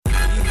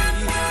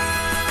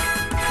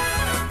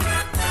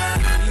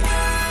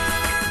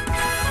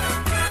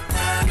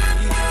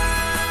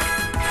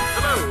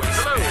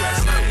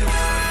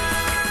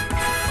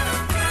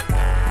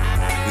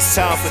It's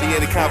time for the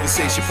End of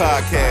Conversation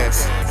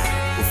podcast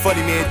with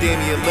funny man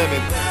Damian Lemon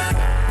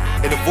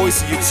and the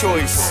voice of your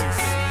choice,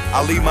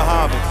 Ali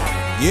Muhammad.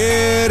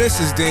 Yeah,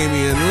 this is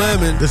Damian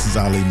Lemon. This is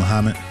Ali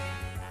Muhammad.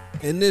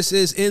 And this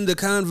is In the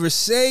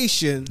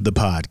Conversation, the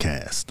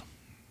podcast.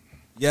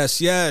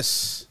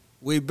 Yes.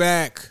 We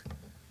back.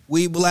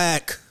 We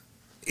black.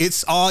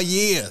 It's our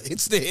year.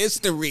 It's the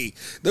history,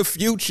 the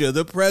future,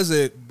 the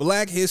present.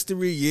 Black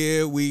History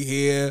Year. We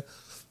here.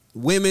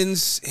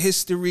 Women's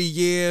History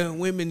Year.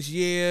 Women's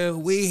Year.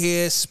 We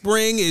here.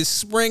 Spring is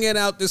springing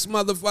out this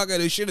motherfucker.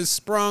 The shit is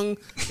sprung.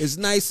 It's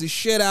nice as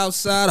shit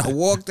outside. I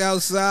walked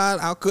outside.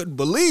 I couldn't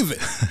believe it.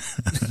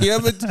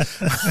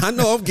 I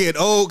know I'm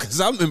getting old because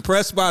I'm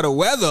impressed by the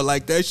weather.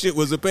 Like that shit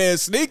was a pair of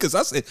sneakers.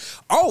 I said,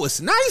 oh, it's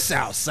nice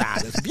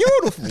outside. It's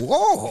beautiful.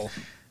 Whoa.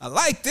 I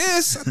like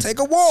this. I'll take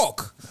a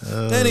walk.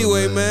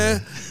 Anyway,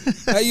 man,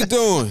 how you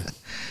doing?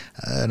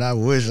 And I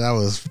wish I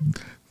was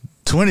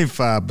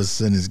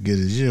 25% as good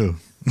as you.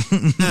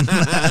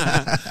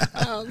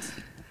 I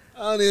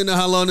don't even know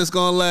how long it's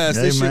gonna last.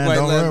 Hey, this man, shit might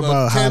don't last worry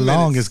about how 10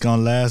 long minutes. it's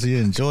gonna last. You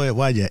enjoy it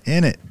while you're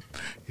in it.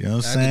 You know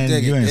what I'm saying?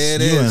 dig it. There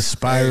it You're is.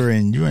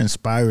 inspiring. You're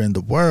inspiring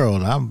the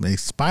world. I'm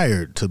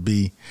inspired to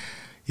be.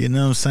 You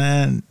know what I'm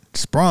saying?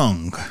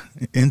 Sprung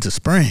into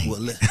spring. Well,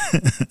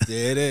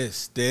 there it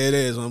is.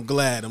 I'm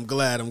glad.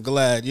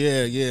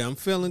 Yeah. I'm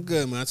feeling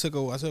good, man. I took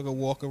a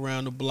walk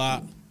around the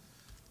block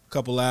a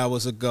couple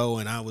hours ago,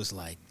 and I was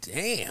like,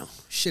 damn,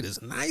 shit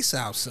is nice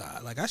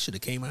outside. Like I should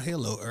have came out here a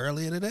little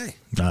earlier today.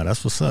 Nah,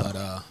 that's what's up.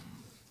 But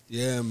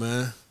yeah,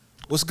 man.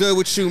 What's good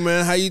with you,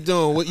 man? How you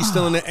doing? What, you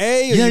still in the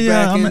A? Or Yeah, you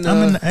yeah. back I'm in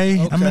the A.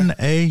 Okay. I'm in the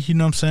A. You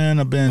know what I'm saying?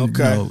 I've been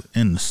Okay.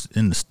 in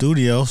the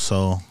studio,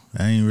 so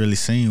I ain't really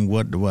seen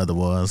what the weather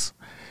was.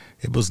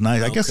 It was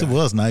nice. I guess it Okay.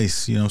 was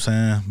nice. You know what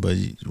I'm saying? But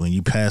when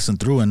you passing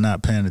through and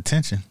not paying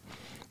attention,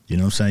 you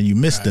know what I'm saying? You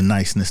miss the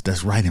niceness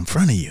that's right in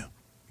front of you.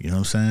 You know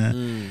what I'm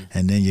saying?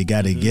 And then you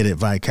got to get it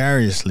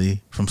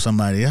vicariously from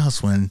somebody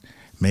else when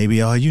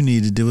maybe all you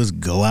need to do is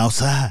go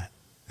outside.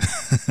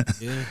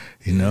 Yeah.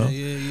 You know?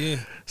 Yeah.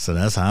 So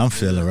that's how I'm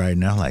feeling right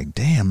now. Like,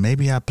 damn,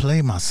 maybe I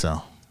play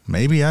myself.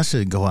 Maybe I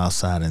should go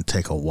outside and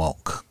take a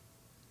walk.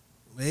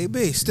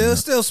 Maybe. Still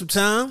some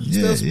time.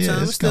 Yeah, Still some yeah,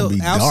 time. it's gonna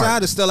be outside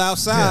dark. is still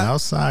outside. Yeah,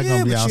 outside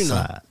gonna be but you know.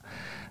 outside.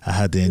 I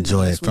had to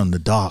enjoy that's it from the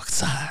dark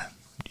side,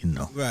 you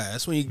know. Right.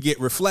 That's when you get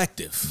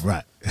reflective.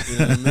 Right. You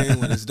know what I mean?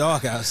 When it's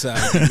dark outside,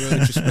 you get real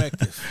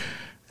introspective.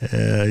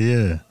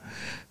 Yeah.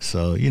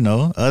 So, you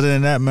know, other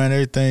than that, man,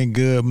 everything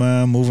good,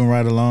 man. Moving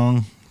right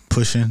along,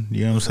 pushing,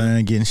 you know what I'm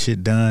saying? Getting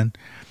shit done.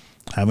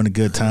 Having a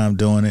good time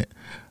doing it.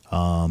 You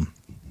know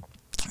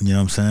what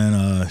I'm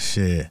saying?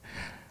 Shit.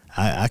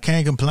 I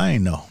can't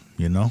complain though,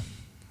 you know,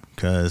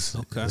 because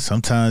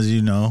sometimes,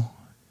 you know,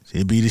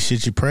 it be the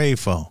shit you prayed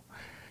for.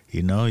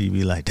 You know, you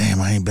be like,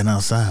 damn, I ain't been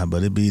outside,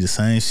 but it be the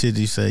same shit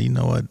you say, you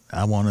know what,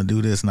 I want to do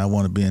this and I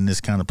want to be in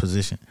this kind of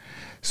position.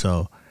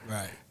 So,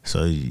 Right.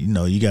 so you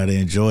know, you got to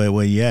enjoy it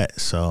where you at.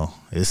 So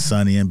it's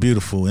sunny and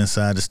beautiful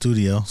inside the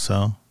studio.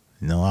 So,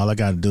 you know, all I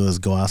got to do is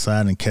go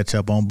outside and catch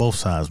up on both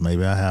sides.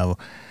 Maybe I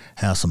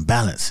have some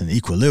balance and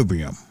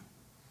equilibrium.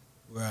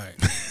 Right.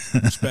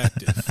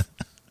 Perspective.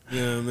 You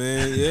know what I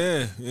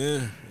mean?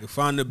 Yeah. You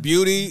find the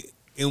beauty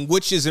in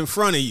which is in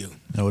front of you.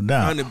 No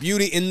doubt. Find the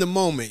beauty in the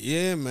moment.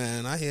 Yeah,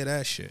 man. I hear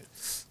that shit.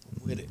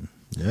 With it.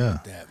 Yeah.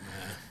 That,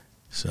 man.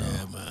 So,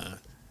 Yeah, man.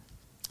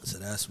 So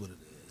that's what it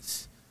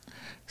is.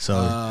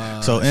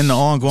 so in the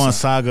ongoing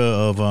saga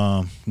of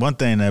one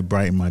thing that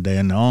brightened my day,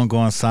 in the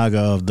ongoing saga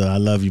of the "I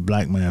Love You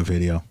Black Man"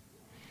 video.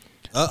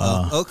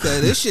 Okay,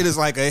 this shit is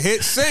like a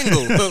hit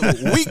single.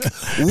 week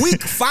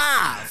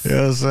 5. You know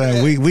what I'm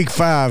saying? Yeah. Week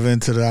 5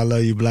 into the "I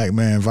Love You Black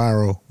Man"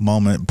 viral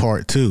moment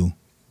part 2.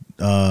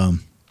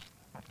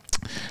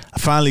 I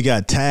finally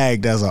got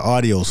tagged as an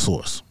audio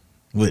source,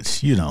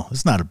 which, you know,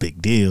 it's not a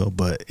big deal,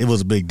 but it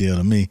was a big deal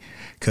to me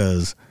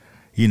because,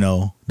 you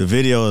know, the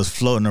video is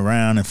floating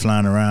around and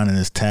flying around and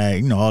it's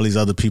tagged. You know, all these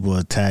other people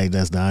are tagged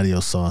as the audio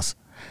source.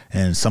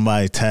 And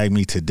somebody tagged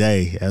me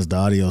today as the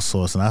audio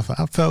source, and I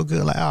felt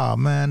good. Like, oh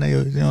man,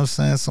 you know what I'm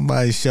saying?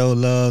 Somebody showed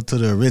love to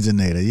the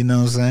originator. You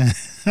know what I'm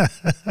saying?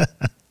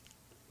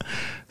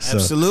 So,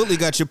 Absolutely,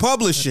 got your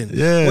publishing.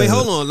 Yeah. Wait,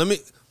 hold on. Let me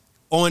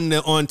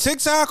on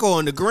TikTok or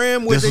on the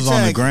gram. This was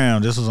on the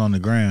ground. This was on the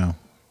ground.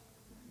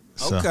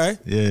 So, Okay.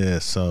 Yeah.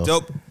 So.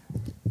 Dope.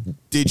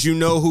 Did you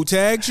know who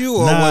tagged you?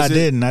 Or Nah, was I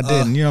didn't.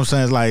 You know what I'm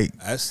saying? It's like,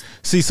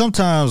 see,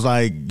 sometimes,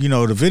 like, you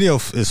know, the video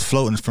is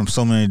floating from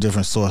so many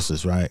different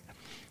sources, right?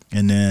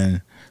 And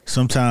then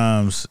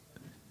sometimes,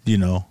 you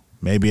know,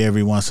 maybe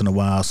every once in a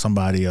while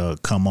somebody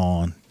come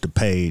on the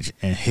page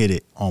and hit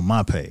it on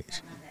my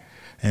page.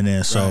 And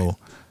then so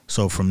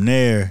from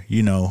there,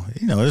 you know,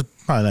 there's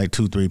probably like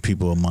 2-3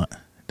 people a month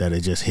that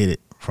had just hit it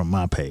from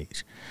my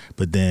page.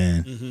 But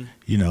then,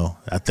 you know,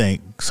 I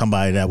think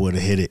somebody that would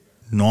have hit it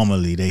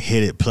normally, they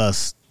hit it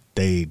plus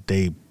they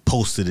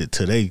posted it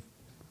to their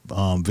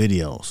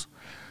videos.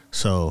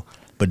 So,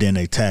 but then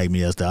they tagged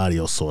me as the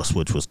audio source,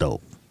 which was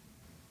dope.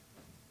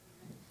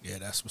 Yeah,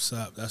 that's what's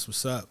up. That's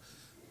what's up.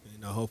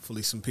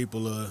 hopefully some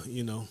people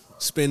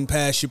spin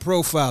past your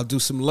profile, do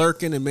some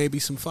lurking and maybe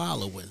some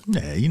following.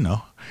 Yeah,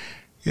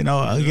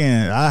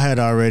 again, I had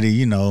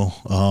already,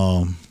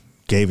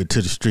 gave it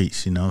to the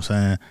streets, you know what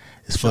I'm saying?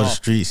 It's for the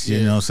streets,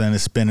 you know what I'm saying?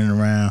 It's spinning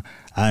around.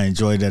 I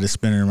enjoy that it's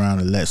spinning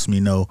around. It lets me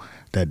know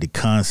that the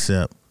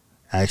concept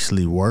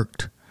actually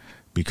worked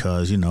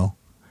because,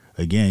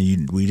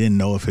 again, we didn't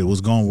know if it was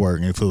going to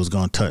work and if it was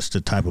going to touch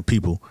the type of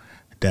people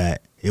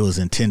that it was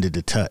intended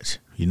to touch.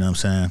 You know what I'm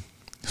saying?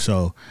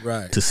 So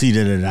to see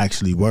that it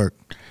actually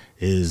worked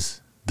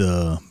is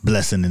the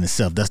blessing in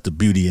itself. That's the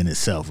beauty in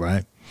itself,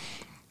 right?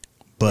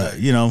 But,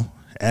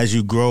 as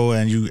you grow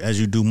and as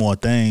you do more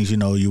things, you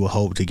will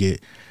hope to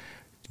get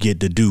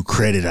the due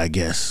credit, I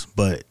guess.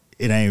 But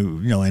it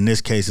ain't, in this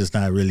case, it's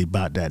not really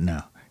about that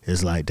now.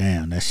 It's like,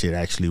 damn, that shit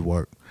actually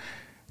worked.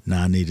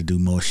 Now I need to do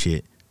more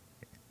shit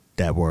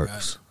that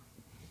works.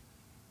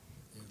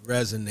 It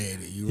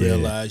resonated. You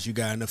realize you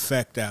got an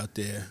effect out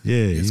there.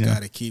 Yeah. It's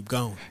got to keep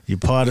going. You're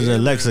part of the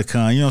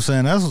lexicon. You know what I'm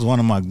saying? That was one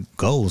of my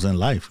goals in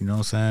life, you know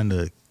what I'm saying?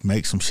 To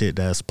make some shit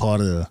that's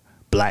part of the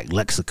black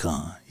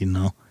lexicon,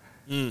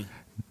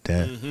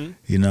 That,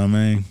 you know what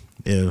I mean?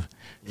 If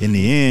in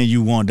the end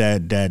you want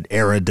that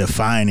era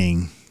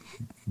defining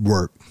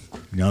work,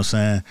 you know what I'm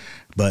saying?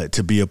 But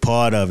to be a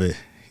part of it,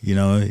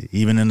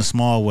 even in a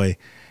small way,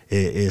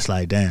 it's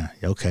like, damn,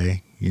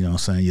 okay, you know what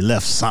I'm saying? You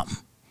left something.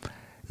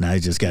 Now you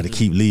just got to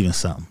keep leaving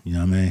something, you know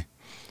what I mean?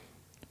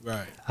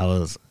 Right. I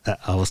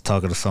was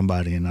talking to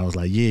somebody and I was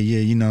like, yeah,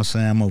 you know what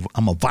I'm saying?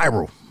 I'm a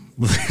viral.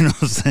 You know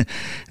what I'm saying?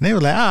 And they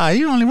were like,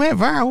 you only went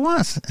viral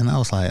once. And I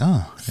was like,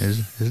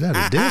 is that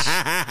a dish?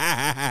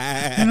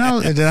 And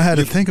then I had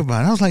to think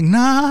about it. I was like,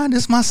 nah,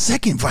 this is my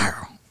second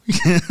viral.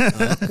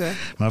 Okay.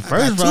 My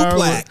first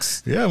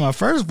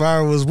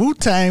viral was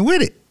Wu-Tang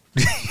with it.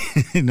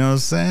 You know what I'm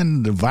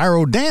saying? The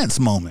viral dance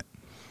moment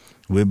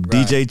with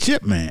DJ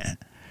Chipman.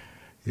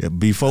 Yeah,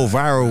 before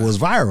viral was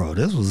viral.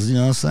 This was, you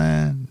know what I'm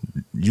saying?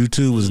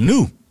 YouTube was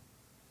new.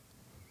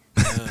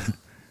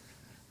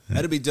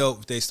 That'd be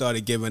dope if they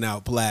started giving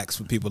out plaques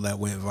for people that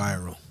went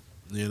viral.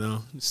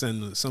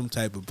 Send some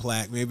type of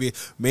plaque. Maybe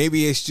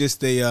it's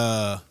just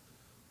a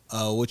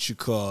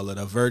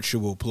a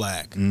virtual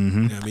plaque.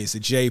 Mm-hmm. I mean, it's a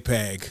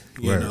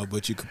JPEG,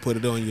 but you could put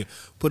it on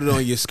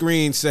your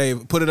screen,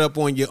 put it up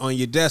on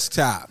your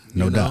desktop.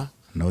 No doubt.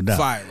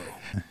 Viral.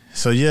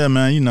 So yeah,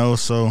 man,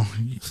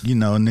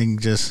 nigga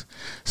just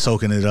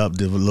soaking it up,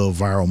 did a little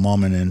viral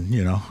moment, and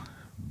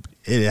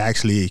it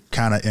actually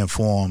kind of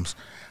informs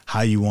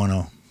how you want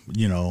to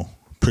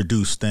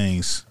produce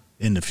things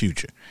in the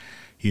future,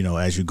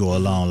 as you go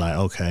along, like,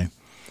 okay,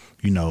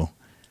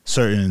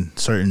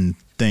 certain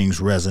things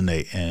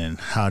resonate and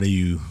how do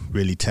you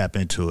really tap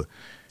into it?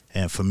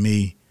 And for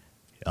me,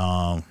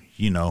 ever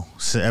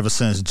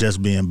since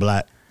just being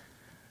black,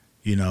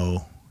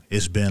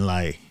 it's been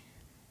like,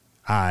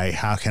 all right,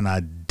 how can I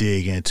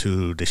dig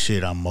into the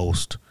shit I'm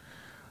most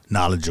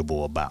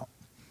knowledgeable about,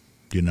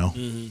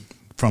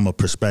 from a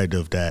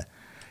perspective that,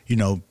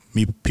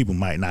 people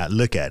might not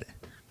look at it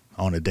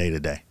on a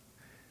day-to-day.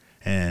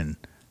 And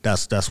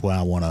that's why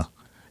I want to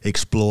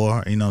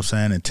explore,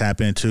 and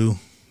tap into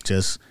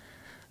just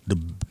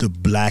the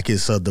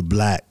blackest of the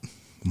black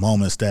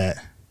moments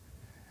that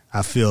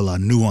I feel are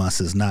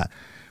nuances, not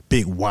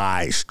big,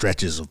 wide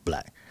stretches of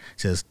black.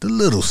 Just the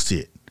little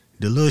shit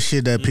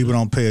that people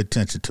don't pay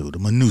attention to, the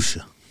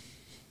minutia.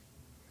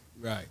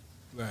 Right.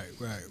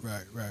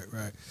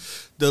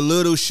 The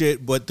little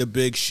shit, but the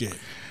big shit.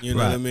 You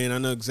know what I mean? I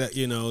know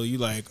exactly, you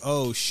like,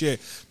 oh,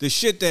 shit. The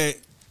shit that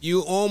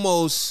you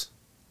almost,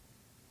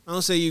 I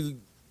don't say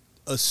you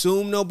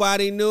assume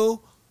nobody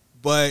knew,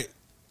 but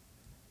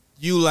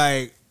you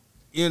like,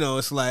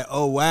 it's like,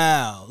 oh,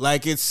 wow.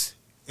 Like, it's,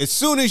 as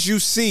soon as you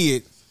see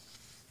it,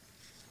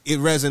 it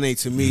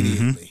resonates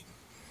immediately. Mm-hmm.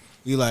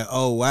 You like,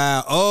 oh,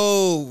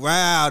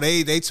 wow.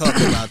 They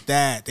talking about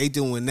that. They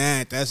doing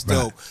that. That's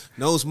dope.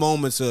 Those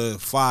moments are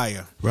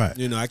fire. Right.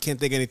 I can't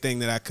think of anything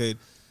that I could,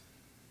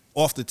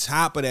 off the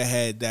top of the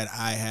head, that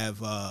I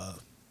have, I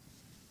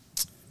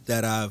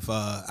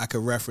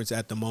could reference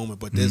at the moment,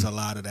 but there's a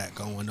lot of that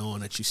going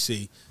on that you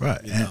see.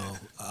 Right.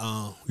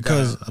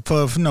 Because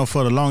for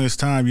the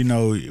longest time,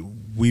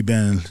 we've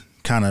been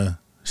kind of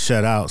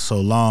shut out so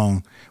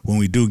long. When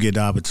we do get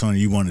the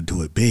opportunity, you want to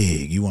do it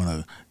big. You want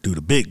to do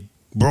the big,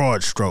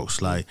 broad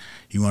strokes. Like,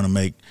 you want to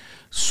make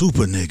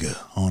super nigga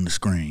on the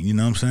screen. You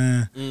know what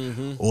I'm saying?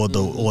 Mm-hmm. Or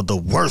the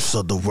worst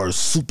of the worst,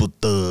 super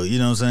thug. You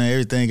know what I'm saying?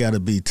 Everything got to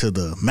be to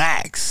the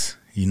max,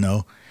 in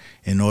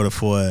order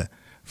for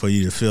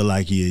you to feel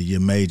like you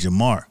made your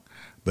mark.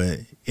 But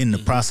in the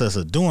process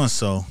of doing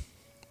so,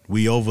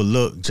 we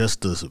overlook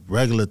just the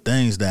regular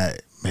things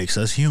that makes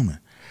us human,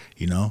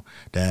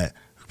 that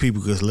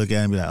people could look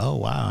at and be like, oh,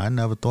 wow, I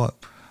never thought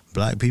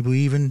black people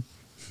even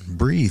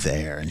breathe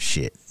air and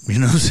shit. You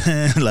know what I'm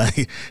saying?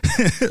 Like,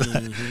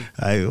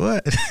 like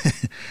what?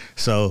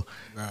 So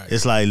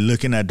it's like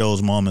looking at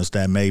those moments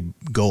that may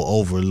go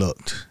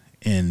overlooked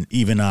in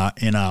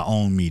our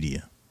own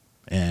media.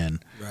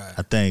 And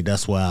I think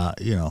that's why,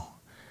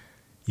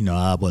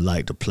 I would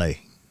like to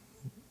play.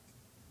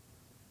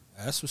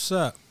 That's what's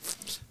up.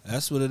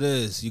 That's what it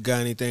is. You got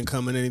anything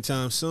coming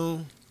anytime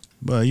soon?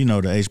 But you know,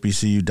 the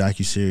HBCU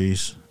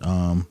docuseries,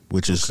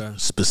 which is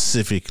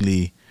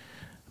specifically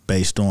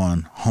based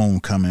on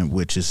homecoming,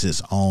 which is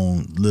its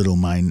own little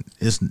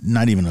it's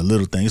not even a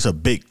little thing, it's a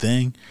big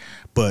thing.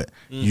 But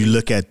you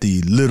look at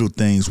the little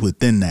things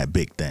within that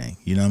big thing.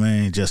 You know what I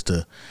mean? Just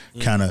to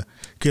kind of,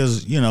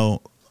 because, you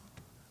know,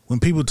 when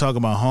people talk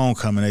about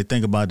homecoming, they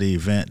think about the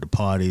event, the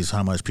parties,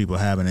 how much people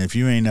have. And if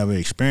you ain't never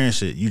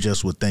experienced it, you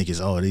just would think it's,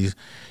 these,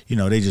 you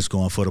know, they just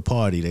going for the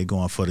party. They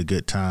going for the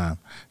good time.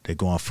 They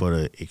going for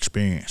the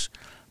experience.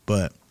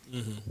 But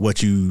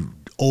what you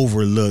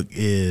overlook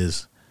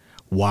is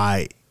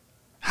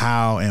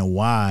how and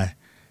why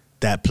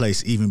that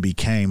place even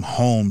became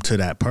home to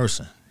that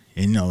person.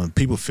 And, you know,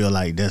 people feel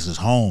like this is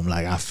home.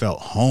 Like, I felt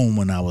home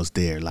when I was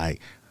there. Like,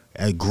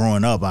 as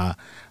growing up,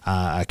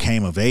 I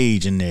came of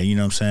age in there, you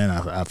know what I'm saying?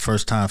 I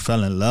first time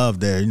fell in love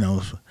there, you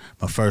know,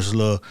 my first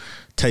little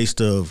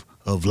taste of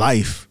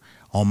life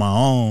on my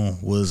own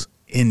was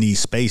in these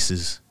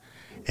spaces.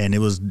 And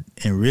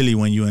really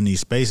when you're in these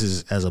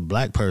spaces as a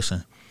black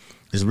person,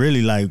 it's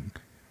really like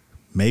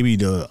maybe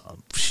the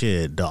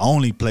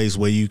only place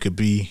where you could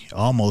be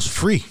almost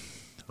free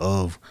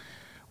of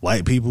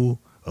white people,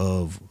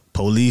 of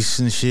police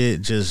and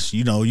shit. Just,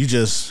 you know, you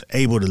just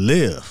able to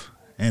live.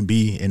 And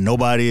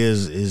nobody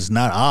is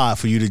not odd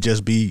for you to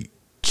just be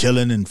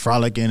chilling and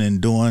frolicking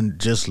and doing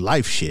just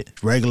life shit,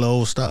 regular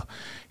old stuff.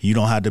 You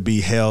don't have to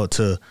be held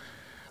to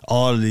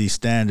all of these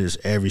standards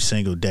every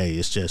single day.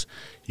 It's just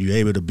you're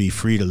able to be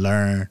free to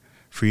learn,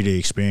 free to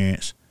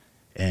experience.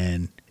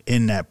 And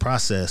in that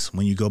process,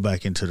 when you go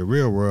back into the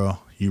real world,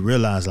 you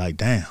realize like,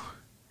 damn,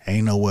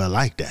 ain't nowhere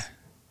like that.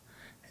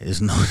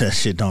 That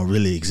shit don't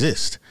really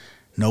exist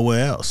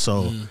nowhere else.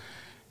 So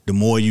the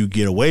more you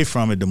get away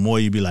from it, the more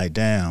you be like,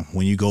 damn,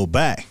 when you go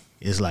back,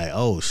 it's like,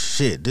 oh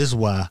shit, this is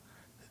why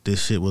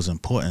this shit was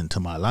important to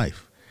my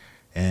life.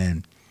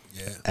 And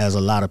as a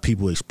lot of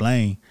people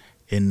explain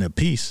in the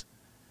piece,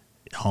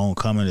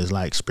 homecoming is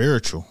like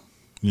spiritual,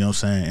 you know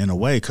what I'm saying, in a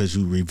way, because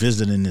you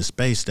revisiting this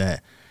space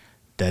that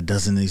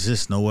doesn't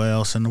exist nowhere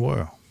else in the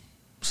world.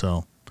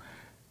 So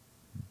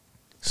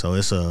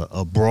it's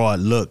a broad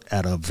look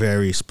at a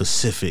very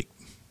specific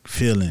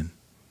feeling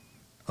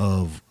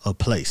of a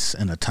place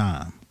and a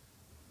time.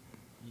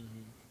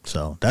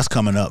 So that's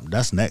coming up.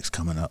 That's next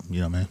coming up.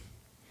 You know what I mean?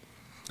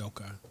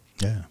 Okay.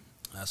 Yeah.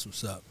 That's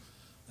what's up.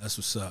 That's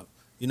what's up.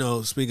 You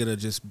know, speaking of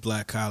just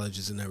black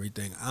colleges and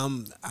everything,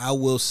 I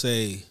will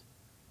say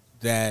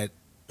that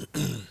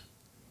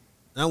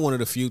not one of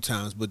the few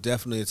times, but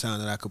definitely a time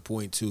that I could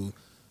point to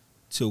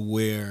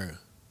where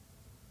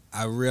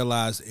I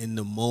realized in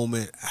the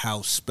moment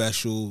how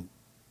special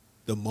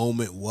the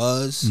moment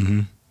was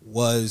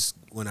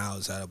when I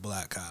was at a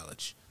black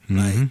college.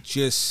 Like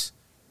just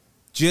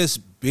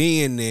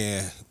being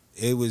there,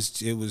 it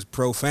was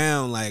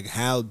profound, like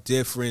how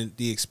different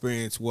the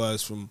experience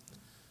was from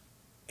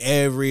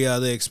every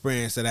other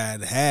experience that I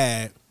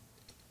had.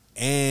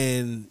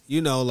 And,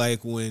 you know,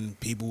 like when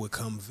people would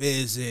come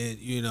visit,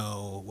 you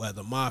know,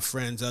 whether my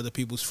friends, other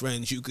people's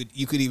friends, you could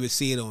even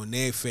see it on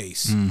their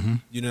face,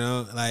 you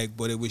know, like,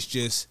 but it was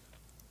just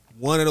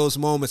one of those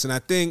moments. And I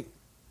think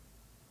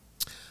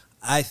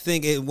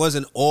it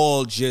wasn't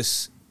all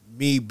just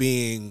me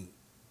being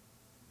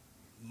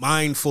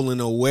mindful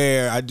and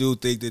aware. I do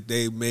think that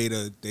they made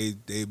a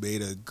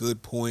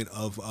good point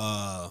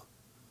of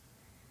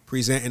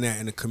presenting that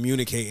and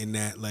communicating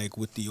that, like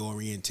with the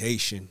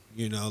orientation,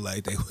 you know,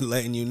 like they were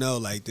letting you know,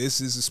 like this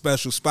is a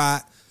special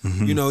spot,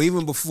 you know,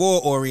 even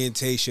before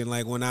orientation,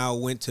 like when I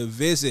went to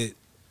visit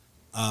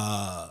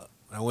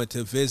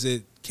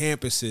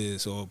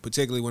campuses, or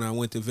particularly when I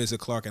went to visit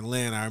Clark and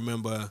Land. I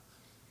remember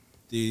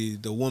the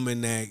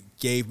woman that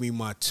gave me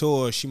my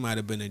tour, she might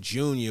have been a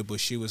junior, but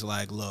she was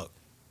like, look,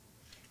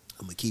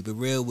 I'm gonna keep it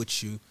real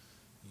with you.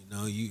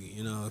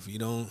 You know, if you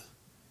don't,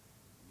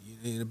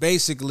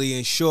 basically,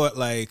 in short,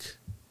 like,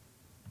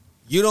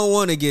 you don't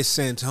want to get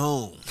sent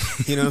home.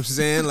 You know what I'm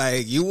saying?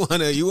 Like, you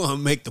wanna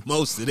make the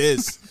most of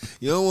this.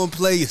 You don't want to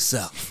play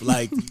yourself.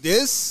 Like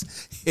this,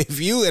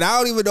 and I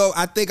don't even know.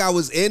 I think I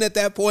was in at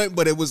that point,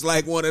 but it was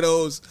like one of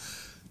those,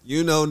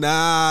 you know,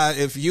 nah.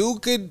 If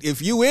you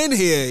in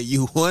here,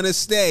 you want to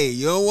stay.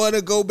 You don't want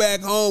to go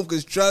back home,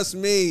 because trust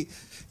me,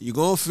 you're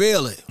going to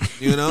feel it,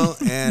 you know?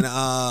 And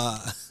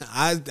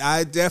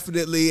I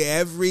definitely,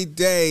 every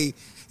day,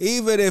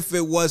 even if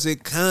it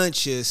wasn't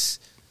conscious,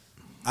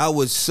 I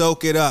would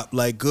soak it up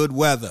like good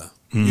weather,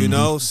 you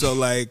know? So,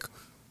 like,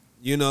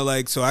 you know,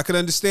 like, so I could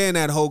understand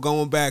that whole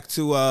going back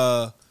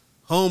to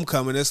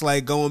homecoming. It's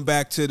like going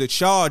back to the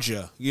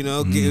charger, you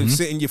know,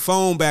 sitting your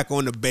phone back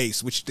on the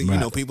base, which, you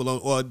know, people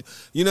don't, or,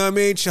 you know what I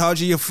mean?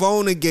 Charging your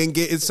phone again,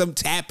 getting some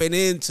tapping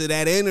into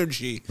that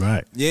energy.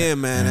 Right. Yeah,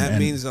 man, that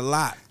means a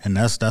lot. And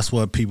that's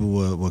what people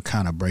were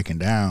kind of breaking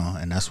down,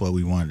 and that's what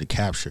we wanted to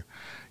capture,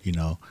 you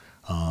know.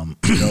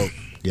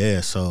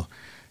 Yeah, so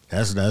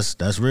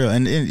that's real.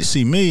 And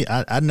see, me,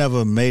 I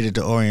never made it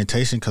to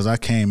orientation because I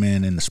came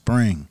in the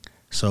spring.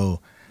 So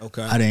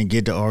I didn't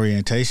get the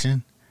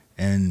orientation.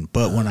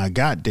 But when I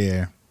got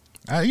there,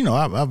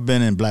 I've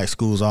been in black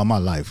schools all my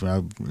life.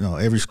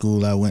 Every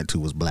school I went to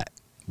was black.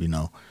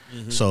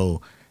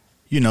 So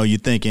you're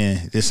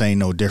thinking this ain't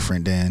no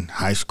different than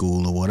high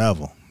school or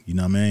whatever. You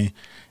know what I mean?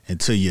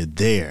 Until you're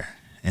there,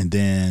 and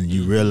then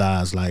you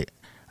realize like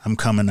I'm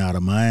coming out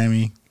of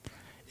Miami.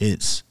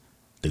 It's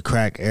the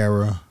crack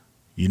era.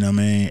 You know what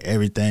I mean?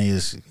 Everything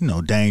is,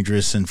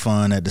 dangerous and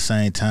fun at the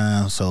same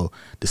time. So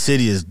the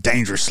city is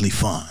dangerously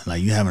fun.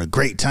 Like, you're having a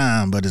great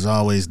time, but there's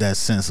always that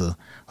sense of,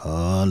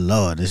 oh,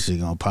 Lord, this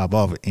shit going to pop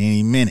off at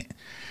any minute.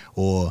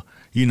 Or,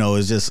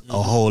 it's just a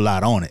whole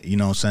lot on it. You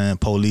know what I'm saying?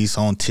 Police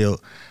on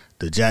tilt,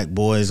 the Jack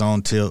Boys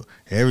on tilt.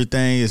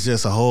 Everything is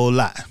just a whole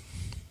lot.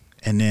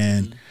 And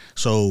then,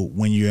 so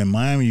when you're in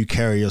Miami, you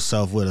carry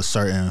yourself with a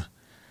certain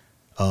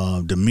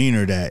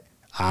demeanor that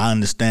I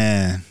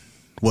understand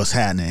what's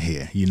happening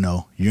here. You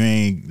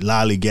ain't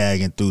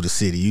lollygagging through the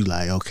city. You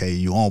like, okay,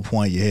 you on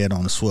point, your head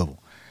on the swivel.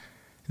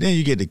 Then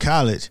you get to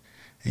college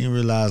and you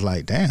realize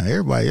like, damn,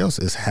 everybody else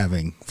is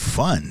having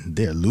fun.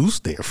 They're loose,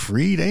 they're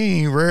free, they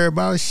ain't worried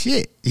about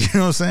shit. You know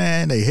what I'm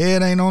saying? Their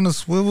head ain't on the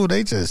swivel,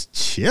 they just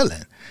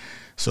chilling.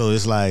 So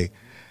it's like,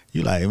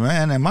 you like,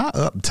 man, am I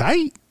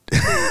uptight?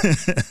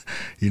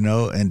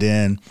 And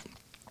then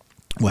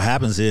what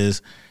happens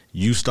is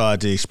you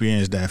start to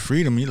experience that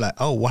freedom. You're like,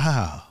 oh,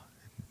 wow.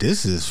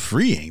 This is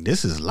freeing.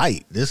 This is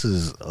light. This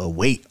is a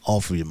weight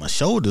off of my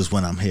shoulders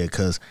when I'm here,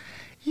 because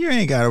you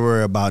ain't got to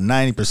worry about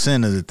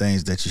 90% of the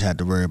things that you had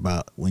to worry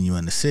about when you're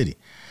in the city.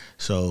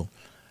 So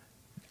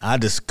I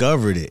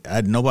discovered it.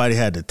 Nobody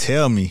had to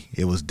tell me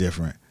it was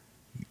different.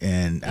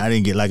 And I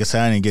didn't get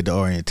the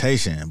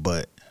orientation.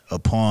 But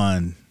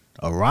upon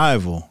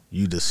arrival,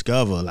 you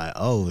discover like,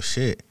 oh,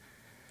 shit,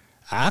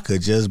 I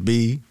could just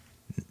be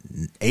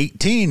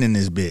 18 in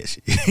this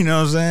bitch. You know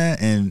what I'm saying?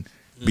 And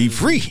be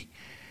free.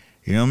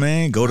 You know what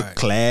I mean? Go to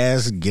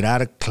class, get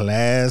out of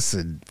class,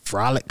 and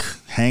frolic,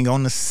 hang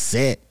on the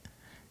set.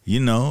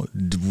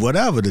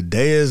 Whatever. The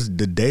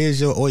day is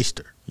your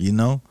oyster.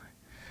 You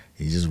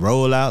just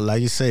roll out,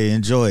 like you say,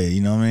 enjoy it. You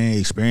know what I mean?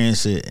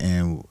 Experience it,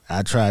 and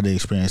I try to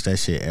experience that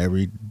shit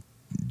every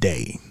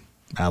day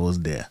I was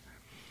there.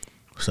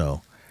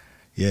 So,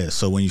 yeah.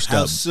 So when you step,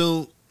 how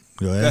soon?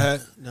 Go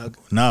ahead.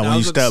 No, when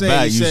you step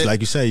back, like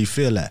you say, you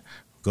feel that.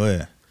 Go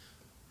ahead.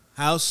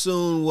 How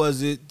soon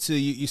was it till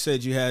you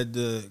said you had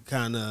to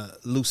kind of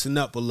loosen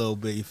up a little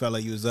bit? You felt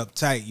like you was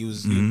uptight. You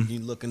was you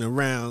looking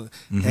around.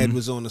 Head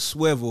was on a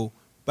swivel.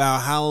 About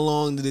how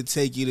long did it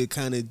take you to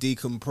kind of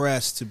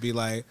decompress to be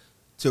like,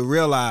 to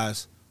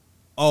realize,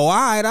 oh, all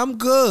right, I'm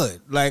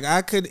good. Like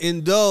I could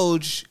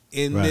indulge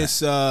in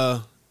this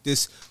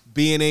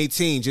being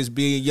 18, just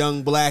being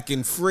young, black,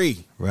 and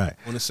free. Right.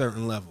 On a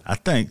certain level. I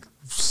think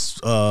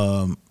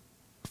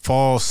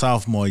fall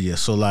sophomore year,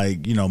 so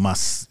like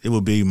it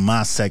would be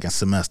my second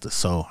semester.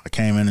 So I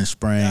came in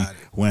spring,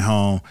 went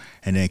home,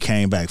 and then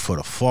came back for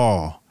the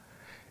fall,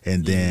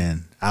 and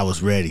then I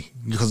was ready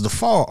because the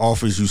fall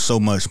offers you so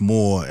much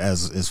more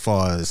as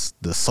far as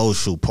the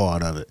social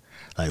part of it,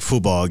 like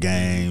football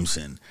games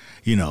and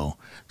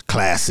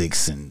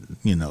classics and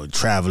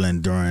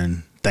traveling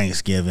during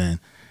Thanksgiving.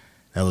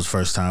 That was the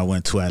first time I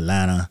went to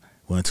Atlanta.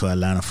 Went to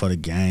Atlanta for the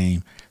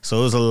game. So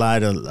it was a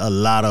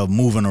lot of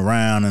moving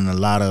around and a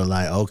lot of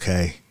like,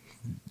 okay,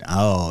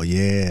 oh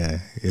yeah,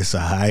 it's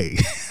a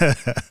hike.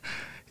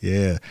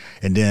 Yeah.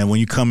 And then when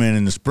you come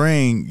in the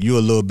spring, you're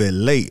a little bit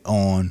late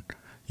on,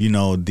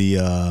 the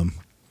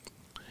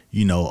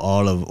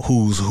all of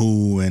who's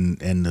who and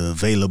the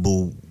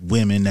available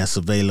women that's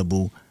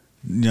available.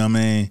 You know what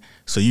I mean?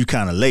 So you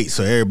kind of late.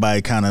 So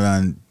everybody kind of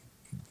done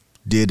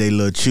did their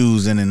little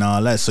choosing and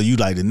all that. So you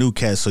like the new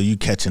cats, so you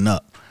catching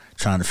up,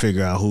 trying to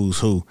figure out who's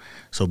who.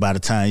 So by the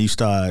time you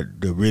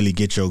start to really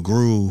get your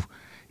groove,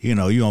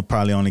 you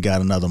probably only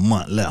got another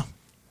month left.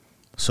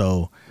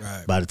 So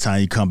by the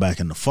time you come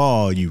back in the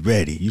fall, you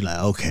ready. You like,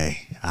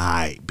 okay, all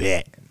right,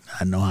 bet.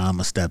 I know how I'm going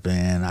to step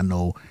in. I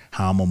know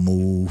how I'm going to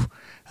move.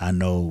 I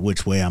know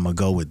which way I'm going to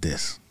go with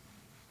this.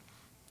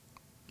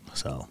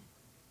 So.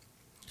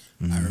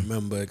 I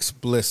remember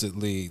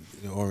explicitly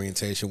in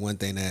orientation, one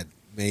thing that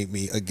made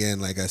me, again,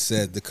 like I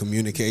said, the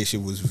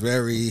communication was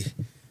very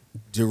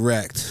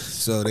direct.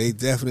 So they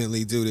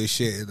definitely do this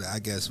shit, I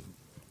guess,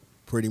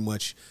 pretty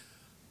much.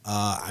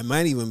 I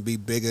might even be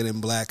bigger than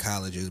black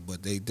colleges,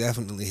 but they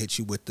definitely hit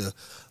you with the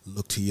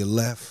look to your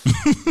left,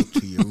 look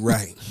to your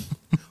right.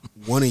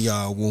 One of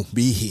y'all won't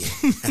be here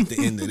at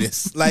the end of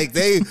this. Like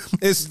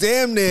it's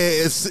damn near,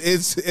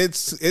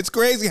 it's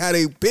crazy how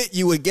they pit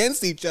you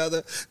against each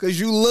other because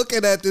you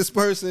looking at this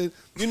person.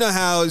 You know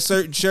how in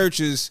certain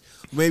churches,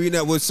 maybe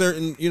not with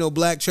certain,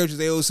 black churches,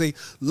 they always say,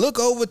 look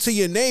over to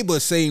your neighbor,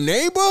 say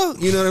neighbor,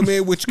 you know what I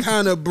mean? Which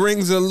kind of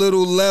brings a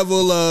little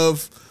level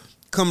of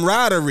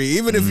camaraderie.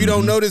 Even if you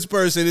don't know this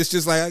person, it's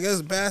just like, I guess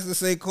the pastor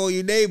say, call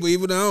your neighbor.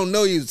 Even though I don't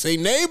know you, say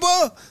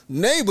neighbor,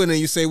 and then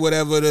you say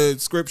whatever the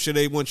scripture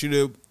they want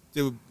you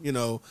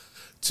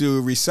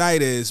to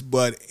recite is.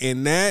 But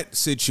in that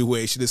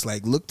situation, it's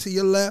like, look to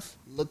your left,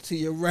 look to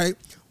your right.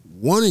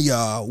 one of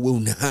y'all will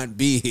not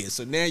be here.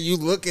 So now you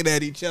looking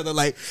at each other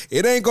like,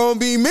 it ain't gonna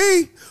be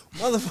me.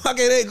 Motherfucker,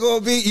 it ain't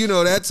gonna be,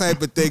 that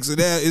type of thing. So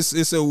that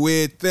it's a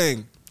weird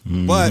thing.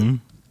 Mm-hmm. But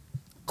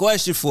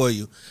question for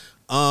you.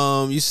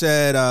 You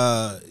said,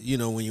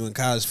 when you were in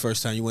college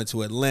first time, you went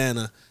to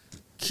Atlanta.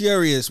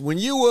 Curious, when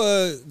you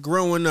were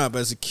growing up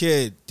as a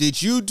kid,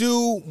 did you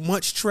do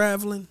much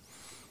traveling?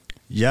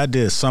 Yeah, I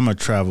did summer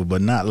travel,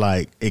 but not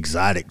like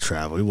exotic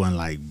travel. It wasn't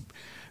like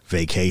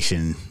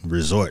vacation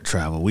resort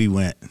travel. We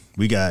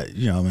got,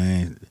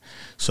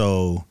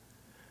 so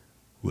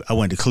I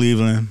went to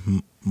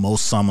Cleveland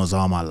most summers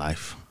all my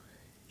life.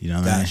 You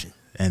know what I mean?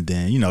 And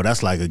then,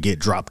 that's like a get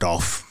dropped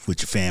off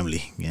with your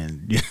family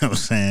and,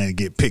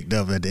 get picked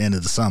up at the end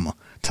of the summer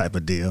type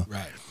of deal.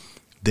 Right.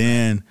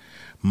 Then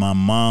my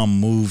mom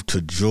moved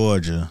to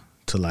Georgia,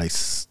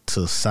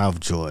 to South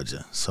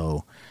Georgia.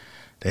 So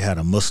they had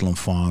a Muslim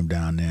farm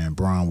down there in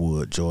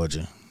Brownwood,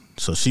 Georgia.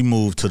 So she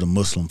moved to the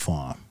Muslim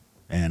farm.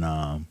 And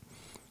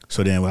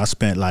so then I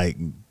spent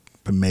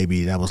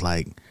maybe that was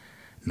 9th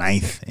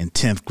and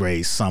 10th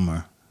grade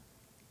summer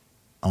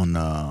on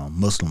the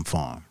Muslim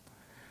farm.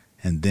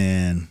 And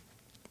then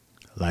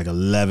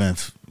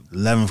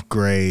 11th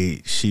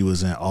grade, she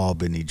was in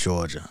Albany,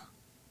 Georgia.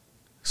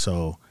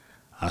 So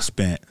I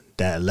spent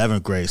that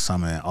 11th grade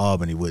summer in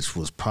Albany, which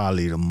was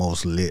probably the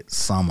most lit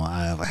summer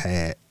I ever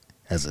had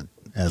as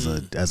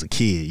a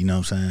kid, you know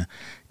what I'm saying?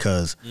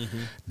 Because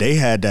they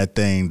had that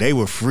thing, they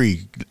were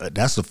free.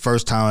 That's the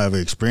first time I ever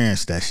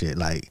experienced that shit.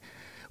 Like,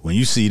 when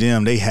you see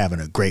them, they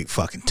having a great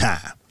fucking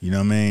time. You know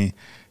what I mean?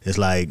 It's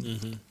like,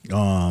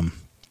 I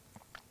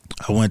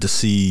went to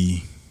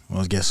see,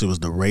 I guess it was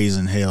the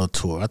Raising Hell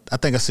tour. I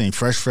think I seen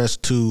Fresh Fresh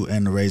 2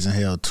 and the Raising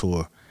Hell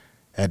tour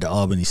at the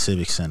Albany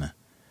Civic Center.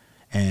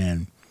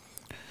 And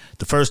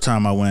the first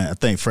time I went, I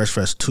think Fresh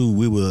Fresh 2,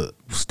 we were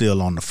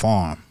still on the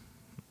farm.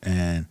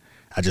 And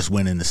I just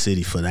went in the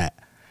city for that.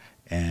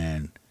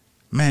 And,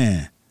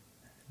 man,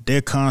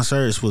 their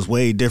concerts was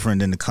way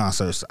different than the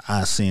concerts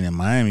I seen in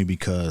Miami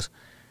because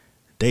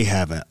they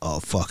having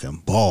a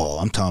fucking ball.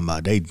 I'm talking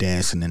about they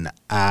dancing in the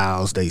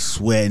aisles, they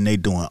sweating, they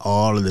doing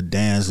all of the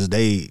dances,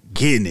 they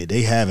getting it,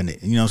 they having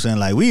it. You know what I'm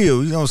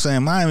saying?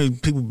 Like Miami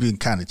people be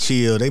kind of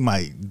chill. They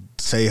might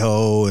say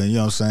ho and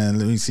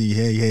let me see,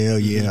 hey, hell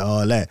yeah,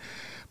 all that.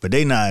 But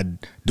they not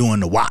doing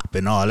the WAP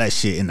and all that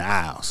shit in the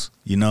aisles,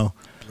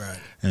 Right.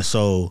 And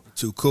so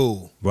too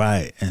cool.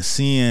 Right. And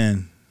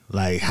seeing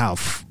how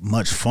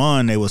much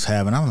fun they was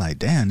having, I'm like,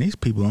 damn, these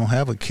people don't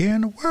have a care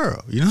in the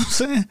world. You know what I'm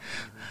saying?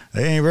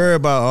 They ain't worried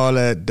about all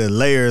that, the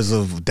layers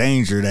of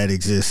danger that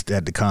exist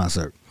at the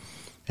concert.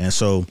 And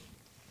so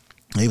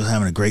they was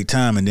having a great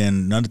time. And then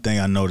another thing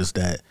I noticed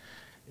that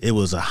it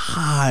was a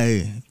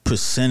high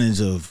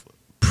percentage of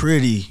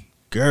pretty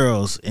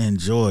girls in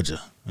Georgia.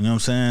 You know what I'm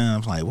saying? I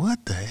was like,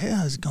 what the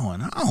hell is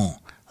going on?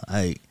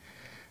 Like,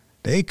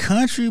 they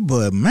country,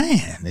 but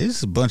man,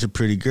 there's a bunch of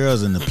pretty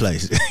girls in the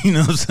place. You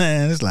know what I'm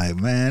saying? It's like,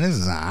 man, this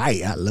is all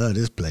right. I love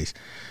this place.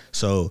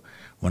 So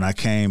when I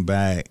came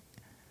back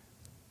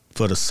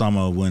for the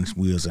summer when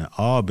we was in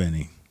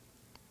Albany,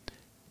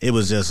 it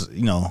was just,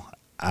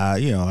 I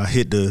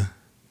hit the,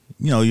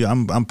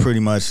 I'm pretty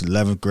much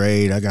 11th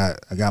grade. I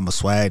got my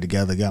swag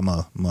together, got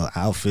my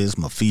outfits,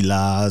 my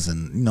felines,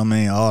 and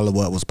all of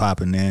what was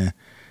popping there.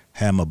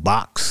 Had my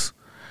box,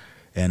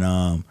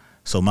 and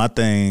so my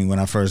thing when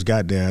I first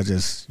got there, I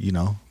just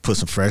put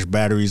some fresh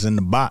batteries in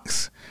the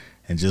box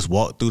and just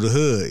walked through the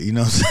hood. You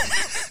know what I'm saying?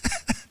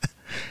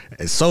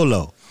 And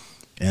solo,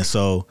 and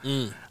so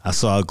I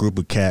saw a group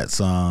of cats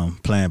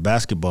playing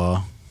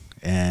basketball,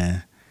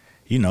 and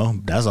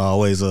that's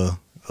always a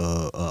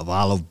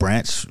olive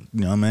branch.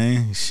 You know what I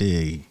mean?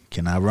 Shit,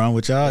 can I run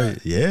with y'all? Right.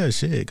 Yeah,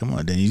 shit, come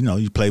on. Then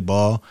you play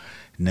ball.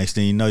 Next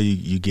thing you know,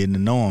 you getting to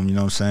know them. You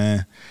know what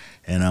I'm saying?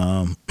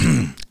 And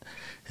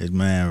his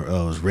man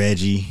was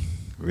Reggie,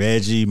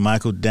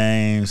 Michael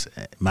Daniels,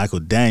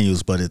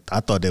 but I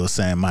thought they were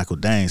saying Michael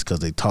Daniels because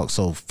they talk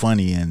so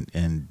funny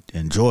and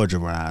Georgia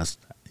where I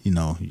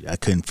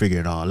couldn't figure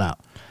it all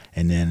out.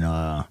 And then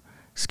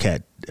this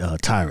cat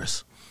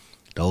Tyrus,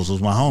 those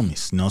was my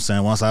homies. You know what I'm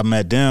saying? Once I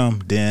met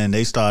them, then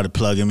they started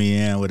plugging me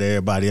in with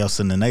everybody else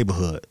in the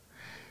neighborhood.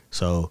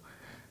 So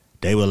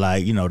they were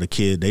like,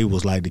 they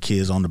was like the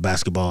kids on the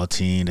basketball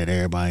team that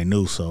everybody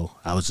knew. So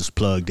I was just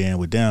plugged in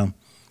with them,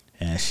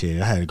 and shit,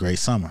 I had a great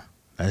summer.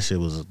 That shit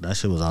was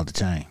off the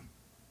chain.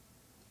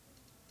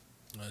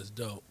 That's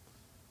dope.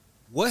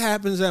 What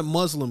happens at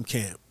Muslim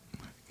camp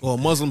or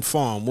Muslim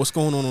farm? What's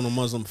going on a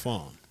Muslim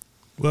farm?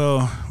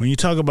 Well, when you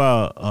talk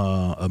about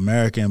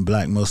American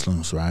black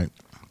Muslims, right?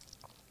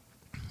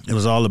 It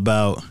was all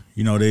about,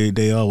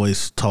 they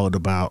always talked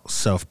about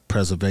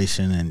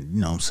self-preservation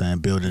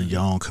and, building your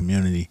own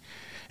community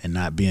and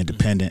not being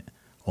dependent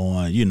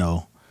on,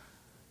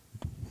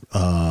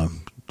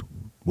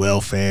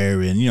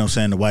 welfare and,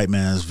 the white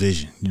man's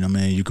vision. You know what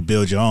I mean? You could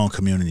build your own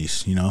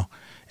communities,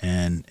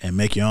 and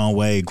make your own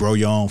way, grow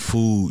your own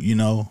food,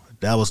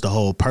 That was the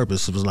whole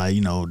purpose. It was like,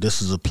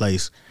 this is a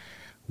place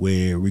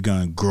where we're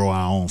going to grow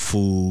our own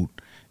food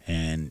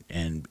and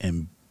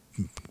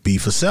be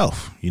for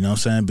self. You know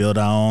what I'm saying? Build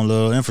our own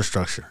little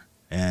infrastructure.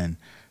 And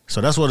so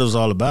that's what it was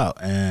all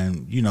about.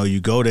 And, you know, you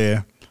go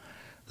there,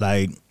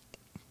 like,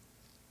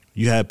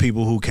 you had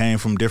people who came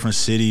from different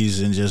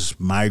cities and just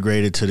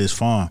migrated to this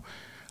farm.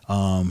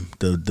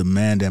 The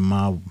man that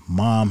my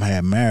mom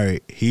had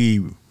married,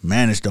 he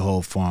managed the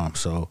whole farm.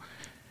 So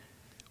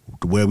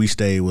where we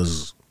stayed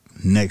was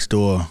next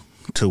door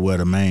to where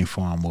the main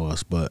farm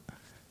was. But,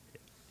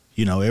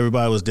 you know,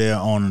 everybody was there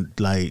on,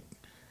 like,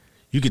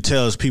 you could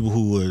tell it's people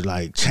who were,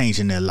 like,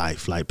 changing their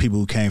life, like people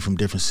who came from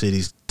different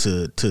cities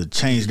to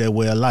change their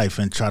way of life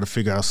and try to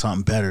figure out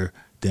something better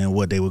than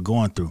what they were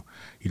going through.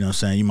 You know what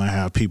I'm saying? You might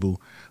have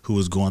people who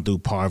was going through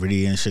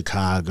poverty in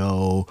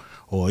Chicago,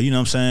 or, you know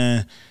what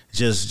I'm saying,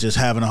 just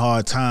having a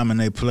hard time in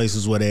their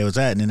places where they was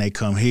at, and then they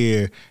come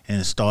here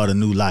and start a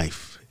new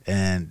life.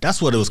 And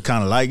that's what it was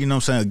kind of like, you know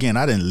what I'm saying? Again,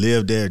 I didn't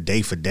live there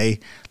day for day,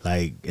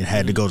 like, and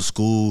had to go to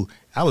school.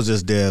 I was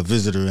just there a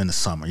visitor in the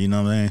summer, you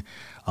know what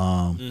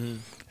I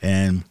mean?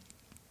 And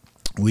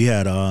we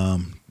had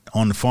on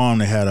the farm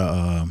they had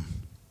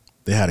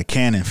a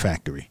canning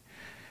factory,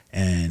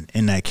 and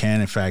in that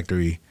canning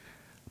factory,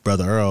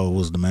 Brother Earl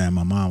was the man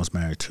my mom was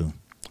married to.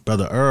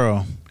 Brother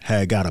Earl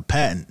had got a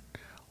patent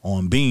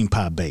on bean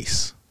pie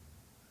base,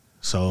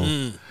 so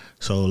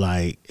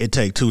like it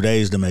take 2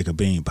 days to make a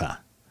bean pie,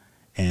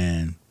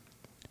 and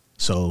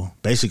so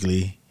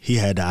basically he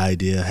had the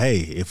idea, hey,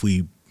 if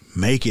we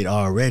make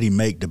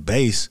the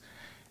base,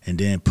 and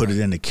then put it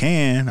in the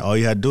can, all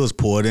you had to do is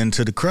pour it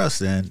into the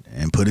crust and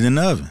put it in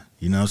the oven.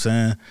 You know what I'm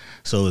saying?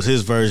 So it's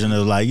his version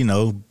of, like, you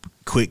know,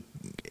 quick,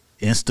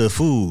 insta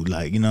food,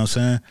 like, you know what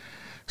I'm saying?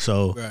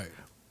 So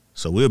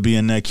so we'll be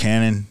in there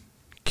canning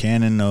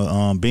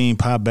the bean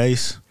pie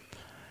base,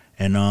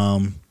 and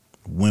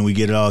when we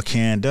get it all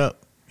canned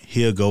up,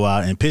 he'll go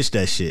out and pitch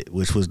that shit,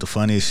 which was the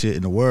funniest shit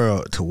in the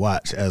world to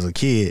watch as a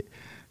kid,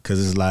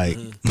 because it's like,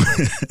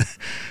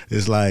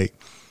 it's like,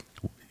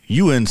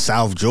 you in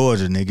South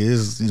Georgia, nigga.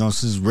 It's, you know,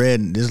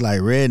 it's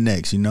like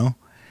rednecks, you know?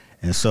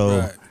 And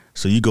so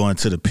so you go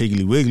into the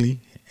Piggly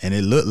Wiggly, and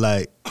it looked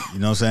like, you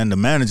know what I'm saying, the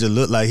manager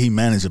looked like he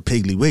managed a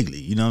Piggly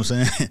Wiggly, you know what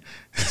I'm saying?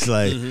 It's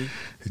like, you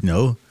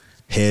know,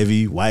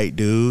 heavy white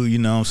dude, you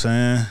know what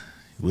I'm saying,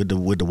 with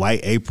the white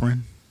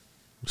apron,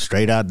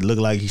 straight out, look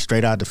like he's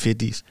straight out the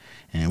 50s.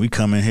 And we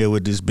come in here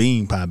with this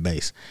bean pie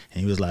base.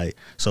 And he was like,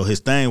 so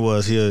his thing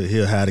was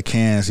he'll have the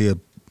cans, he'll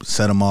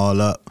set them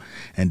all up,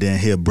 and then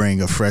he'll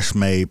bring a fresh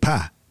made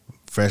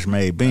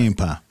bean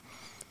pie.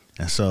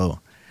 And so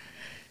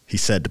he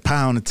set the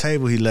pie on the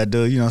table. He let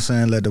the, you know what I'm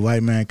saying, let the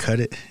white man cut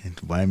it. And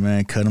the white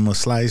man cut him a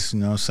slice,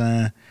 you know what I'm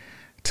saying,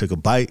 took a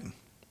bite,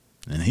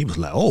 and he was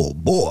like, oh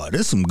boy,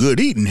 there's some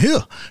good eating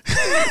here.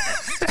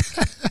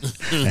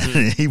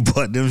 And he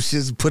bought them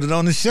shits and put it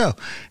on the shelf.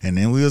 And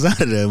then we was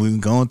out of there. We was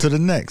going to the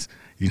next.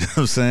 You know what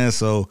I'm saying?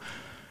 So,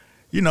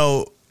 you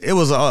know, it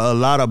was a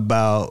lot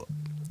about,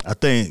 I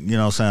think, you know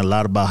what I'm saying, a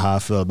lot about how I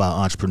feel about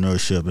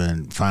entrepreneurship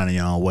and finding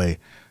your own way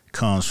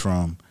comes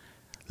from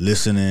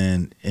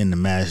listening in the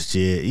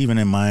masjid, even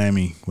in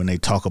Miami, when they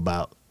talk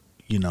about,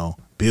 you know,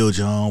 build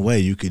your own way.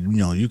 You could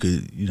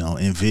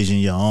envision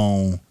your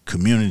own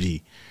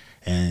community.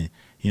 And,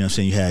 you know what I'm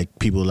saying, you had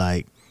people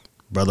like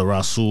Brother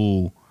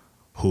Rasul,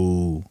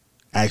 who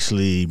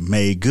actually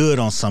made good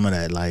on some of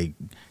that. Like,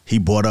 he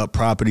bought up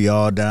property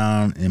all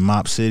down in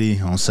Mop City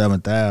on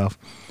 7th Ave.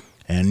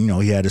 And, you know,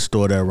 he had a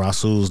store there,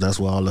 Rasul's. That's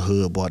where all the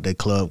hood bought their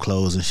club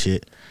clothes and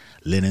shit,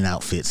 linen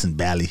outfits and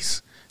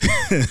ballies,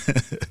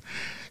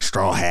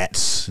 straw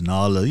hats, and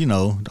all of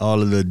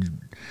the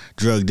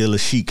drug dealer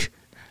chic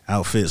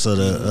outfits of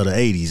the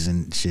 80s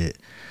and shit.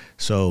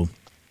 So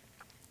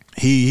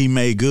he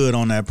made good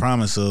on that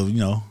promise of, you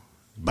know,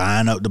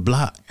 buying up the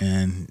block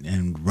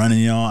and running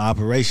your own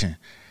operation.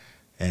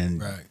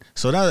 And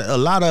so that a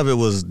lot of it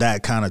was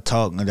that kind of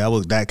talk, and that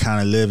was that kind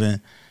of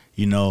living,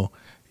 you know.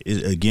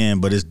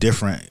 Again, but it's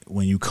different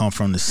when you come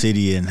from the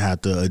city and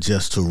have to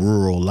adjust to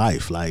rural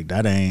life. Like,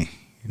 that ain't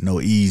no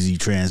easy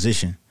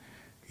transition,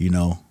 you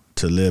know,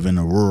 to live in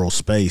a rural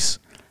space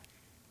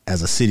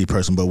as a city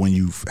person. But when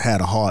you've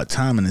had a hard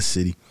time in the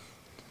city,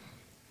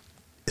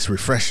 it's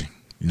refreshing,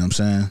 you know what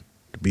I'm saying,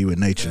 to be with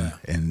nature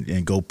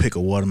and go pick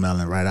a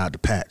watermelon right out the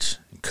patch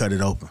and cut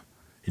it open,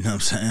 you know what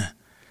I'm saying?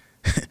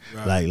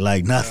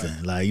 like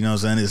nothing. Like, you know what I'm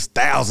saying, there's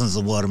thousands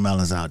of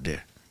watermelons out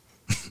there.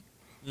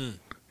 You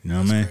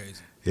know what I mean? Crazy.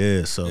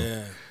 Yeah, so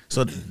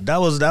that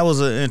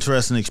was an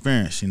interesting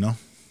experience, you know.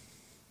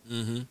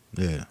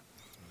 Yeah,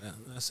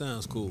 that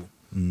sounds cool.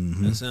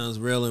 That sounds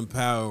real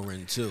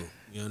empowering too,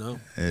 you know.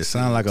 It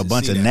sounds like a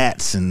bunch of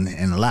gnats and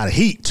a lot of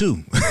heat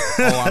too.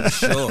 Oh,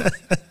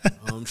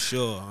 I'm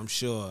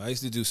sure. I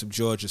used to do some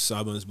Georgia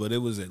suburbs, but it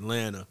was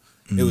Atlanta.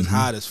 It was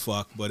hot as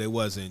fuck, but it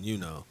wasn't, you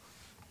know,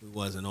 it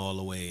wasn't all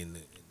the way in the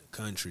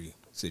country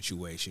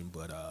situation,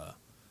 but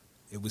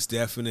it was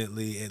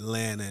definitely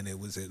Atlanta, and it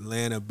was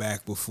Atlanta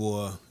back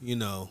before, you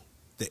know,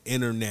 the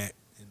internet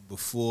and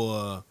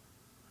before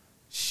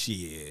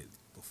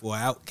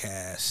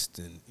Outkast,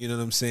 and you know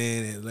what I'm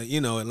saying? And, like, you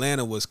know,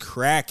 Atlanta was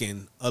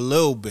cracking a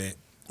little bit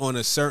on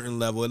a certain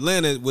level.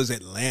 Atlanta was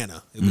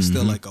Atlanta. It was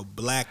still like a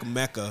black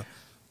Mecca,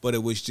 but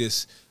it was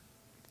just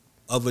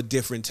of a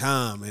different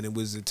time. And it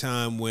was a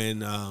time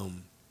when,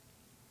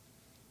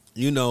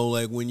 you know,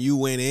 like when you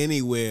went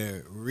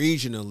anywhere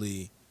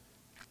regionally,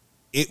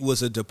 it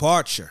was a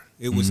departure.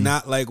 It was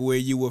not like where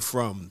you were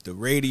from. The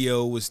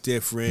radio was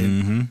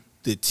different.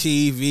 The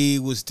TV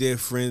was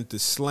different. The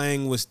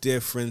slang was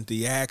different.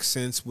 The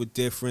accents were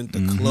different.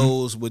 The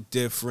clothes were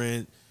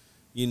different.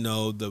 You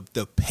know,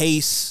 the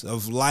pace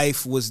of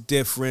life was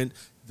different.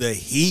 The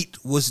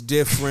heat was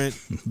different.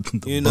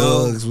 The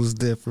bugs was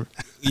different.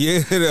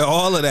 Yeah,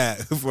 all of that.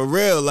 For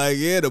real. Like,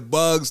 yeah, the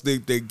bugs, the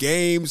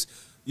games,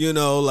 you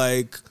know,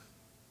 like,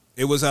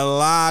 it was a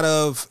lot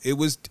of, it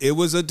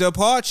was a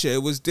departure.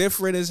 It was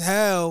different as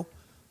hell.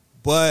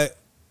 But,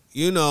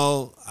 you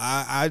know,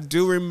 I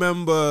do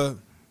remember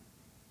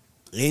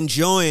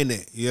enjoying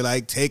it. You're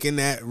like taking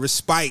that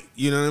respite,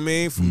 you know what I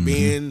mean? From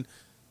being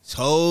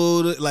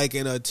like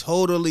in a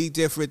totally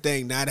different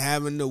thing, not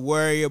having to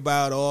worry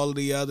about all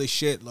the other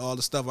shit, all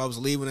the stuff I was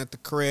leaving at the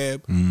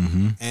crib.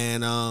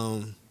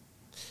 And,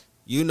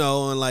 you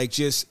know, and like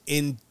just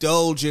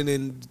indulging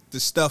in the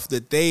stuff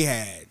that they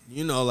had.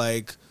 You know,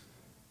 like,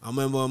 I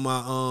remember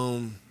my,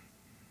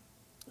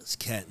 this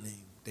cat name,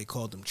 they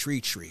called him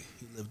Tree. He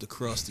lived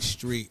across the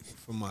street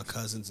from my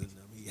cousins and them.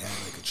 He had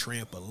like a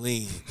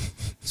trampoline.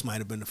 This might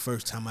have been the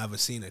first time I ever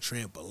seen a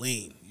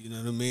trampoline. You know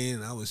what I mean?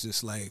 And I was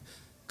just like,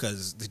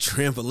 because the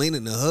trampoline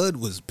in the hood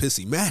was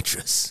pissy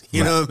mattress.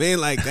 You know what I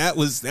mean? Like that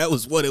was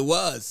what it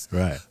was.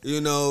 Right.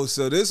 You know,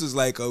 so this was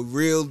like a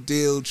real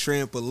deal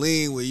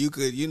trampoline where you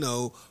could, you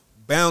know,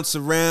 bounce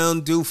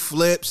around, do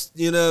flips,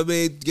 you know what I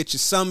mean? Get your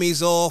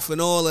summies off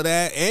and all of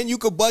that. And you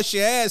could bust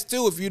your ass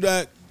too if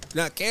you're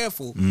not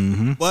careful.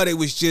 But it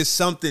was just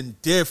something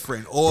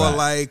different. Or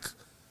like,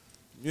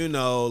 you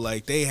know,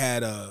 like they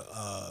had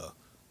a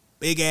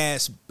big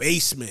ass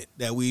basement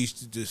that we used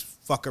to just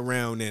fuck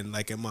around in.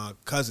 Like at my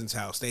cousin's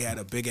house, they had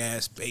a big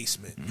ass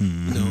basement.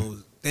 You know,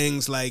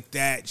 things like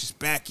that, just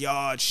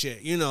backyard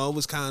shit. You know, it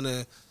was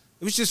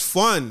just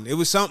fun. It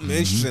was something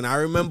interesting. I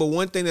remember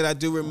one thing that I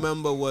do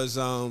remember was,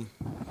 and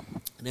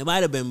it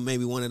might have been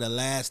maybe one of the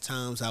last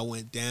times I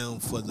went down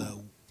for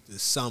the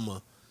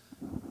summer,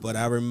 but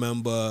I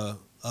remember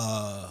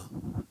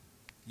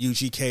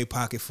UGK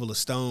Pocket Full of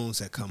Stones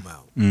had come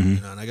out.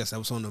 You know, and I guess that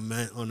was on the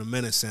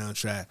Menace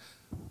soundtrack.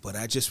 But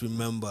I just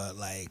remember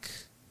like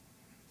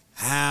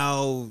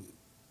how,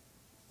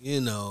 you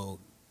know,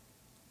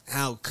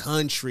 how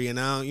country, and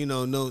I, you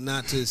know, no,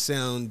 not to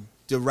sound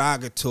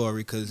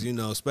derogatory, because, you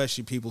know,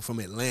 especially people from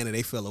Atlanta,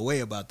 they feel a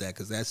way about that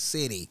because that's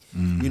city.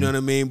 You know what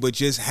I mean? But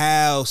just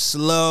how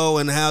slow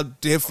and how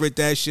different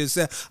that shit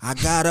said. I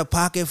got a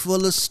pocket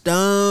full of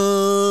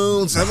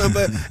stones.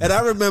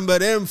 I remember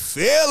them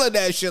feeling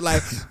that shit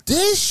like,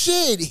 this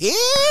shit here?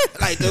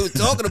 Like they were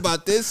talking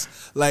about this.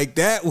 Like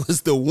that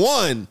was the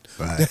one.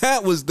 Right.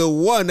 That was the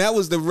one. That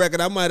was the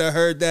record. I might have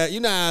heard that. You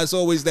know how it's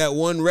always that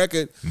one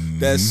record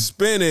that's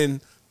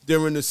spinning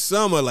during the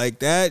summer. Like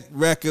that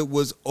record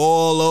was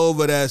all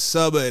over that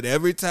summer, and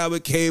every time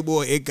it came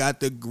on, it got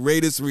the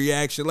greatest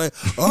reaction. Like,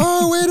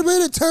 oh, wait a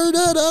minute, turn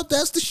that up,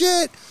 that's the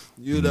shit.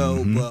 You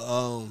know,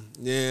 but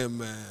yeah,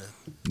 man,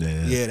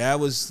 yeah, that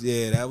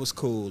was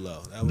cool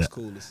though. That was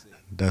cool to see.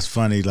 That's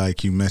funny.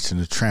 Like you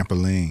mentioned the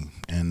trampoline,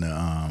 and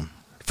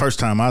first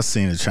time I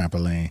seen a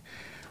trampoline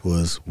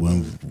was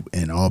when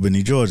in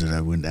Albany, Georgia,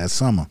 that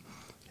summer,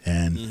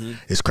 and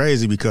it's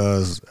crazy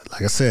because,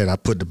 like I said, I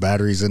put the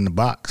batteries in the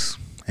box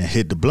and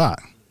hit the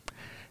block,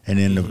 and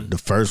then the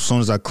first, as soon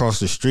as I cross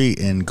the street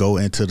and go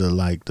into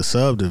the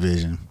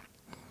subdivision,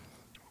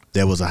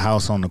 there was a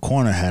house on the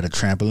corner had a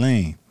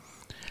trampoline,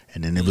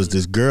 and then there was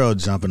this girl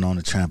jumping on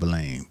the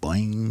trampoline,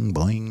 boing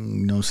boing,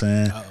 you know what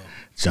I'm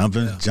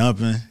saying?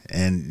 Jumping,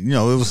 and you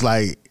know it was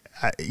like,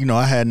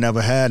 I had never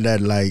had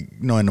that, like,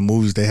 you know, in the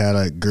movies they had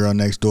a girl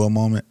next door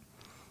moment.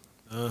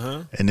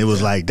 And it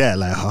was like that,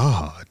 like,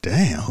 oh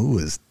damn, who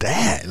is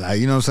that? Like,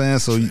 you know what I'm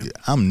saying? So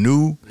I'm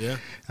new. Yeah.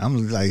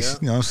 I'm like,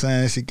 you know what I'm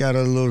saying? She got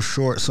her little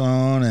shorts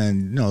on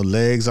and, you know,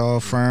 legs all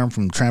firm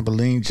from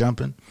trampoline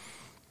jumping.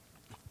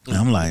 And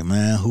I'm like,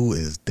 man, who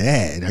is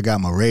that? I got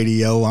my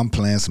radio. I'm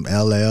playing some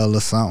LL or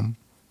something.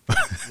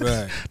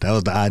 Right. That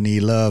was the I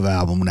Need Love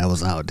album when that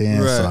was out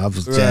then. Right. So I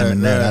was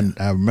jamming that.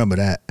 I remember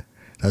that.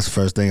 That's the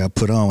first thing I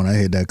put on when I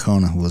hit that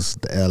corner was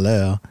the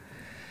LL.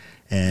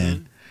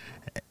 And,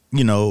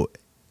 you know,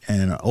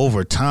 and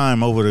over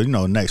time, over the, you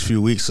know, next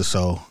few weeks or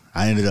so,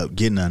 I ended up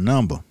getting her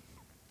number.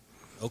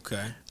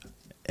 Okay.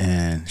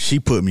 And she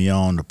put me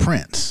on the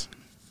Prince.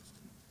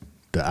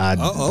 I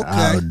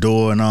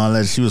Adore and all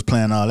that. She was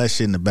playing all that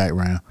shit in the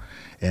background.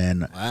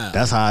 And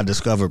that's how I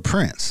discovered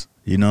Prince.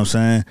 You know what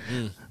I'm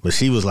saying? But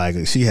she was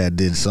like, she had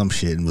did some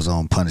shit and was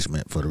on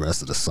punishment for the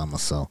rest of the summer.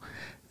 So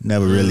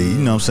Never really, you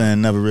know what I'm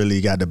saying, never really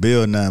got to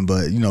build nothing,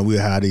 but, you know,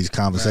 we'll have these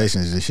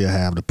conversations and she'll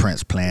have the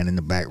Prince playing in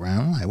the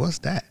background. I'm like, what's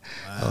that?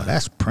 Oh,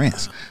 that's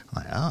Prince.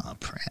 I'm like, oh,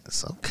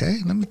 Prince, okay,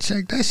 let me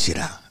check that shit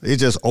out. It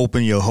just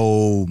opened your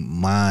whole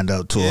mind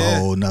up to a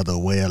whole nother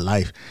way of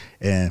life.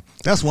 And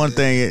that's one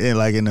thing,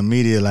 like, in the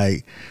media,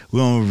 like, we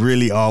don't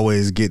really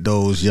always get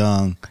those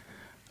young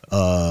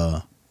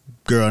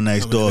girl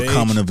next door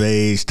coming of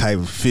age type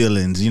of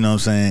feelings, you know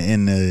what I'm saying,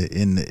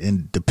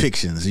 in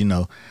depictions, you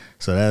know.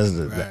 So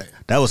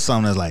that was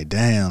something that's like,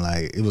 damn,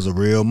 like it was a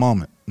real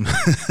moment.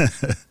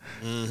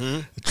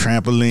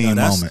 Trampoline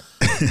moment.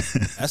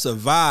 That's a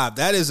vibe.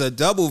 That is a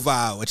double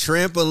vibe. A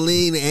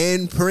trampoline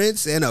and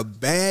Prince and a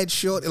bad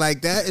short.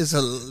 Like that's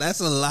a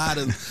lot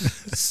of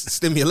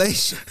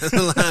stimulation. That's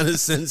a lot of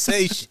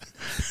sensation.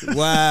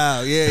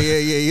 Wow. Yeah.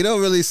 You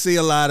don't really see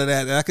a lot of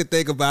that. I could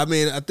think about. I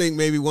mean, I think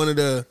maybe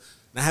I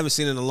haven't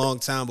seen it in a long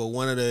time, but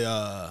one of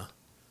the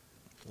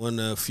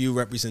few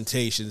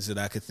representations that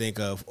I could think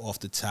of off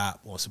the top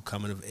on some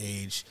coming of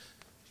age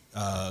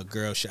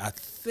girl shit. I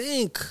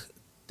think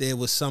there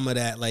was some of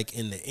that like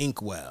in the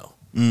Inkwell,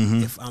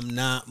 if I'm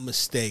not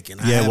mistaken.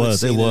 Yeah, it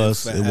was.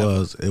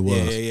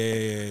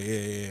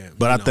 Yeah.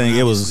 But I think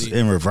it was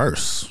in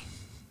reverse.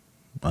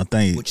 I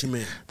think. What you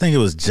mean? I think it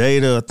was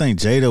Jada. I think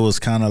Jada was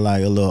kind of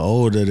like a little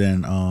older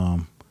than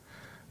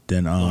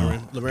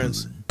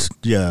Lorenz.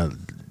 Yeah.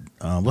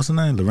 What's her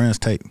name? Lorenz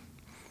Tate.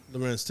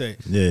 Lorenz Tate.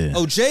 Yeah.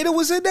 Oh, Jada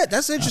was in that?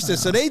 That's interesting.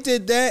 So they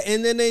did that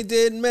and then they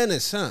did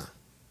Menace, huh?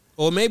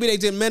 Or maybe they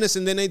did Menace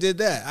and then they did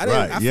that.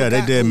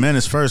 They did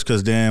Menace first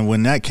because then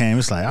when that came,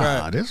 it's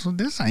like,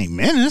 this ain't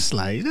Menace.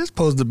 Like, this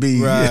supposed to be,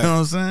 you know what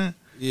I'm saying?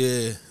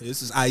 Yeah.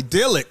 This is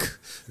idyllic.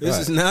 This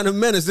is not a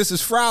Menace. This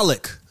is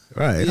frolic.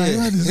 Right. Yeah.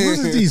 Like, what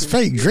is these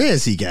fake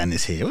dreads he got in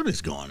his head? What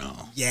is going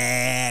on?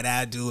 Yeah,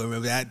 I do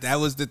remember that. That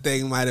was the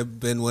thing. Might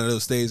have been one of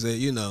those things that,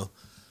 you know,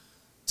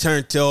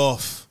 turned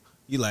off.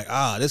 You like,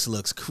 this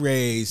looks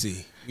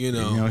crazy, you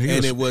know,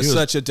 and it was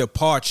such a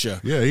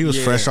departure. Yeah, he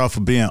was fresh off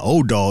of being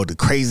O-Dog, the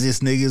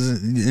craziest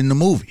niggas in the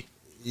movie.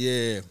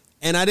 Yeah,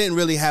 and I didn't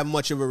really have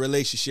much of a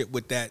relationship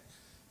with that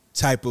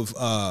type of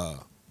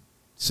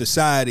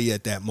society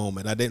at that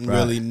moment. I didn't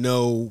really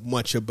know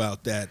much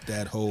about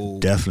that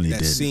whole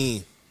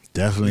scene.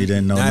 Definitely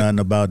didn't know nothing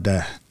about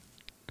that.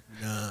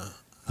 Nah,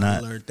 I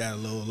learned that a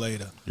little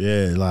later.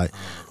 Yeah, like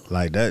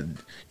that,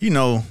 you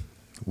know,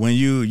 when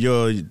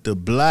the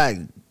black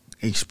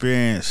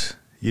experience,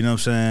 you know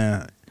what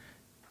I'm saying,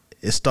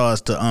 it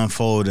starts to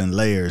unfold in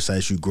layers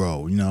as you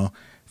grow, you know.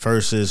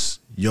 First is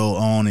your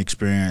own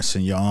experience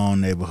in your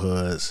own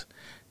neighborhoods.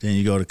 Then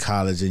you go to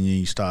college and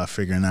you start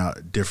figuring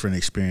out different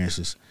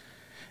experiences.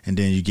 And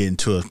then you get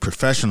into a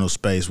professional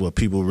space where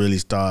people really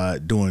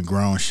start doing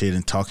grown shit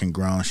and talking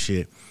grown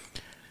shit.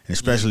 And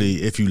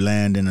especially if you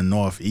land in the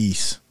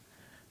Northeast,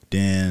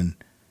 then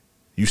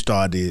you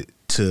start to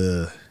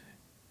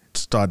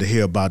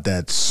hear about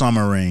that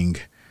summering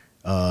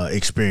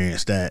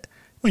experience that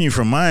when you're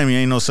from Miami,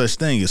 ain't no such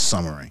thing as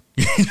summering.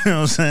 You know what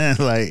I'm saying?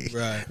 Like,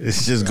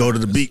 it's just go to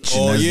the beach.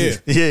 Oh, yeah.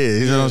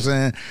 You know what I'm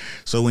saying?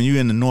 So when you're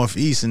in the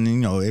Northeast and, you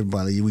know,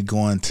 everybody, we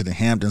going to the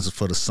Hamptons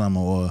for the summer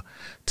or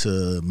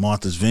to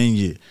Martha's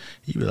Vineyard,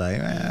 you be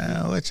like,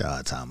 what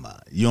y'all talking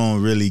about? You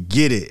don't really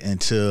get it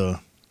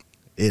until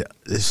it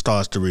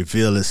starts to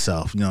reveal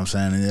itself. You know what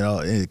I'm saying?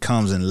 And it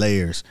comes in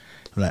layers.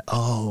 You're like,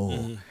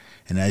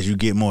 And as you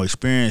get more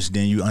experience,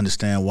 then you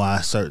understand why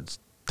certain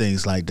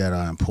things like that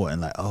are important.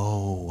 Like,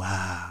 oh,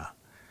 wow,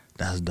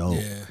 that's dope.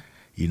 Yeah.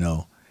 You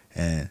know,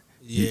 and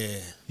you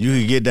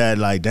can get that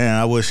like,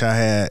 damn, I wish I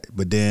had,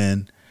 but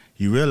then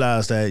you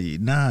realize that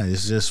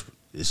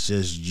it's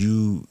just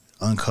you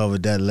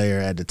uncovered that layer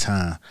at the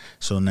time.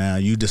 So now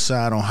you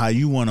decide on how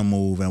you want to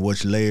move and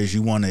which layers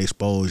you want to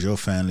expose your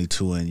family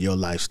to and your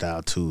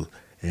lifestyle to.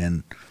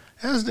 And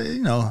that's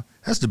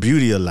the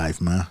beauty of life,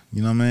 man.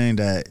 You know what I mean?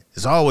 That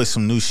it's always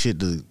some new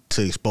shit to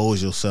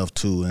expose yourself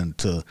to and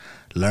to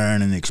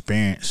learn and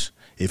experience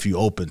if you're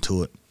open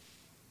to it.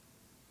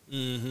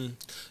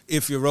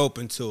 If you're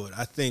open to it.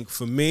 I think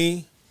for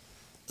me,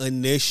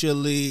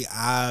 initially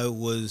I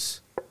was,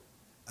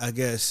 I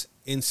guess,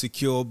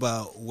 insecure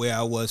about where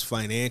I was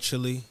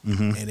financially.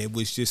 And it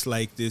was just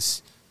like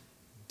this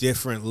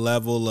different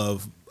level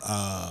of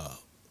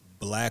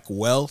black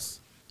wealth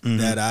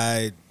that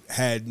I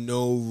had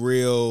no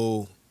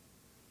real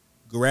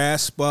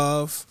grasp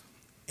of.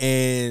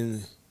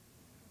 And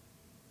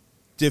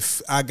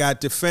I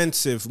got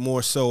defensive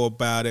more so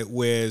about it,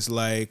 whereas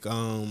like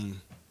I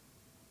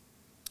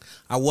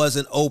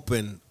wasn't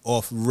open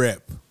off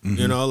rip,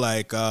 you know,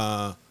 like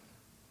I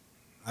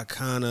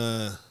kind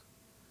of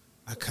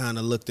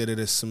looked at it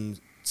as some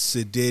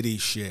sedity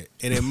shit,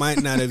 and it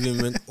might not have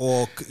even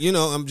all, you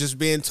know, I'm just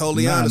being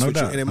totally honest with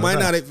you, and it might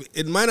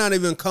not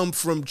even come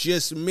from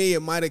just me.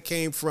 It might have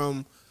came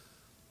from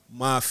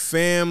my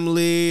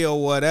family or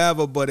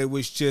whatever, but it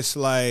was just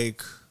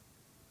like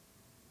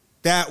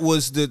that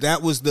was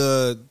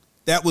the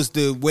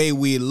way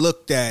we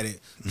looked at it.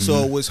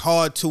 So it was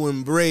hard to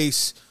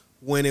embrace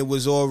when it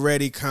was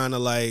already kind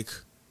of like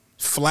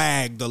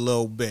flagged a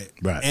little bit.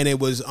 Right. And it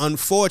was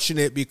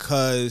unfortunate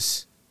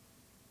because,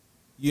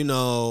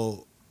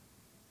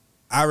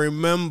 I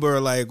remember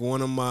like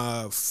one of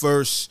my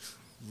first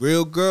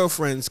real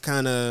girlfriends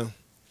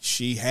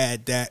she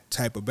had that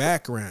type of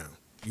background,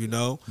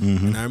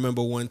 Mm-hmm. And I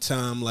remember one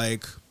time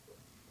like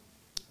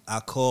I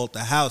called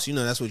the house.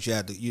 That's what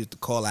you used to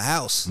call a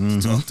house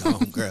to talk to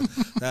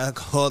homegirl. I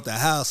called the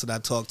house and I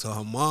talked to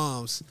her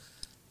moms.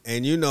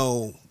 And,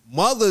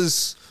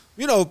 mothers,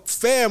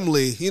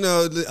 family,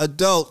 the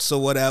adults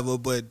or whatever,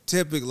 but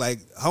typically, like,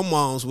 her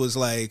mom's was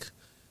like,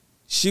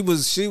 she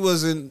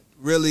wasn't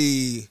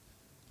really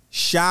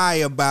shy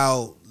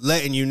about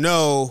letting you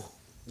know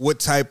what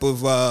type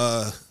of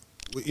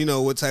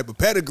what type of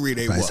pedigree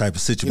they were. What type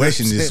of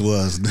situation this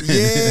was.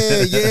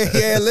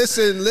 Yeah.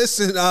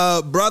 Listen,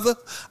 brother.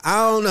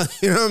 I don't know,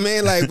 you know what I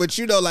mean? Like, but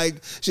like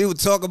she would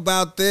talk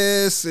about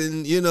this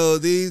and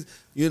these,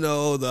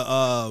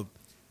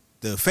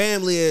 the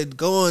family had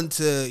gone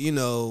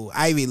to,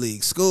 Ivy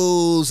League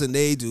schools and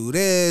they do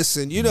this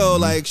and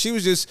like she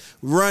was just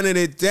running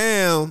it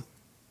down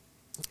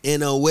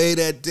in a way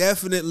that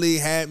definitely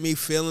had me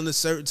feeling a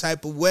certain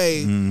type of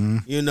way,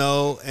 and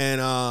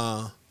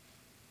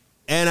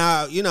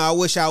I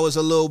wish I was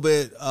a little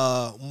bit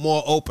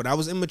more open. I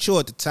was immature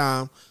at the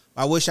time.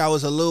 I wish I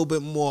was a little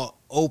bit more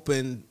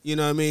open,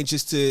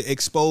 just to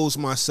expose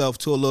myself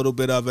to a little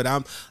bit of it.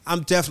 I'm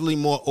definitely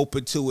more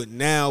open to it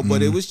now,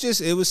 but it was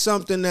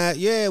something that,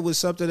 I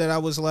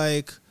was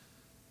like,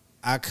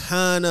 I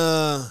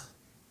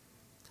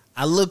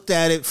looked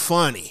at it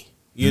funny.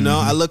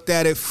 I looked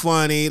at it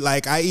funny.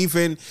 Like I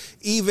even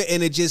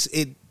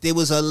and there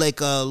was a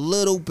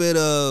little bit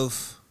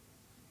of,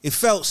 it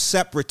felt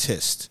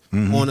separatist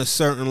on a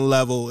certain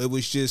level. It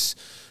was just,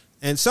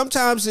 and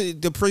sometimes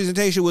the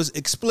presentation was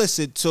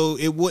explicit, so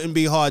it wouldn't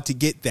be hard to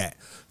get that,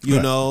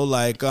 or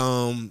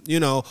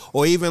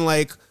even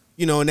like,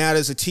 now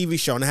there's a TV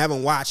show, and I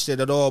haven't watched it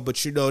at all, but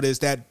there's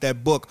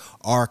that book,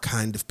 Our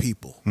Kind of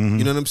People.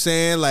 You know what I'm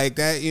saying? Like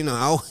that,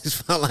 I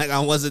always felt like I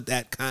wasn't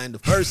that kind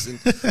of person,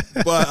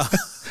 but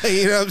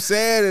you know what I'm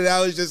saying? And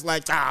I was just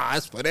like,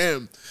 that's for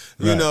them,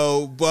 but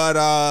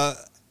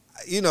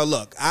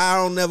look, I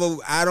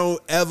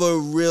don't ever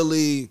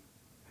really,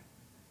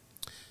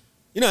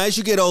 as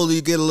you get older,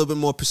 you get a little bit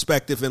more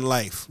perspective in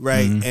life,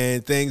 right?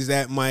 And things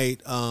that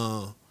might,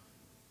 I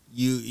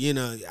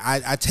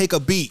take a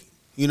beat,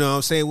 what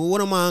I'm saying? Well,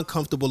 what am I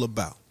uncomfortable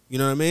about? You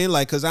know what I mean?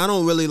 Like, cause I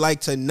don't really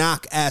like to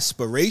knock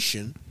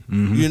aspiration,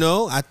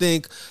 I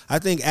think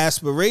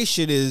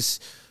aspiration it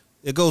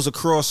goes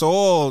across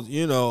all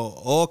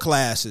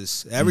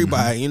classes,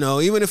 everybody,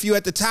 even if you're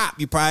at the top,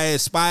 you probably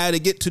aspire to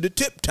get to the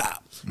tip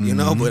top.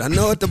 But I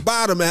know at the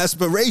bottom,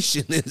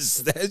 aspiration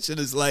that shit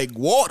is like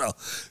water,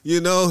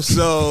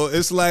 so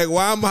it's like,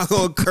 why am I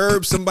gonna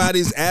curb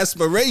somebody's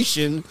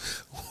aspiration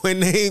when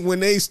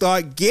they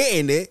start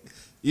getting it?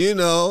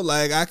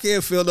 Like I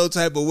can't feel no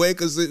type of way,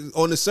 because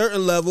on a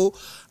certain level,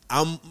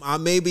 I'm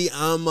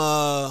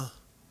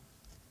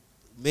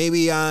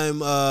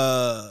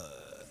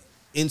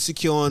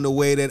insecure in the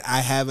way that I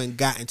haven't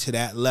gotten to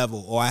that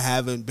level, or I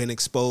haven't been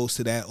exposed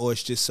to that, or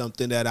it's just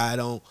something that I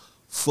don't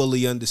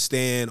fully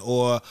understand,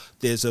 or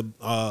there's a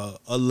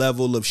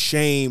level of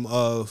shame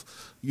of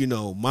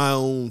my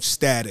own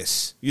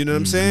status, what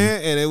I'm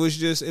saying? And it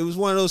was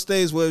one of those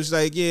things where it was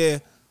like,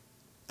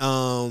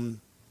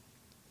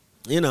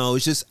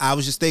 it's just, I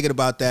was just thinking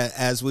about that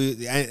as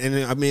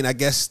and I mean, I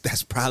guess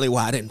that's probably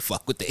why I didn't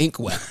fuck with the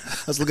Inkwell.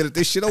 I was looking at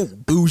this shit,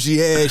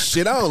 bougie ass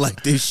shit. I don't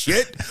like this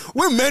shit.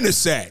 Where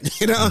Menace at?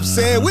 You know what I'm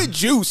saying? We're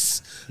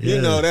Juice.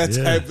 That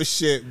type of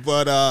shit.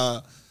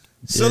 But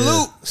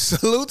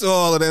salute to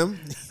all of them.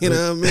 You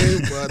know what I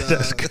mean? But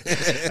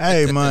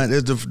hey man,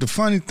 the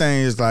funny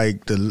thing is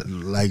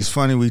it's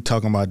funny we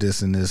talking about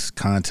this in this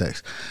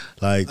context.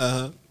 Like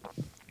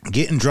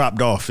getting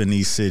dropped off in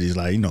these cities,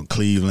 like,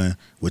 Cleveland,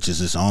 which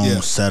is its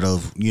own set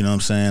of, you know what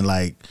I'm saying?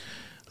 Like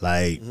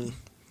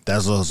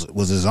that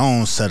was his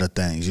own set of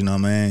things, you know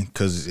what I mean?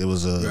 Because it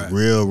was a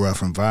real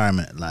rough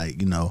environment,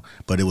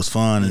 but it was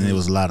fun and it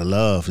was a lot of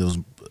love. It was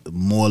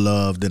more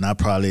love than I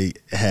probably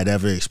had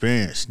ever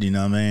experienced, you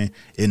know what I mean,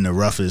 in the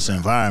roughest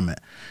environment.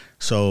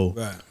 So,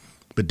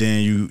 but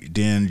then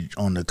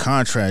on the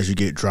contrast, you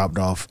get dropped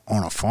off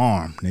on a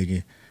farm,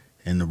 nigga,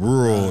 in the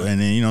rural, and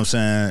then, you know what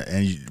I'm saying,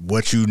 and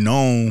what you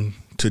known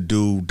to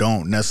do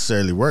don't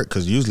necessarily work,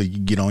 because usually you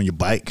get on your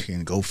bike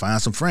and go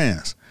find some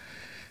friends.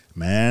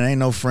 Man, ain't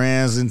no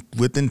friends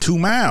within 2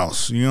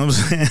 miles, you know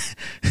what I'm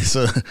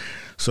saying?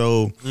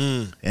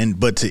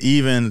 But to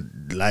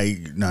even, I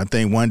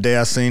think one day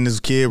I seen this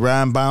kid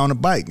riding by on a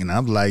bike, and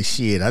I'm like,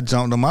 shit, I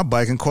jumped on my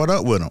bike and caught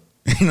up with him.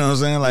 You know what I'm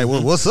saying? Like,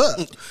 what's up?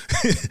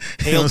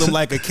 Hailed him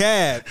like a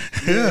cab.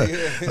 Yeah.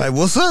 Like,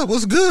 what's up?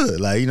 What's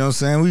good? Like, you know what I'm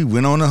saying? We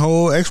went on a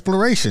whole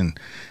exploration,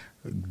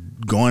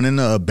 going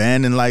into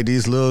abandoned,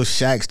 these little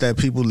shacks that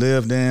people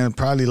lived in,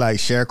 probably like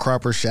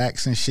sharecropper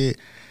shacks and shit.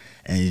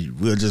 And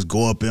we'll just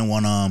go up in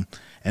one of them,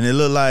 and it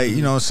looked like,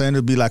 you know what I'm saying,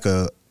 it'd be like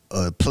a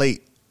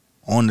plate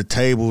on the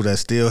table that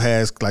still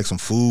has like some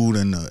food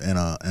and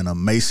a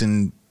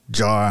mason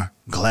jar,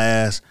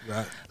 glass.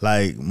 Right.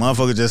 Like,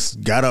 motherfucker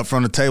just got up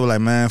from the table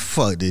like, man,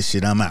 fuck this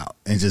shit, I'm out.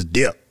 And just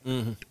dip.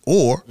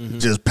 Or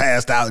just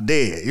passed out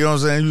dead. You know what I'm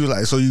saying? You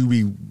like, so you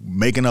be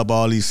making up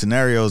all these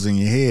scenarios in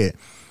your head,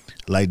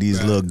 like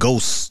these little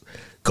ghost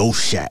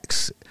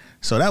shacks.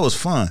 So that was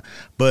fun.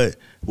 But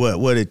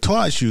what it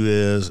taught you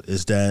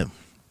is that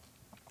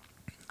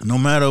no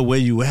matter where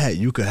you at,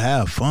 you could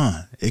have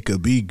fun. It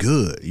could be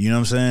good. You know what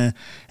I'm saying?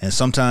 And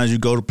sometimes you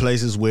go to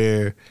places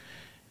where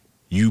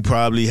you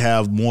probably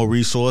have more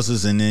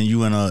resources, and then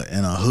you in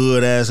a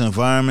hood ass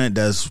environment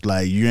that's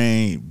like you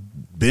ain't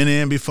been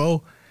in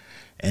before,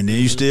 and then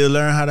you still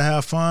learn how to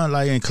have fun.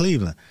 Like in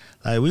Cleveland,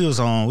 like we was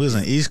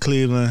in East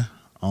Cleveland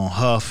on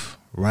Huff,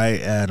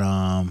 right at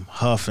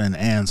Huff and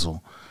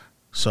Ansel.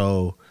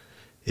 So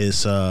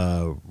it's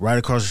right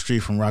across the street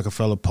from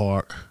Rockefeller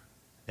Park,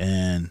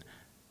 and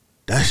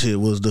that shit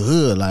was the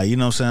hood. Like, you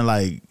know what I'm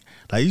saying?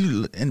 Like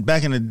you, and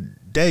back in the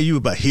day, you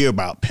would hear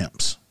about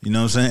pimps, you know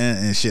what I'm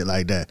saying, and shit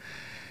like that.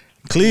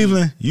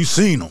 Cleveland, you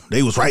seen them.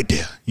 They was right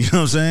there. You know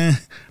what I'm saying?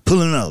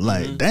 Pulling up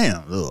like,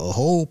 damn, a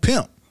whole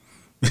pimp.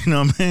 You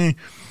know what I mean?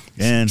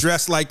 And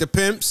dressed like the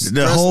pimps.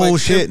 The whole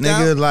shit,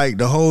 nigga, like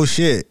the whole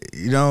shit.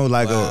 You know,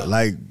 like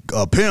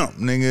a pimp,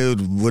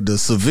 nigga, with the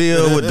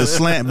Seville, with the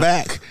slant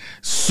back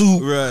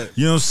suit. Right.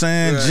 You know what I'm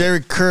saying? Right.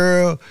 Jerry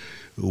curl,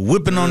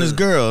 whipping on his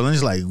girl. And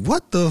he's like,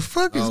 what the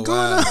fuck is going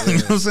on? Yeah. You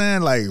know what I'm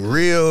saying? Like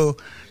real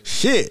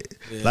shit.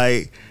 Yeah.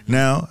 Like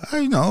now,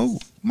 you know,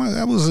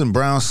 I was in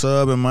Brown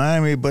Sub in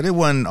Miami, but it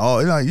wasn't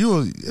all, you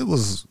know, it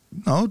was,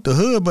 you know, the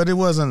hood, but it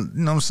wasn't,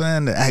 you know what I'm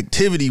saying? The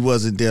activity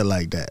wasn't there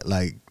like that.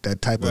 Like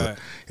that type of,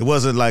 it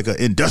wasn't like an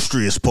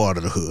industrious part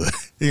of the hood.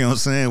 You know what I'm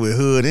saying? With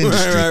hood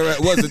industry. Right.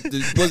 Wasn't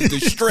the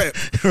strip.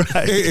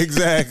 Right.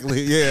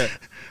 Exactly, yeah.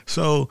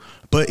 So,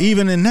 but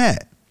even in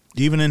that,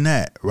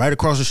 right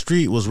across the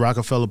street was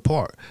Rockefeller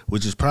Park,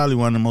 which is probably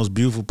one of the most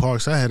beautiful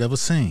parks I had ever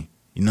seen.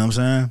 You know what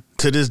I'm saying?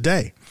 To this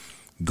day.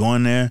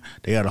 Going there,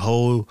 they got a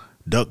whole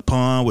duck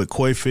pond with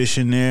koi fish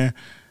in there.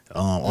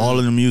 All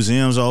of the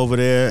museums are over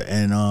there,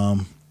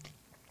 and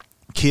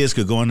kids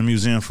could go in the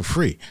museum for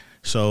free.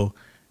 So,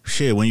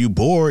 shit, when you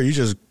bored, you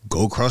just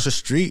go across the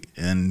street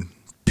and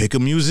pick a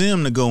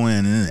museum to go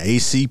in, and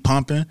AC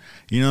pumping.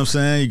 You know what I'm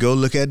saying? You go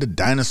look at the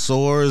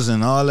dinosaurs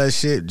and all that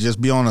shit.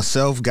 Just be on a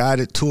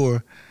self-guided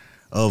tour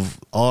of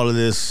all of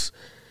this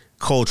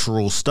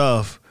cultural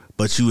stuff,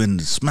 but you in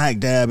the smack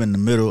dab in the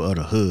middle of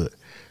the hood.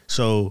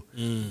 So,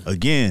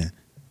 again,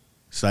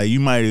 it's like you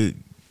might have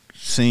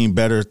seen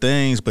better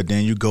things, but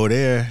then you go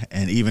there,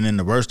 and even in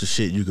the worst of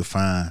shit, you could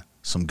find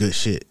some good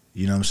shit.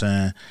 You know what I'm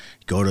saying?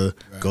 Go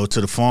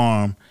to the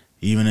farm,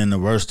 even in the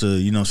worst of,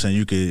 you know what I'm saying,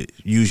 you could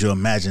use your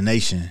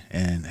imagination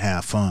and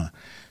have fun.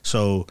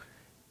 So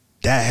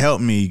that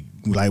helped me,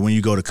 like when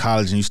you go to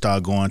college and you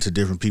start going to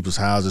different people's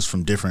houses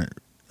from different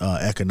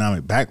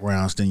economic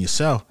backgrounds than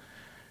yourself,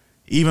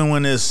 even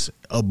when it's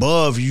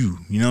above you,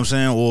 you know what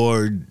I'm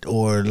saying,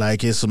 or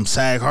like it's some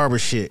Sag Harbor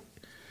shit,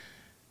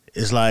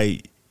 it's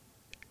like,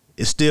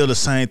 it's still the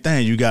same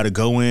thing. You got to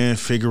go in,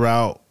 figure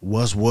out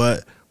what's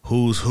what,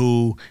 who's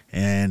who,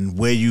 and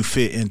where you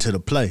fit into the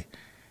play.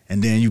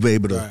 And then you be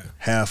able to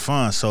have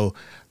fun. So,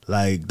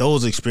 like,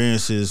 those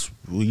experiences,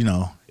 you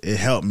know, it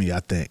helped me, I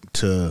think,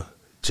 to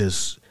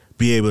just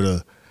be able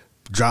to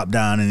drop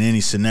down in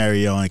any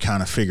scenario and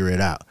kind of figure it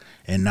out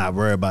and not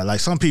worry about it. Like,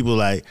 some people,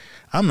 like,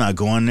 I'm not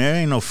going there.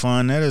 Ain't no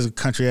fun there. There's a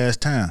country-ass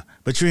town.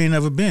 But you ain't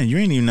never been. You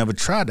ain't even never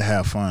tried to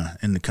have fun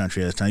in the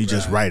country-ass town. You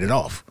just write it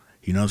off.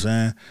 You know what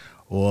I'm saying?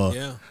 Or,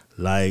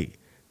 like,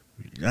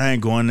 I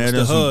ain't going there.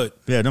 It's the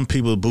hood. Them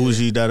people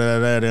bougie, they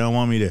don't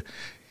want me there.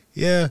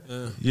 Yeah, you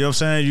know what I'm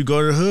saying? You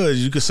go to the hood,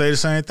 you could say the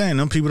same thing.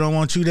 Them people don't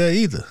want you there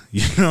either.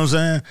 You know what I'm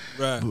saying?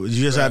 Right. You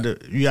just have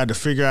to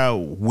figure out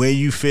where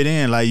you fit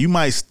in. Like, you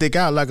might stick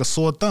out like a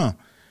sore thumb,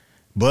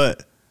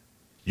 but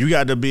you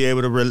got to be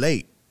able to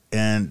relate.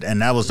 And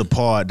that was the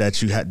part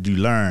that you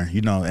learn,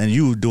 you know. And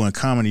you doing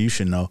comedy, you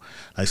should know.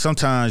 Like,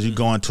 sometimes you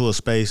go into a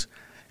space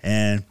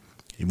and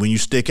when you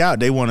stick out,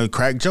 they want to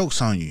crack jokes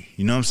on you.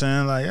 You know what I'm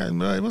saying? Like,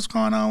 hey, what's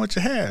going on with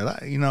your hair?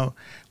 Like, you know,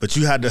 but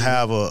you had to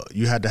have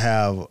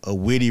a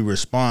witty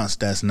response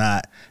that's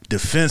not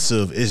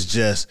defensive. It's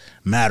just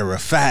matter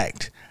of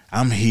fact.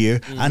 I'm here.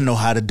 I know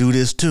how to do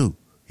this too.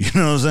 You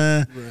know what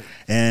I'm saying? Right.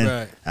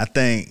 And I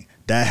think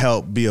that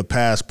helped be a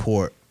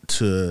passport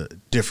to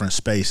different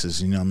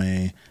spaces. You know what I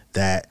mean?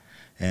 That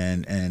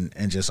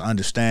and just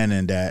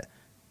understanding that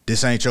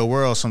this ain't your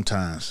world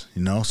sometimes,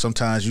 you know.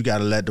 Sometimes you got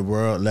to let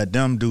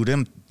them do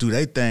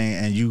their thing,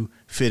 and you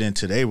fit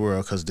into their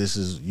world because this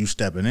is you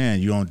stepping in.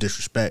 You don't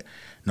disrespect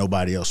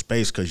nobody else's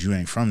space because you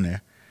ain't from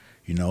there,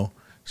 you know.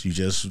 So you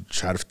just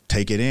try to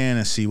take it in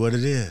and see what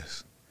it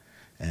is.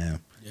 And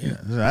you know,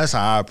 that's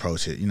how I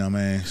approach it, you know what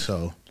I mean?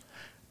 So,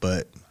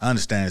 but I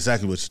understand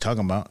exactly what you're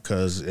talking about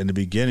because in the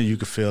beginning you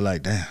could feel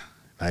like, damn,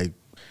 like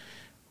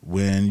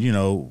when, you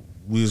know,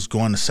 we was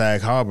going to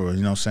Sag Harbor, you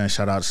know what I'm saying?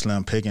 Shout out to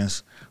Slim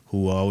Pickens,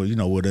 who, you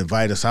know, would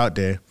invite us out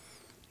there.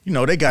 You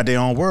know, they got their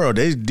own world.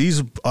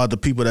 These are the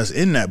people that's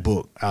in that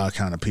book, our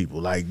kind of people.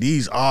 Like,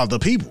 these are the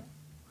people.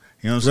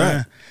 You know what I'm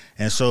saying?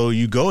 And so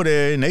you go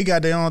there and they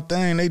got their own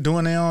thing. They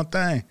doing their own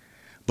thing.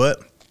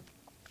 But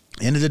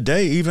end of the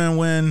day, even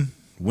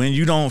when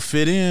you don't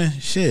fit in,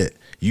 shit,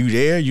 you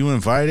there, you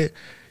invited,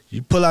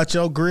 you pull out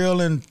your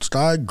grill and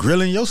start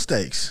grilling your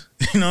steaks.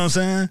 You know what I'm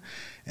saying?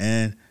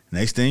 And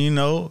next thing you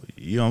know,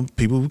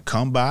 people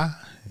come by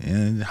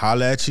and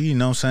holler at you. You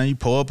know what I'm saying? You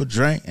pour up a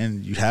drink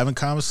and you having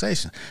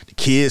conversation. The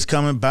kids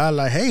coming by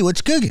like, hey, what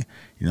you cooking?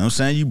 You know what I'm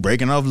saying? You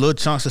breaking off little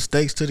chunks of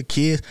steaks to the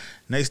kids.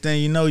 Next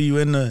thing you know, you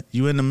in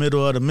the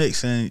middle of the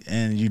mix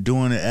and you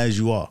doing it as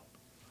you are.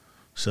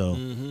 So,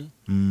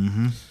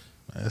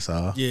 that's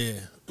all. Yeah.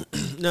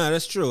 No,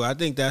 that's true. I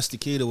think that's the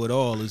key to it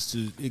all, is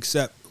to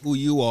accept who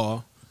you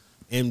are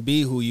and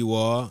be who you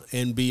are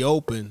and be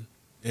open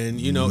and,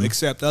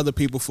 accept other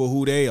people for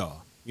who they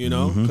are,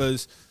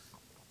 because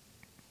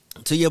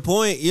to your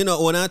point, when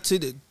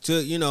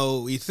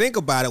you think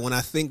about it, when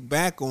I think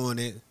back on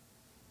it,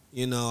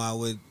 I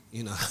would,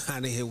 I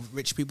didn't hear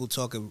rich people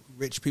talking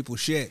rich people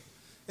shit.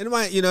 And it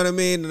might, you know what I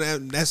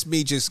mean? That's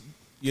me just,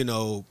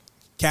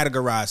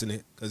 categorizing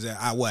it because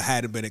I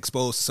hadn't been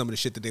exposed to some of the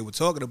shit that they were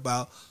talking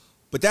about.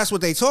 But that's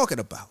what they talking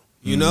about,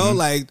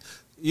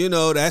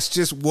 that's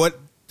just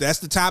that's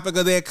the topic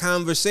of their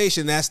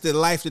conversation. That's the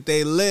life that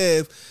they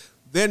live.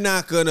 They're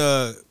not going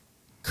to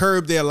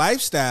curb their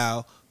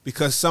lifestyle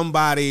because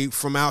somebody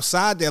from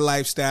outside their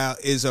lifestyle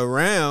is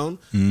around.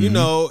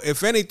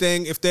 If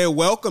anything, if they're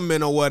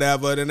welcoming or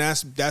whatever, then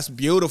that's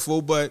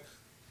beautiful. But,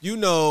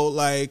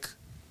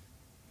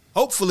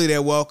 hopefully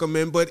they're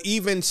welcoming, but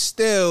even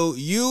still,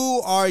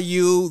 you are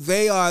you,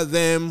 they are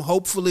them.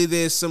 Hopefully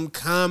there's some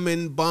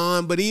common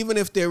bond, but even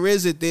if there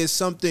isn't, there's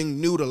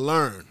something new to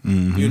learn.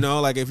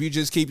 If you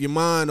just keep your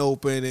mind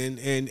open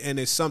and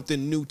it's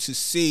something new to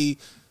see,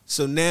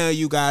 so now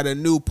you got a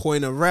new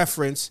point of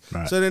reference.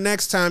 Right. So the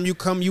next time you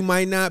come, you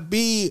might not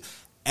be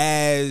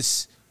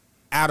as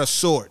out of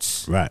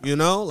sorts. Right.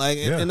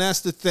 And that's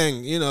the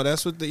thing.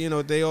 That's what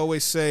they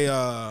always say.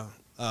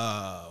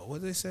 What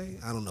do they say?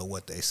 I don't know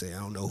what they say. I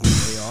don't know who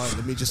they are.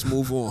 Let me just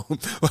move on.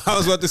 I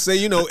was about to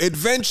say,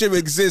 adventure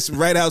exists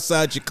right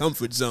outside your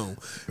comfort zone.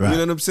 Right. You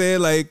know what I'm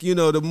saying?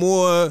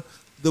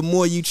 The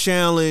more you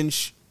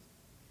challenge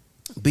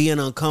being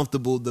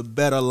uncomfortable, the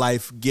better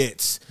life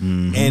gets.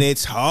 And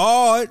it's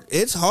hard.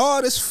 It's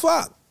hard as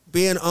fuck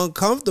being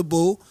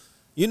uncomfortable,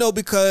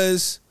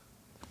 because,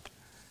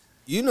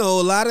 a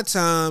lot of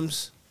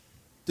times,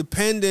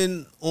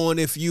 depending on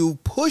if you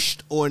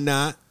pushed or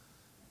not,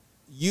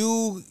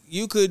 you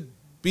could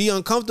be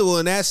uncomfortable,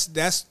 and that's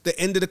the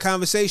end of the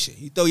conversation.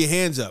 You throw your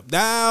hands up. Nah,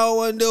 I don't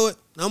want to do it.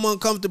 I'm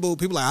uncomfortable.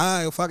 People are like,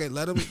 all right, fuck it,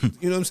 let him.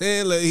 You know what I'm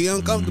saying? Like, he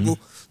uncomfortable.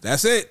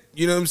 That's it.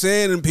 You know what I'm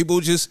saying? And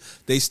people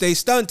they stay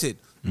stunted.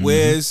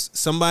 Whereas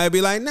somebody be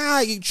like,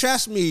 nah, you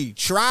trust me,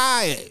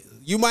 try it.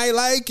 You might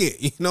like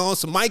it.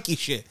 Some Mikey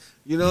shit.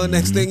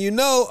 Next thing you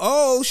know,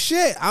 oh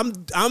shit,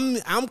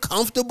 I'm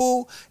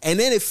comfortable, and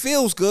then it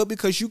feels good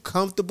because you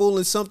comfortable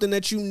in something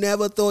that you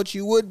never thought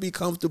you would be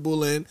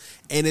comfortable in,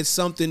 and it's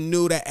something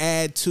new to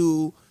add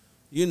to,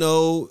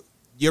 your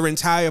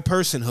entire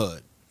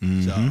personhood.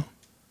 So,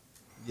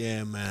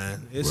 yeah,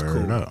 man, it's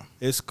Word cool. Up.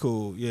 It's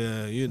cool.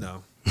 Yeah,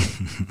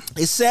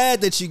 it's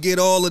sad that you get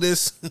all of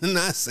this.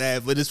 Not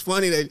sad, but it's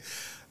funny that.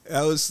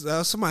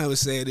 Somebody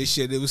was saying this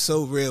shit. It was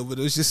so real, but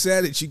it was just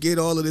sad that you get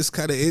all of this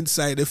kind of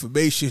inside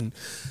information,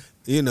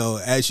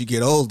 as you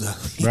get older.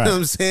 You know what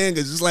I'm saying?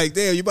 Because it's like,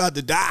 damn, you about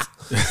to die.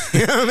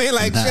 You know what I mean?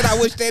 Like, shit, I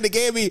wish they'd have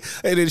gave me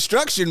an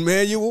instruction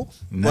manual.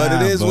 But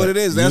it is what it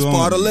is. That's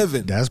part of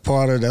living. That's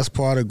part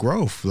of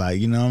growth. Like,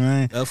 you know what I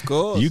mean? Of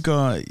course.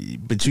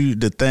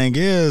 The thing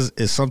is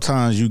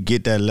sometimes you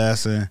get that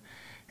lesson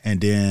and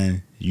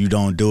then you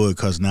don't do it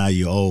because now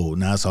you're old.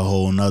 Now it's a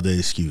whole nother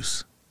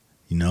excuse.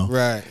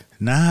 Right.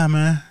 Nah,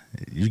 man.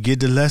 You get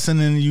the lesson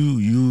and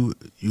you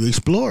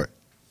explore it.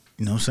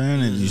 You know what I'm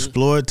saying? And you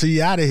explore it till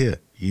you out of here,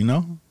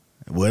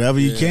 Whatever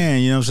you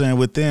can, you know what I'm saying?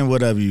 Within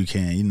whatever you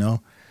can,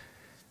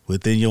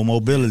 Within your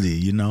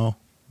mobility,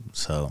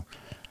 So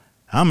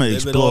I'm an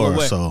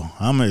explorer,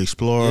 I'm going to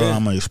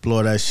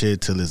explore that shit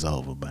till it's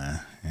over,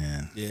 man.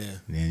 And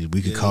then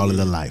we could call it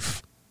a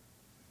life.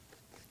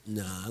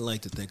 Nah, I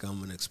like to think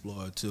I'm an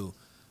explorer too.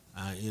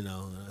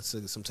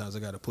 Sometimes I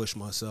got to push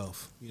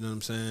myself. You know what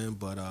I'm saying?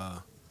 But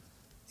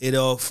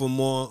for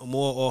more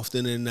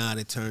often than not,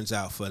 it turns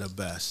out for the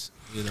best.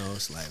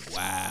 It's like,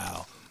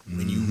 wow,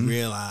 when you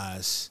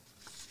realize,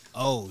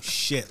 oh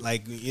shit,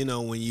 like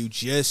when you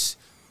just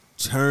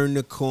turn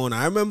the corner.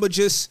 I remember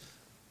just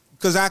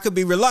because I could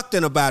be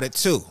reluctant about it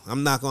too.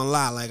 I'm not gonna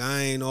lie, like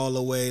I ain't all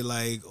the way,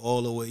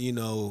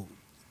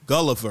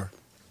 Gulliver.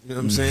 You know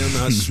what I'm saying? I'm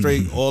not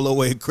straight all the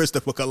way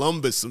Christopher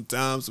Columbus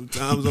sometimes.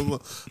 Sometimes I'm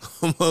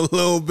a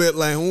little bit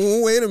like,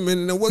 oh, wait a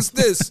minute, now what's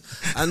this?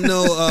 I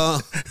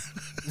know,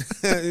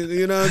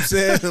 you know what I'm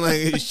saying?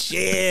 Like,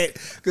 shit.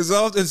 Because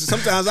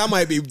sometimes I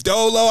might be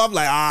dolo. I'm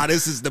like,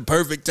 this is the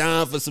perfect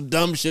time for some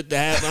dumb shit to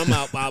happen. I'm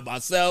out by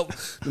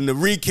myself. And the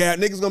recap,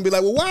 niggas gonna be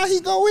like, well, why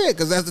he go in?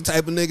 Because that's the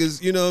type of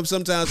niggas,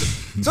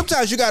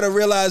 sometimes you got to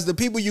realize the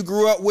people you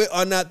grew up with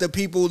are not the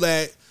people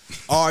that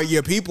are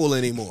your people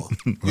anymore.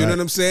 You know what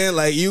I'm saying?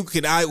 Like you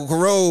can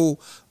outgrow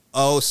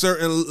a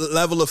certain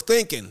level of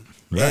thinking.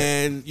 Right.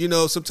 And, you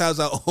know, sometimes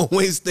I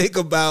always think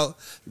about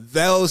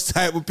those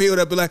type of people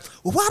that be like,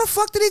 well, why the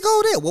fuck did he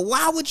go there? Well,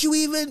 why would you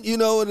even, you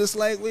know, and it's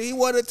like, well, he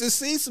wanted to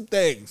see some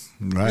things.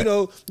 Right. You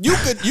know,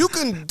 you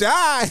can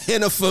die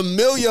in a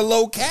familiar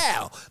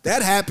locale.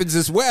 That happens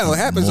as well. It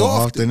happens more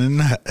often than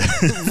not.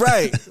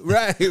 Right.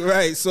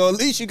 So at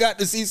least you got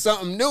to see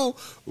something new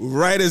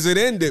right as it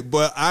ended.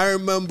 But I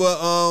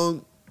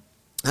remember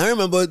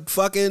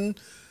fucking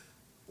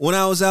when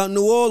I was out in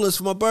New Orleans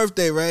for my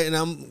birthday, right? And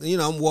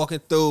I'm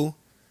walking through.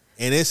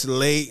 And it's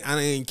late. I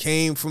done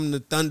came from the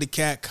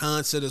Thundercat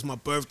concert. It's my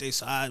birthday,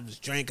 so I was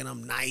drinking.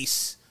 I'm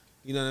nice.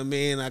 You know what I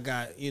mean? I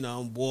got,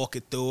 I'm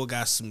walking through. I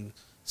got some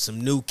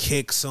new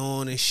kicks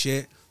on and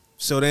shit.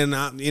 So then,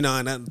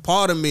 and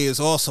part of me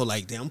is also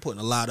like, damn, I'm putting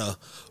a lot of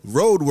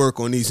road work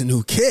on these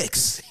new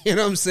kicks. You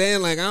know what I'm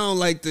saying? Like, I don't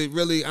want to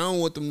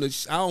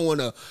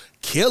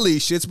kill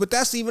these shits. But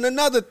that's even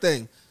another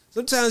thing.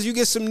 Sometimes you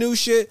get some new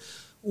shit,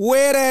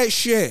 wear that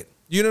shit.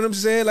 You know what I'm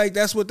saying? Like,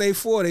 that's what they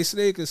for. They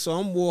sneakers. So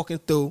I'm walking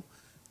through.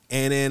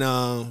 And then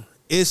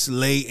it's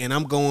late, and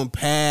I'm going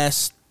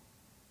past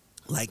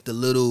like the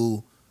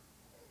little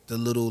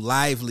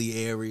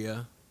lively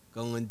area,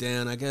 going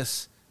down. I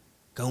guess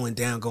going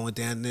down.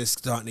 And it's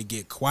starting to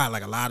get quiet.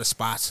 Like a lot of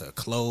spots are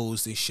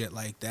closed and shit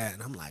like that.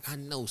 And I'm like, I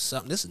know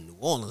something. This is New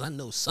Orleans. I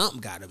know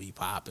something got to be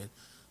popping.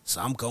 So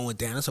I'm going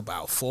down. It's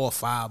about 4 or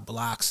 5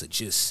 blocks of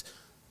just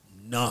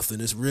nothing.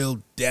 It's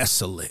real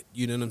desolate.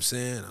 You know what I'm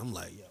saying? I'm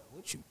like, yo,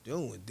 what you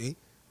doing, D?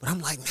 But I'm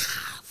like,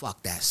 nah,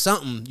 fuck that.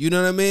 Something. You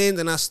know what I mean?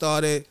 Then I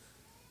started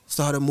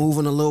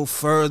moving a little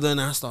further, and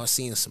I started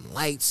seeing some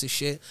lights and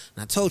shit.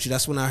 And I told you,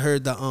 that's when I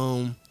heard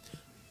the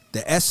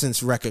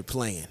Essence record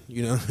playing,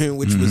 you know what I mean?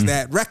 Which was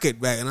that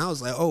record back. And I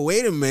was like, oh,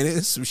 wait a minute,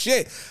 it's some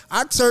shit.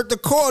 I turned the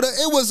corner.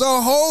 It was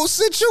a whole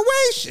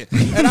situation.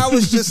 And I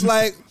was just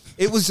like,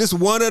 it was just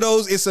one of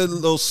those, it's a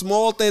little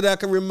small thing that I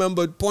can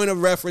remember, point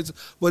of reference,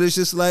 but it's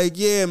just like,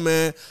 yeah,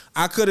 man,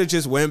 I could have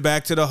just went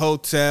back to the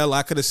hotel.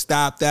 I could have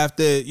stopped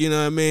after, you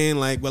know what I mean?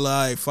 Like, well,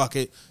 all right, fuck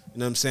it. You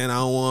know what I'm saying? I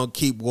don't want to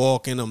keep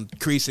walking. I'm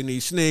creasing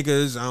these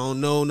sneakers. I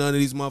don't know none of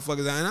these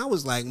motherfuckers. And I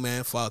was like,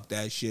 man, fuck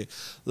that shit.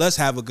 Let's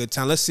have a good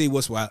time. Let's see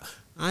what's wild.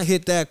 I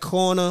hit that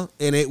corner,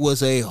 and it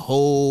was a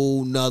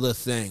whole nother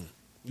thing.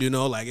 You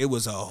know, like it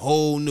was a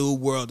whole new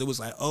world. It was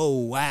like,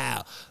 oh,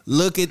 wow.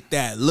 Look at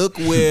that. Look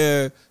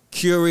where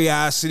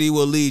curiosity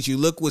will lead you.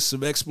 Look with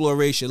some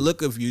exploration.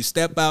 Look, if you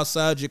step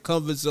outside your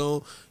comfort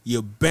zone,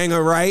 you bang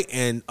a right,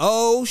 and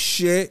oh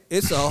shit,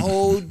 it's a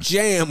whole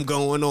jam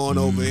going on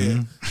over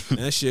here.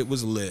 That shit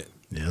was lit.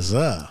 Yes,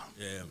 sir.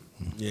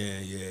 Yeah.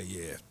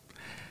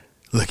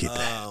 Look at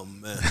that. Oh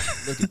man,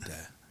 look at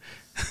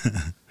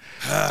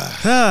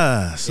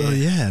that. So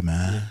yeah,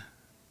 man.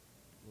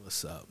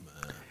 What's up,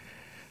 man?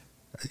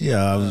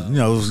 Yeah, I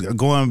was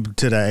going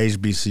to that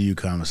HBCU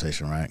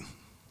conversation, right?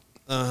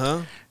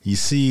 You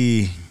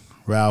see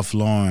Ralph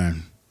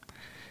Lauren.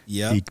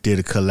 Yeah. He did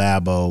a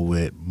collabo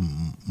with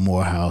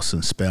Morehouse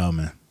and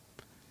Spelman.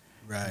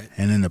 Right.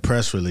 And in the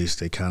press release,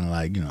 they kind of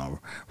like,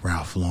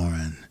 Ralph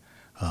Lauren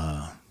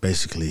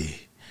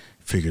basically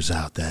figures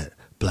out that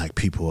black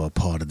people are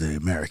part of the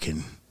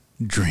American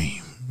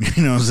dream.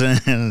 You know what I'm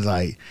saying? It's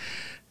like,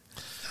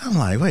 I'm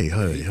like, wait,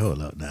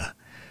 hold up now.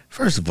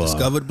 First of all,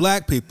 discovered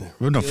black people.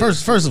 Well, no,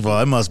 first of all,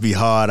 it must be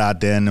hard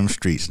out there in them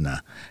streets now.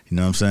 You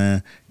know what I'm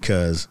saying?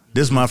 Because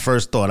this is my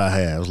first thought I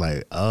had. I was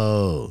like,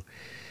 oh,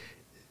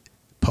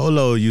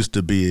 polo used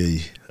to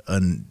be a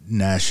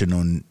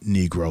national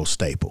Negro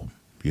staple.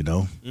 You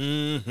know,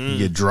 you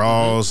get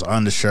drawers,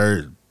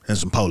 undershirt, and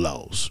some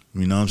polos.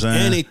 You know what I'm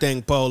saying?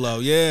 Anything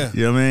polo, yeah.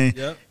 You know what I mean?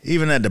 Yep.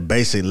 Even at the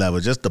basic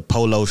level, just the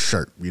polo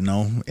shirt,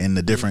 in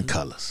the different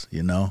colors.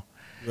 Right.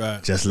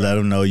 Just let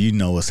them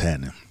know what's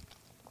happening.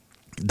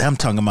 I'm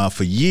talking about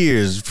for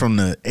years, from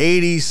the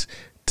 80s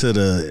to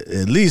the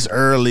at least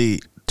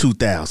early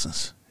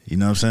 2000s. You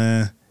know what I'm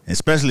saying?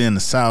 Especially in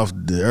the South,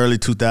 the early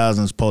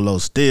 2000s, polo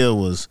still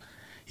was,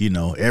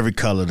 every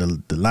color,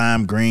 the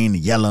lime green, the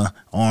yellow,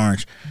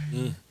 orange,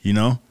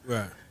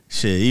 Right.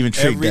 Shit, even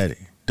Trick Daddy.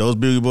 Those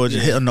big boys,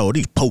 hell no,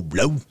 these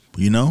polo,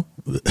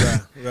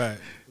 Right.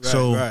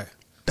 So right.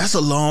 That's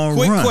a long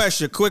quick run.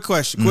 Quick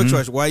question.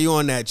 While you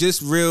on that,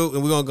 just real,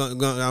 and we're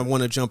gonna I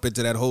want to jump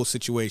into that whole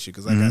situation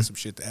because I got some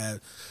shit to add.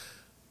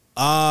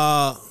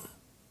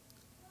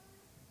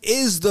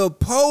 Is the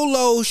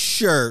polo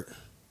shirt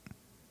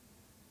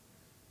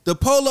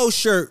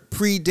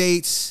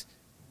predates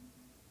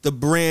the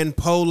brand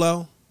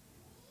Polo,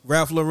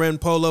 Ralph Lauren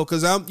Polo?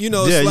 Because the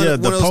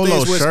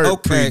polo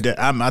shirt.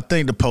 I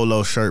think the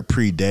polo shirt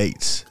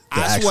predates.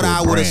 That's what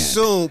I would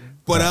assume,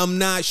 but I'm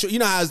not sure. You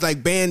know how it's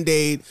like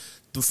Band-Aid.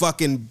 The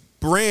fucking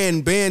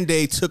brand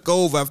Band-Aid took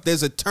over.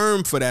 There's a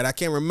term for that. I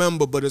can't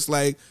remember, but it's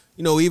like,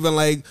 even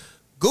like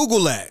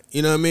Google that,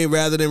 you know what I mean?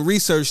 Rather than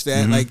research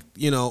that,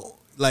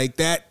 like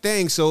that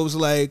thing. So it was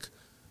like,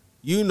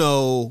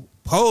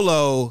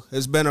 Polo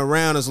has been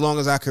around as long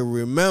as I can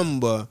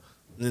remember.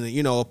 And,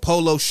 you know, a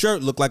polo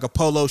shirt look like a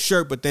polo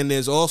shirt, but then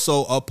there's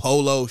also a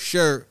polo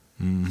shirt.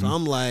 So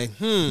I'm like,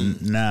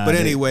 Nah, but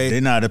anyway.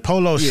 The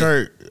polo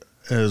shirt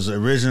is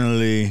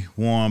originally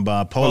worn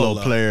by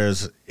polo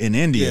players in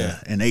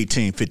India in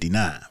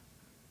 1859.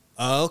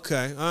 Oh,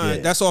 okay. All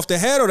right. That's off the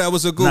head, or that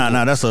was a Google?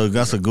 Nah, that's a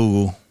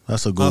Google.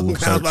 That's a Google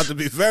search. I was about to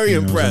be very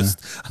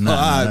impressed. All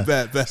right,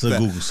 bet. It's a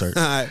Google search.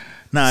 All right.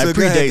 Nah, it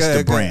predates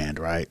the brand,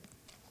 right?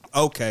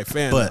 Okay,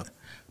 fair enough.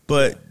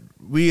 But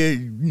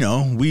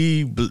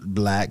we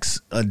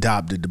blacks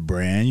adopted the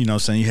brand. You know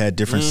what I'm saying? You had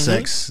different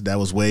sects that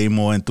was way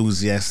more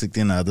enthusiastic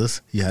than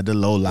others. You had the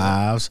low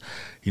lives.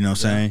 You know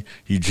what I'm saying?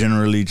 You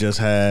generally just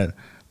had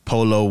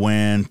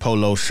wearing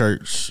polo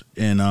shirts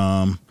in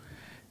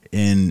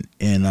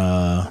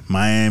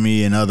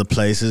Miami and other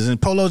places.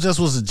 And polo just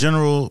was a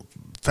general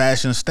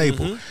fashion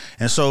staple.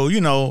 And so,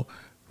 you know,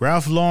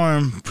 Ralph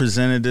Lauren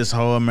presented this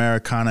whole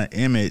Americana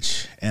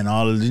image and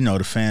all of, you know,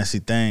 the fancy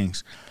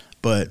things.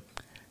 But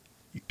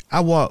I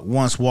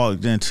once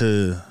walked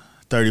into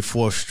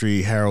 34th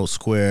Street, Herald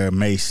Square,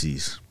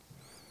 Macy's,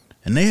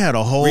 and they had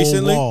a whole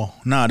wall.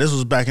 Nah, this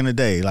was back in the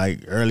day,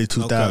 like early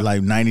 2000,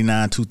 like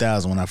 99,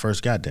 2000 when I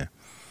first got there.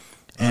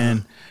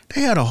 And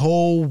they had a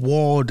whole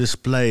wall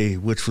display,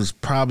 which was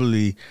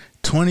probably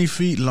 20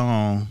 feet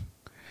long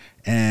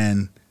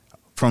and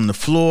from the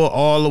floor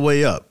all the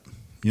way up,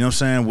 you know what I'm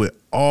saying, with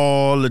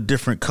all the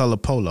different color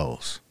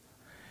polos.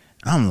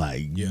 I'm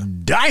like,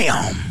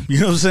 damn. You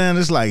know what I'm saying?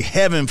 It's like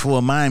heaven for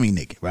a Miami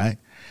nigga, right?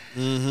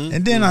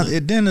 And then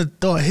then the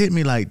thought hit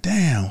me like,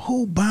 damn,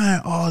 who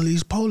buying all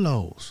these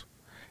polos?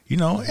 You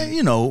know, and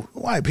you know,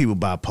 white people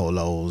buy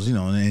polos, you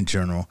know, in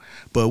general.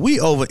 But we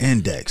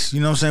over-index,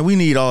 you know what I'm saying? We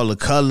need all the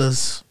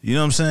colors, you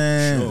know what I'm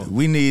saying?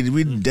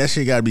 Sure. That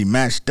shit got to be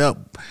matched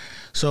up.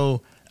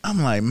 So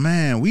I'm like,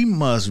 man, we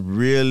must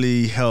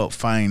really help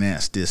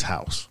finance this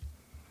house,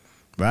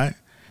 right?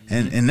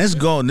 And this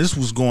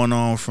was going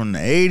on from the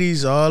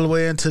 80s all the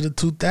way into the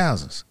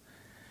 2000s.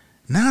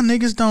 Now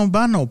niggas don't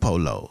buy no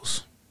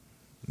polos.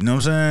 You know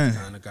what I'm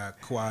saying? Kind of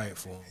got quiet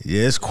for them.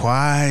 Yeah, it's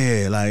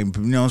quiet. Like,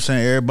 you know what I'm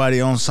saying?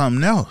 Everybody on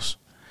something else.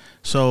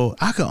 So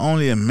I could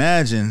only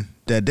imagine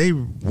that they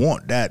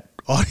want that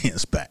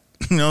audience back.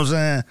 You know what I'm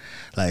saying?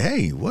 Like,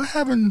 hey, what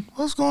happened?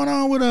 What's going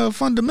on with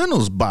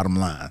fundamentals bottom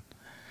line?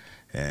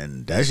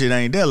 And that shit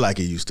ain't there like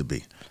it used to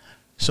be.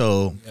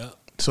 So... Yep.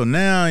 So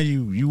now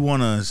you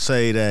want to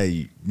say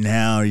that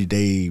now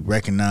they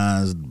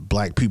recognize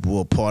black people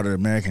are part of the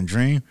American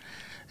dream?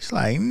 It's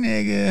like,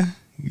 nigga,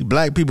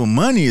 black people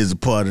money is a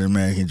part of the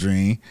American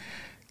dream.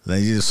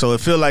 Like, so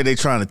it feels like they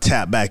trying to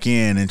tap back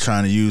in and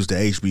trying to use the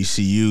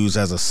HBCUs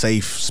as a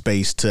safe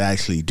space to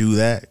actually do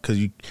that. Because,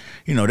 you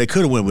know, they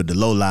could have went with the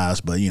low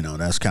lives, but, you know,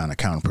 that's kind of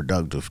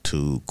counterproductive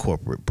to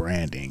corporate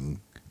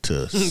branding.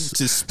 To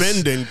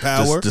spending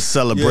power to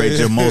celebrate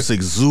your most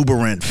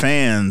exuberant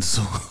fans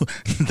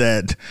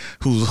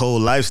whose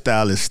whole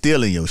lifestyle is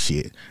stealing your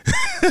shit.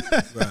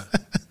 Right.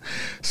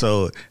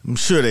 So I'm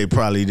sure they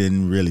probably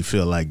didn't really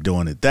feel like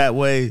doing it that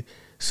way.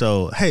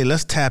 So hey,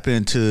 let's tap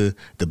into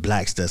the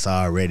blacks that's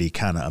already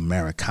kind of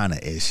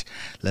Americana-ish.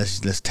 Let's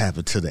tap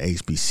into the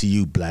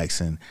HBCU blacks,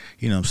 and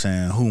you know what I'm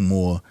saying, who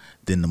more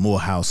than the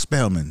Morehouse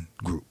Spelman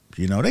group?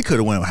 You know, they could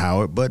have went with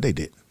Howard, but they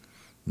didn't.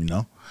 You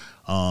know.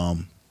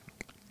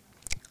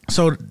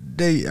 So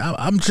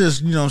I'm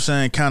just, you know what I'm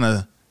saying, kind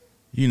of,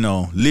 you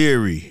know,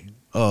 leery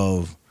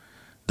of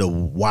the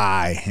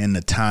why and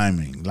the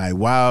timing. Like,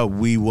 why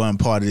we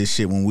weren't part of this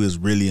shit when we was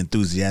really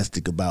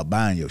enthusiastic about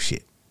buying your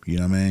shit? You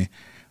know what I mean?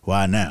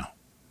 Why now?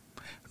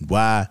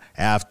 Why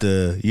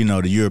after, you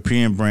know, the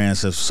European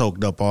brands have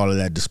soaked up all of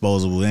that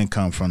disposable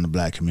income from the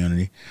black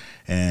community,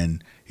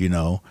 and, you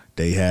know,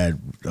 they had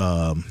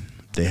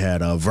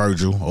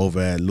Virgil over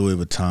at Louis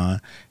Vuitton,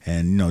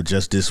 and, you know,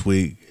 just this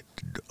week,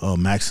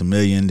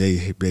 Maximilian,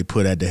 they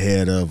put at the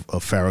head of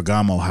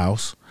Ferragamo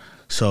House.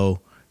 So,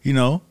 you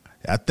know,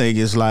 I think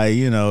it's like,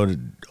 you know,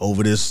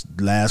 over this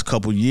last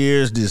couple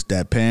years,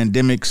 that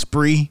pandemic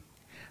spree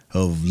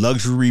of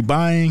luxury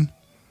buying,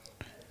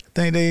 I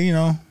think they, you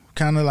know,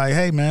 kind of like,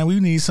 hey, man, we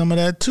need some of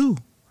that too.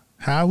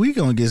 How are we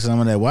going to get some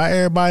of that? Why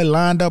everybody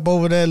lined up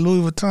over there at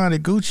Louis Vuitton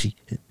and Gucci?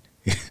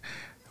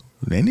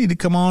 They need to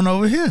come on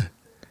over here.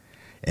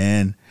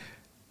 And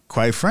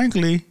quite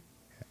frankly,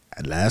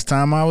 last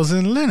time I was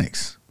in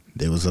Lenox,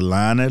 there was a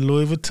line at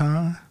Louis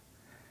Vuitton,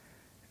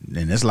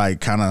 and it's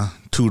like kind of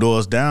 2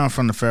 doors down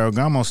from the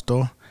Ferragamo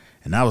store.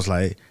 And I was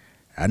like,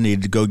 I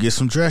needed to go get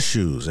some dress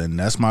shoes, and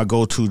that's my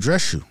go-to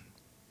dress shoe.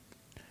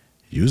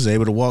 You was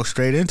able to walk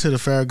straight into the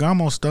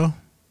Ferragamo store,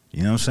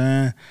 you know what I'm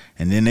saying?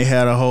 And then they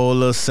had a whole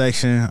little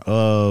section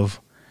of,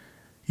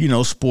 you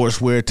know,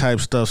 sportswear type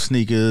stuff,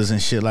 sneakers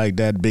and shit like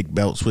that, big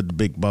belts with the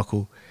big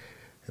buckle.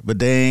 But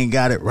they ain't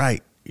got it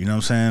right, you know what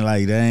I'm saying?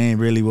 Like, they ain't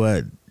really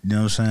what... You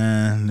know what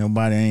I'm saying?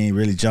 Nobody ain't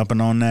really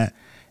jumping on that.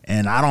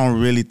 And I don't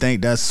really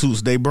think that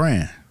suits their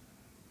brand.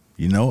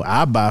 You know,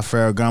 I buy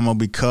Ferragamo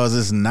because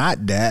it's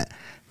not that.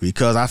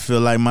 Because I feel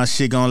like my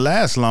shit gonna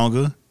last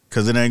longer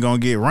because it ain't gonna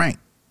get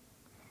ranked.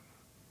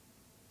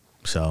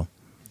 So.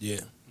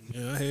 Yeah.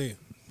 Yeah, I hear you.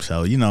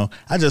 So,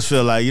 I just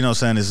feel like, what I'm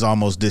saying, it's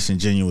almost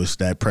disingenuous,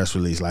 that press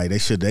release. Like, they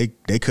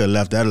could have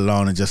left that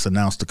alone and just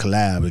announced the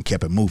collab and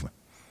kept it moving.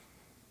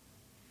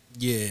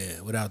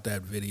 Yeah, without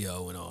that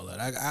video and all that.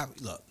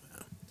 Look,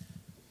 man,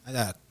 I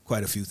got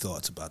quite a few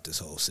thoughts about this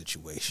whole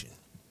situation.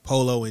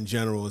 Polo in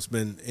general has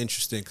been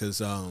interesting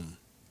because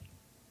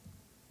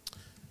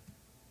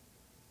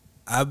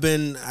I've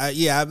been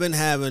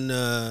having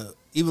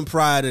even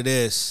prior to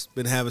this,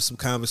 been having some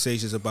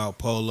conversations about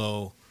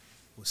Polo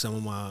with some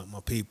of my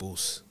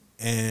peoples.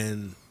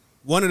 And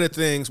one of the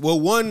things,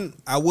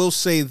 I will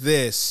say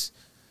this,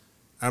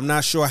 I'm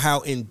not sure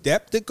how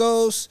in-depth it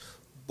goes,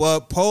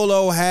 but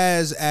Polo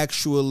has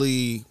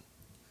actually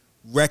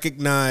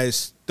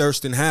recognized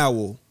Thurston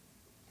Howell,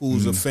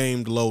 who's a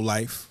famed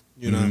lowlife,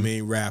 you know what I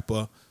mean,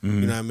 rapper. You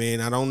know what I mean?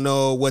 I don't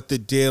know what the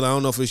deal, I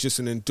don't know if it's just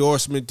an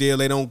endorsement deal.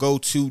 They don't go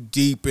too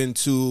deep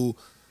into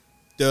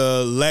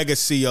the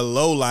legacy of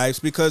lowlifes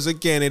because,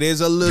 again, it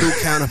is a little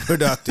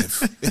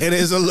counterproductive. It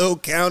is a little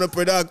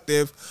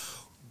counterproductive.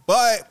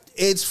 But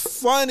it's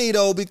funny,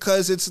 though,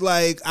 because it's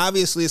like,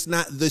 obviously it's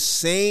not the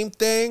same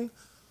thing,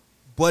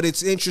 but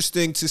it's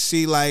interesting to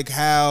see, like,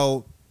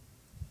 how,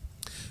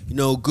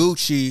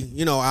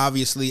 Gucci,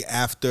 obviously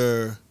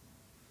after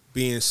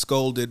being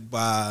scolded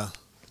by,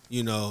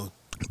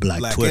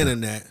 Black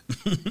internet.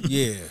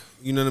 Yeah.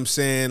 You know what I'm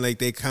saying? Like,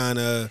 they kind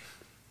of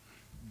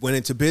went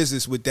into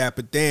business with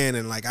Dapper Dan,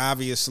 and, like,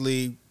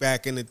 obviously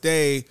back in the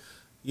day,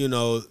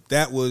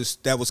 that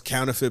was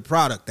counterfeit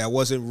product. That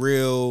wasn't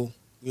real,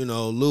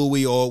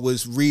 Louis, or it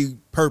was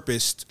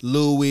repurposed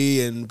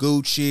Louis and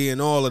Gucci and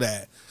all of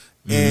that.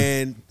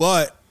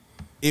 But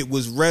it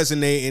was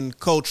resonating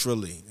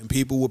culturally, and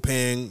people were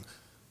paying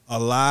a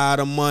lot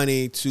of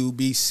money to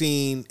be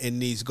seen in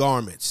these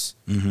garments,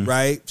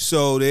 right?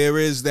 So there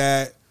is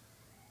that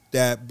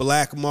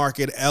black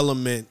market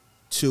element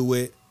to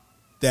it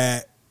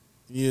that,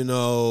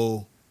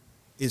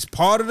 is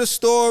part of the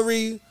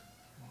story,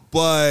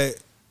 but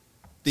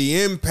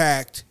the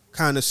impact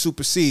kind of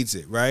supersedes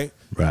it, right?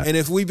 Right. And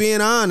if we being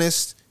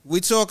honest,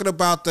 we talking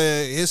about the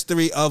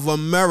history of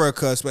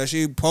America,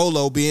 especially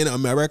Polo being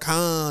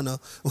Americana.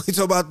 We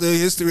talk about the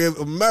history of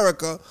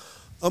America.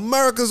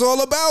 America's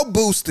all about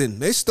boosting.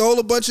 They stole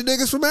a bunch of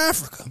niggas from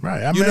Africa.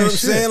 Right. You know what I'm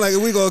saying? Like,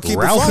 we gonna keep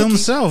Ralph it funky.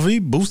 himself, he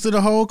boosted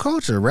the whole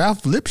culture.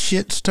 Ralph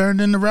Lipschitz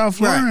turned into Ralph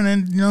Lauren,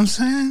 and you know what I'm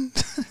saying?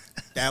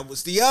 That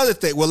was the other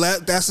thing. Well,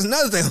 that's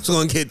another thing I was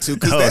going to get to.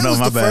 Because that was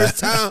the first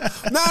time.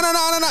 No.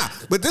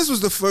 But this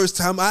was the first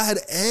time I had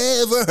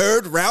ever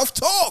heard Ralph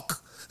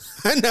talk.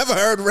 I never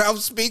heard Ralph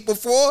speak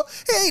before.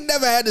 He ain't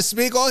never had to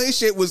speak. All his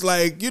shit was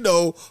like,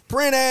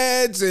 print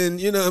ads and,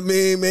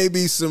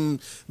 maybe some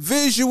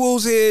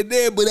visuals here and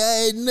there. But I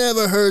had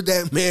never heard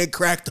that man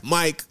crack the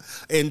mic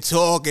and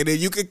talk. And then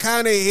you could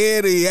kind of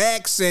hear the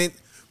accent.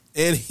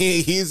 And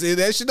he's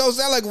that shit don't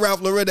sound like Ralph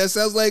Lauren. That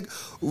sounds like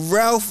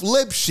Ralph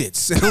Lipschitz.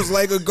 Sounds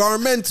like a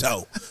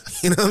Garmento.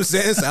 You know what I'm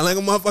saying? Sound like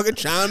a motherfucker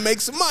trying to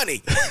make some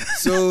money.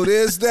 So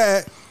there's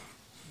that.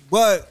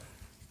 But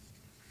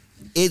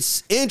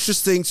it's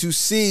interesting to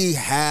see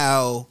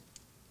how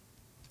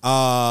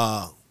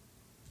how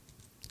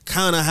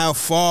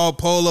far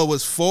Polo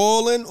was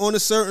falling on a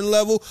certain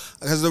level.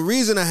 Because the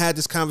reason I had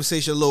this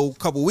conversation a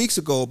couple weeks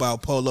ago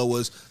about Polo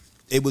was,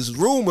 it was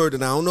rumored,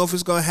 and I don't know if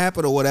it's going to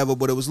happen or whatever,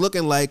 but it was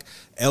looking like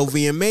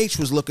LVMH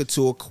was looking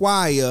to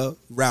acquire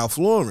Ralph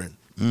Lauren.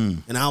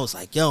 And I was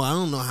like, I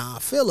don't know how I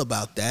feel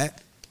about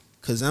that.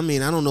 Because, I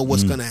don't know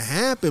what's going to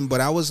happen.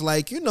 But I was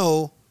like,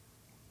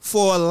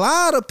 for a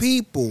lot of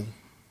people,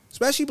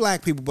 especially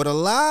black people, but a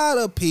lot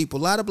of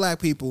black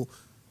people,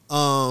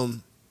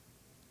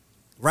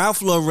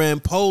 Ralph Lauren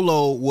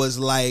Polo was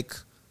like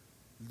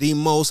the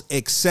most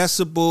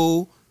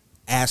accessible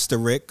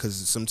asterisk, because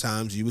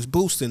sometimes you was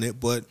boosting it,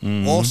 but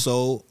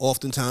also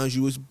oftentimes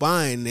you was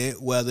buying it,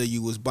 whether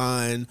you was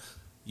buying,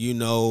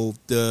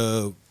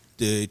 the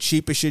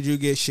cheapest shit you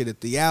get, shit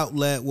at the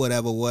outlet,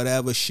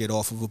 whatever, shit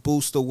off of a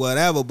booster,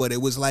 whatever. But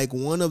it was like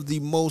one of the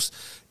most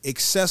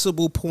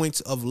accessible points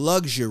of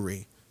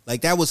luxury.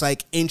 Like, that was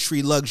like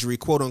entry luxury,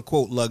 quote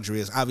unquote luxury.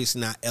 It's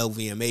obviously not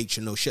LVMH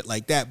and no shit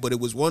like that, but it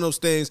was one of those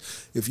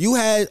things. If you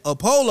had a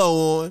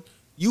Polo on,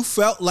 you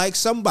felt like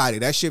somebody.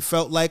 That shit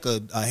felt like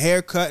a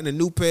haircut and a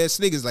new pair of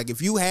sneakers. Like,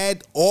 if you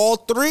had all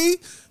three,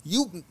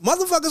 you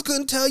motherfuckers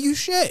couldn't tell you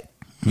shit.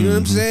 You know what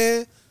I'm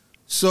saying?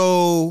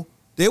 So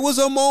there was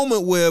a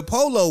moment where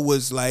Polo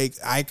was like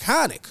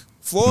iconic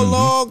for a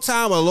long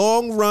time, a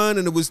long run,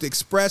 and it was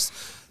expressed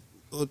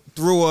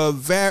through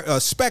a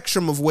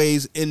spectrum of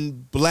ways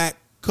in black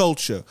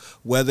culture,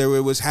 whether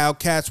it was how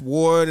cats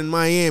wore it in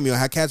Miami or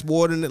how cats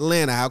wore it in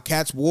Atlanta, how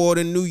cats wore it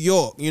in New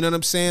York. You know what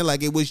I'm saying?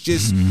 Like, it was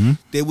just,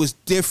 there was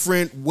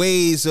different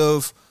ways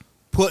of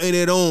putting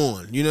it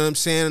on. You know what I'm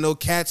saying? I know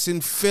cats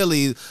in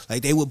Philly,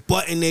 like, they would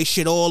button their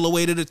shit all the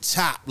way to the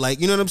top.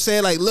 Like, you know what I'm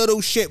saying? Like, little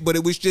shit, but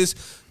it was just,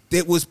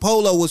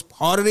 Polo was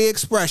part of the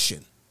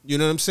expression. You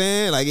know what I'm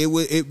saying? Like,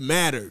 it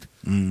mattered.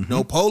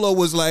 Polo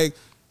was like,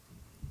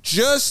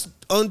 just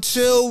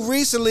until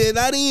recently,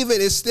 not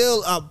even, it's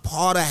still a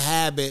part of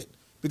habit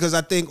because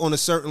I think on a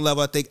certain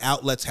level, I think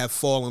outlets have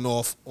fallen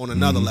off on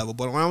another level.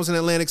 But when I was in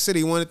Atlantic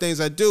City, one of the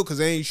things I do, because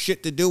there ain't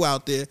shit to do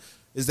out there,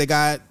 is they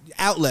got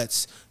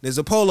outlets. There's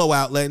a Polo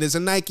outlet, and there's a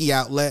Nike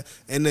outlet,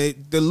 and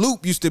the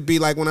Loop used to be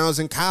like when I was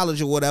in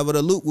college or whatever.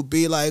 The Loop would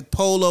be like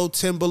Polo,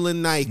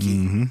 Timberland, Nike.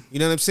 You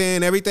know what I'm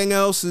saying? Everything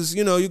else is,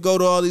 you know, you go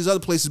to all these other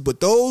places, but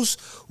those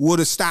were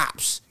the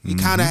stops. You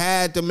kind of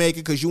had to make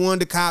it because you wanted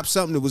to cop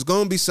something. It was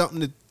going to be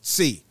something to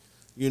see,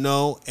 you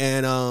know,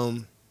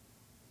 and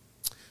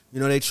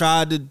you know, they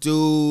tried to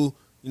do,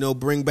 you know,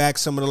 bring back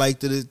some of the like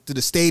to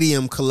the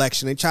stadium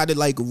collection. They tried to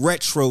like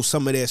retro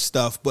some of their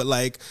stuff, but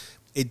like,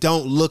 it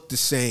don't look the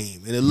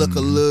same, and it look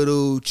a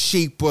little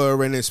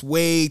cheaper, and it's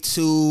way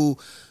too.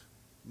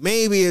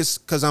 Maybe it's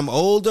because I'm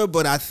older,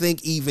 but I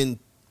think even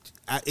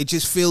it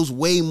just feels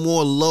way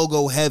more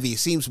logo heavy. It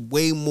seems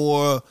way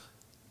more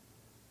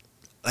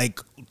like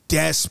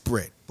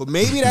desperate. But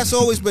maybe that's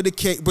always been the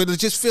case. But it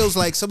just feels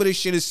like some of this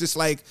shit is just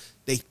like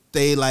they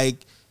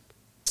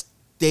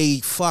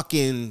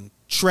fucking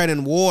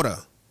treading water.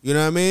 You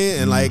know what I mean?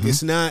 And like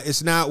it's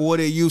not what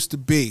it used to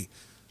be.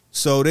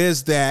 So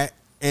there's that.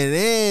 And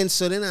then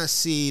I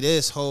see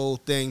this whole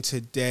thing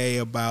today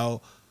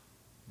about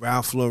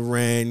Ralph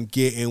Lauren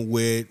getting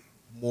with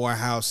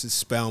Morehouse and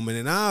Spelman.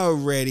 And I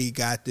already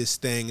got this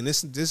thing, and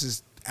this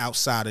is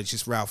outside of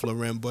just Ralph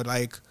Lauren, but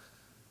like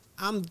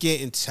I'm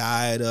getting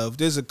tired of,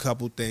 there's a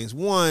couple things.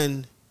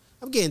 One,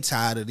 I'm getting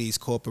tired of these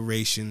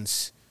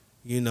corporations,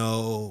 you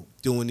know,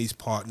 doing these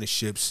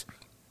partnerships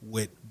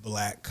with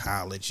black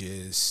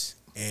colleges,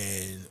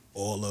 and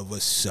all of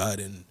a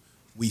sudden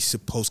we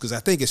supposed, because I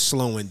think it's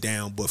slowing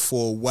down, but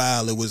for a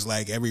while it was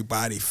like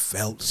everybody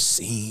felt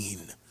seen.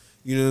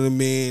 You know what I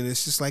mean?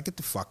 It's just like, get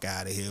the fuck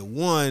out of here.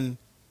 One,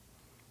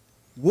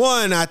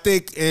 I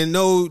think, and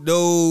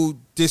no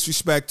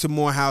disrespect to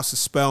Morehouse and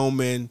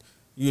Spelman,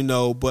 you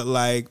know, but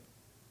like,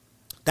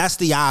 that's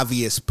the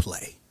obvious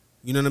play.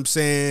 You know what I'm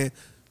saying?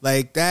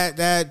 Like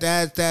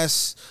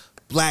that's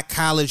Black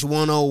College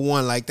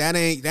 101. Like that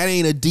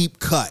ain't a deep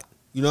cut.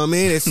 You know what I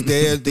mean?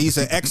 These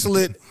are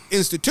excellent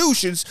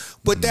institutions,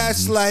 but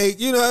that's like,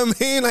 you know what I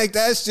mean? Like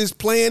that's just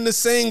playing the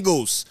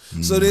singles.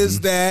 So there's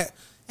that.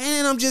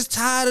 And I'm just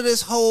tired of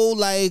this whole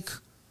like,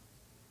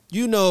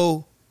 you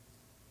know,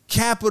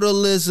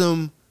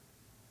 capitalism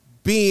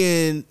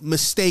being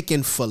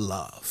mistaken for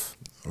love.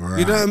 Right.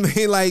 You know what I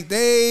mean? Like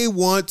they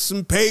want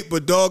some paper,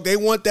 dog. They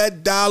want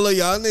that dollar.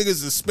 Y'all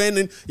niggas are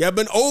spending. Y'all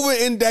been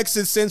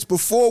over-indexing since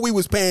before we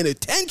was paying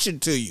attention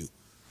to you.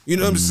 You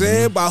know what I'm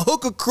saying? By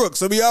hook or crook.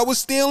 Some of y'all was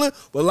stealing,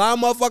 but a lot of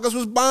motherfuckers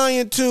was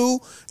buying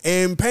too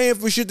and paying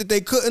for shit that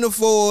they couldn't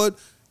afford.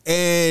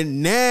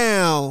 And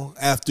now,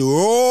 after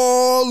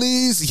all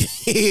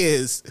these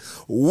years,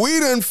 we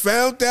done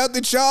found out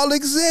that y'all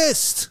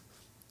exist.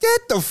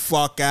 Get the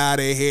fuck out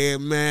of here,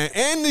 man.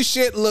 And the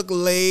shit look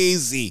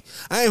lazy.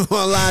 I ain't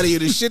gonna lie to you.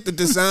 The shit, the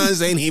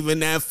designs ain't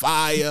even that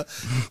fire.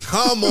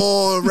 Come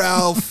on,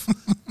 Ralph.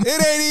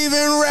 It ain't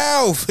even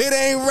Ralph. It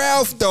ain't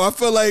Ralph, though. I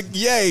feel like,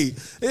 yay.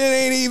 It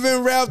ain't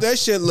even Ralph. That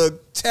shit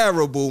look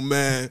terrible,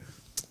 man.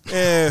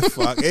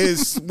 Fuck.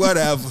 It's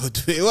whatever.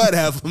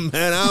 Whatever,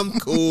 man. I'm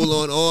cool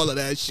on all of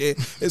that shit.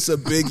 It's a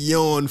big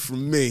yawn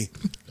from me.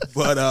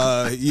 But,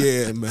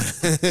 yeah, man.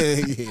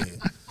 Yeah.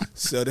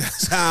 So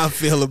that's how I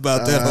feel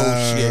about that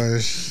whole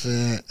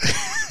shit.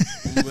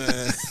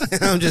 Man,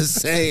 I'm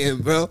just saying,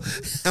 bro.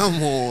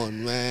 Come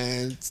on,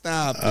 man.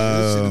 Stop it.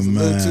 This shit is a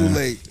little too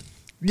late.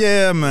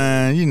 Yeah,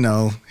 man. You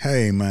know,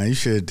 hey, man, you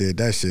should have did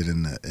that shit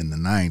in the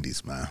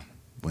 90s, man.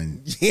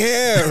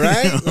 Yeah,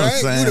 right? You know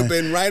right? You'd have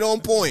been right on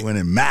point. When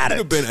it mattered.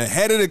 You'd have been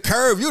ahead of the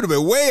curve. You'd have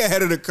been way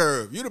ahead of the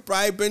curve. You'd have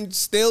probably been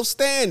still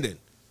standing.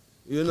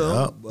 You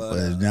know? Yep.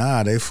 But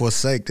nah, they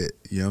forsaked it.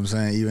 You know what I'm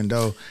saying? Even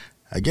though,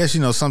 I guess,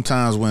 you know,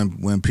 sometimes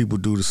when people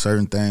do the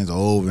certain things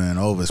over and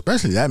over,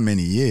 especially that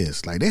many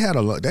years, like they had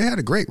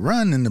a great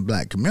run in the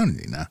black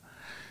community now.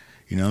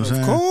 You know what I'm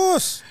saying? Of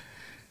course.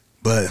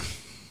 But,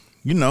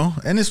 you know,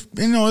 and it's,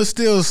 you know, it's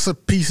still some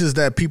pieces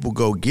that people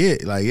go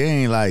get. Like, it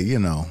ain't like, you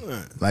know,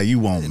 like you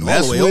won't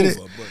mess with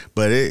it.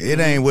 But it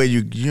ain't where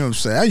you know what I'm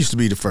saying? That used to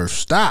be the first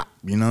stop.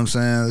 You know what I'm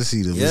saying? Let's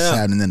see what's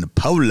happening in the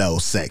polo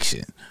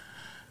section.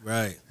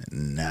 Right.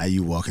 And now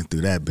you walking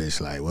through that bitch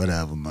like,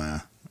 whatever,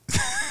 man.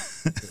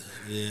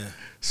 Yeah.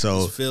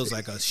 So it feels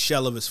like a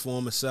shell of its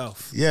former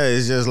self. Yeah,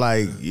 it's just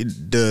like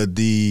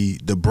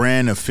the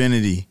brand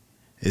affinity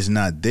is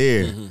not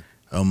there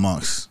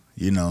amongst,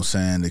 you know what I'm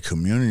saying, the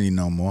community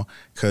no more,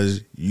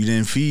 because you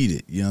didn't feed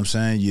it. You know what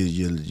I'm saying?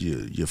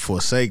 You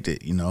forsaked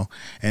it, you know.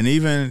 And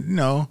even, you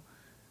know,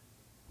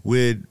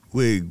 with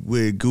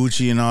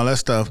Gucci and all that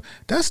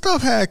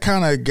stuff had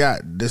kind of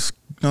got this,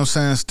 you know what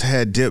I'm saying,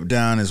 had dipped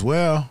down as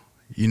well,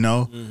 you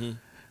know.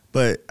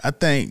 But I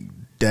think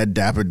that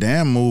Dapper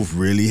Dan move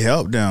really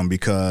helped them,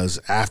 because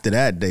after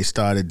that they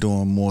started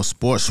doing more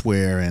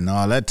sportswear and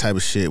all that type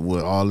of shit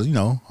with all, you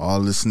know,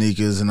 all the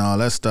sneakers and all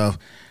that stuff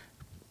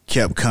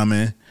kept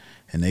coming,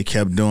 and they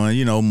kept doing,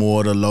 you know,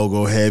 more of the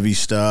logo heavy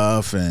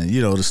stuff and,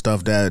 you know, the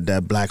stuff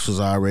that Blacks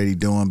was already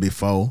doing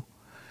before.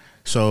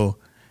 So,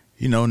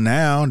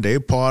 now they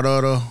part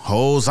of the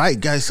whole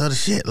zeitgeist of the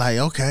shit. Like,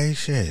 okay,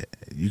 shit,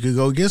 you could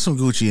go get some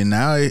Gucci and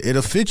now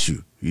it'll fit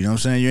you. You know what I'm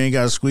saying? You ain't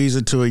got to squeeze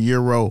into a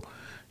Euro,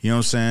 you know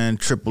what I'm saying,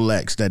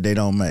 XXX that they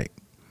don't make.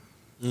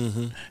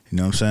 Mm-hmm. You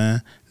know what I'm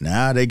saying?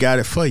 Now they got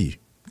it for you.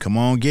 Come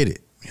on, get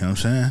it. You know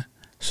what I'm saying?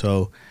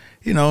 So,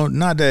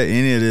 not that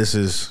any of this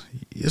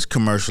it's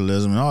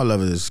commercialism and all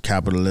of it is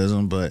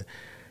capitalism, but,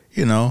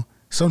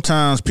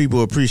 sometimes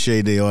people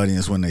appreciate their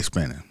audience when they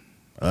spend it.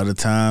 Other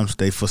times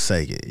they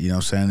forsake it. You know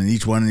what I'm saying? And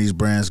each one of these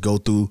brands go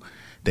through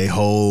their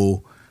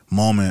whole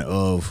moment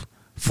of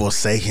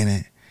forsaking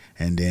it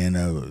and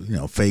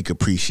then, fake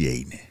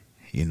appreciating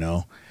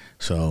it,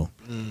 So,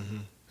 you know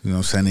what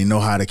I'm saying? They know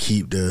how to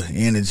keep the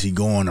energy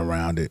going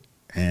around it.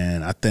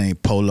 And I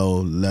think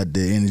Polo let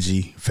the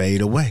energy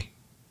fade away.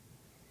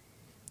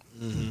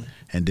 Mm-hmm.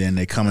 And then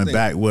they coming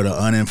back with an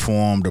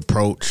uninformed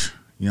approach,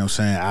 you know what I'm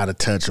saying, out of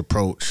touch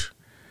approach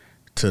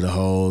to the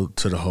whole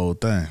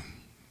thing.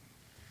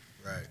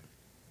 Right.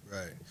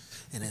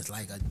 And it's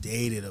like a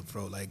dated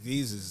approach. Like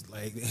these is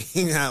like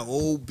they got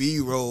old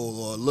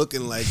B-roll or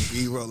looking like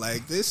B-roll.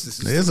 Like this is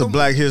it's a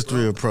Black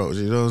History approach,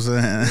 you know what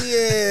I'm saying?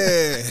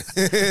 Yeah.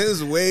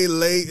 It's way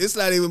late. It's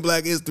not even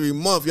Black History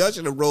Month. Y'all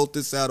should have rolled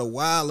this out a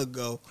while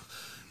ago.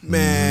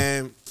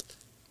 Man. Mm-hmm.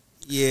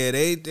 Yeah,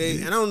 they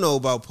I don't know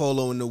about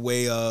Polo in the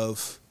way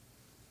of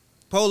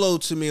Polo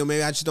to me, or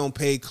maybe I just don't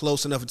pay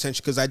close enough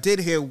attention because I did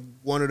hear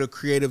one of the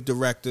creative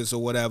directors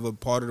or whatever,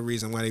 part of the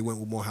reason why they went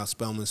with Morehouse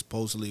Spellman,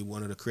 supposedly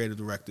one of the creative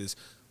directors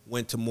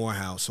went to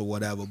Morehouse or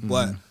whatever. Mm-hmm.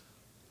 But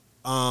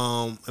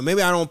and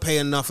maybe I don't pay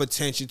enough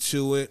attention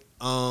to it.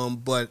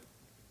 But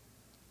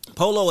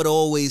Polo had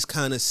always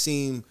kind of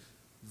seemed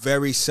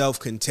very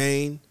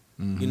self-contained.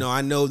 Mm-hmm.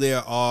 I know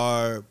there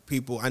are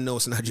people, I know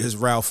it's not just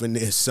Ralph in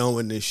there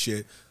sewing this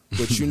shit,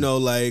 but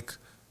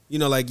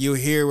like you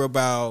hear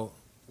about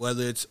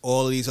whether it's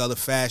all of these other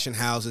fashion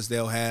houses,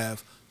 they'll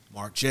have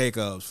Marc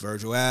Jacobs,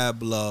 Virgil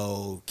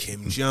Abloh,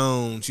 Kim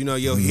Jones.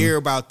 You'll hear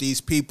about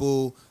these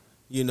people,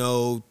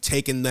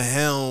 taking the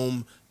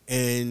helm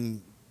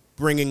and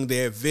bringing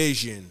their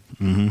vision.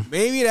 Mm-hmm.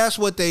 Maybe that's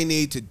what they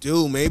need to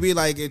do. Maybe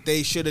like if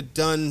they should have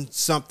done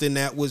something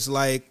that was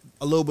like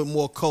a little bit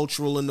more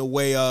cultural in the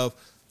way of,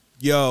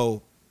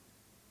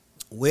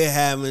 we're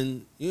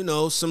having,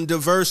 some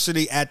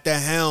diversity at the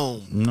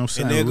helm.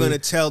 And they're going to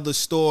tell the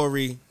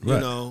story,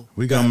 right.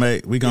 We're going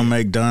to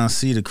make Don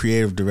C the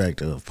creative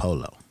director of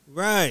Polo.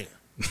 Right.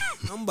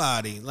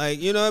 Somebody.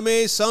 Like, you know what I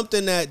mean?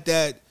 Something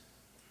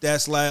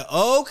that's like,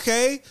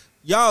 okay,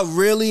 y'all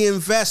really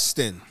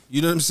investing.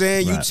 You know what I'm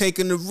saying? Right. You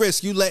taking the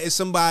risk. You letting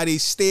somebody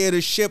steer the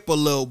ship a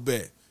little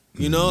bit.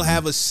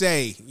 Have a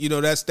say.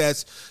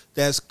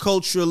 That's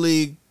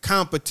culturally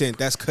competent.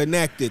 That's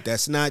connected.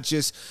 It's not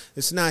just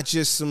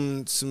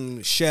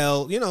some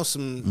shell,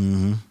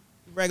 some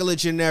regular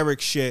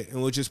generic shit,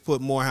 and we'll just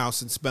put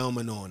Morehouse and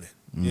Spellman on it.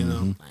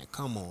 Like,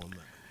 come on, man.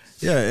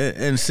 Yeah,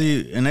 and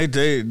see, and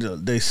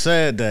they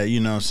said that, you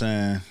know what I'm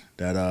saying,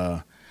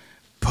 that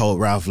Poet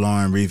Ralph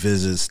Lauren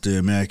revisits the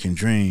American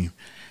Dream.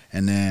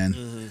 And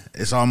then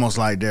it's almost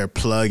like they're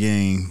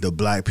plugging the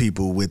black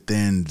people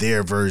within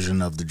their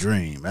version of the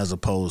dream, as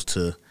opposed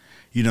to,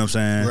 you know what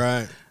I'm saying?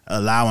 Right.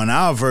 Allowing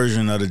our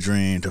version of the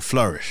dream to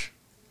flourish.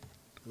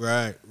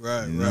 Right. You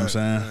know what I'm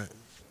saying? Right.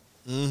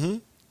 Mm-hmm.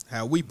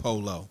 How we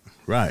Polo.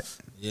 Right.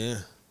 Yeah.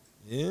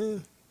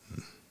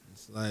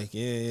 It's like,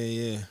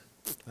 yeah.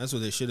 That's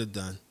what they should have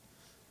done.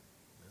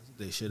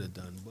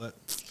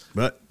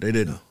 But they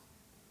didn't.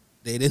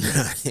 They did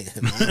not.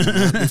 I'm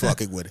not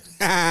fucking with it.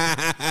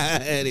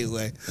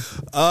 Anyway.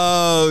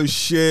 Oh,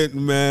 shit,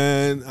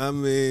 man. I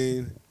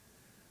mean,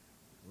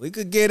 we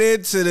could get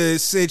into the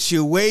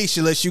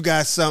situation unless you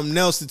got something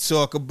else to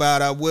talk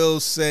about. I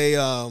will say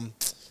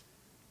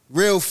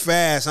real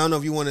fast, I don't know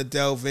if you want to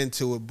delve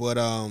into it, but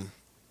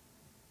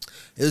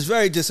it was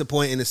very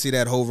disappointing to see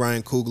that whole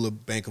Ryan Coogler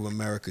Bank of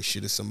America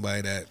shit as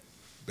somebody that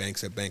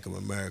banks at Bank of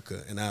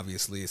America. And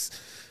obviously it's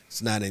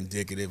not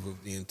indicative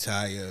of the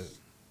entire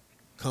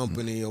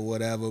company or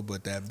whatever,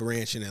 but that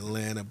branch in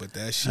Atlanta, but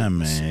that shit. I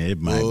mean, it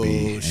might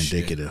be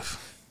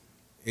indicative.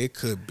 It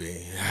could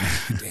be.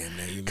 Damn,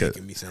 man, you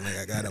making me sound like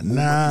I gotta move.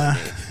 Nah,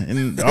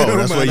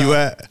 that's where you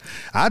at.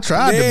 I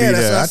tried to be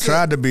there. I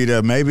tried to be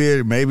there.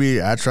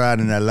 Maybe I tried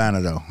in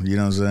Atlanta though. You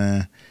know what I'm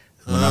saying?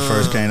 When I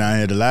first came down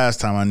here, the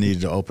last time I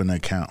needed to open an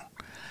account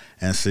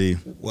and see,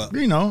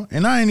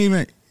 and I ain't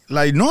even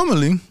like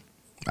normally.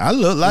 I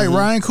look like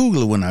Ryan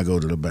Coogler when I go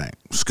to the bank.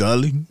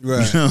 Scully,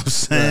 right. You know what I'm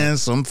saying? Right.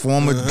 Some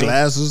form of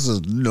glasses,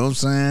 you know what I'm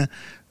saying?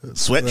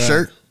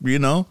 Sweatshirt,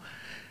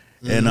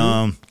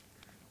 And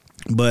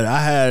but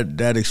I had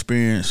that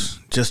experience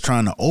just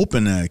trying to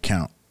open an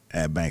account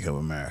at Bank of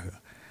America.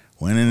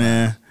 Went in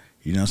there,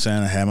 you know what I'm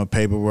saying? I had my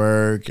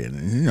paperwork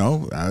and,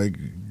 I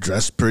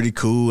dressed pretty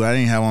cool. I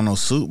didn't have on no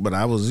suit, but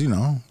I was,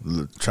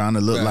 trying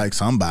to look like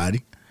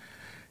somebody.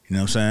 You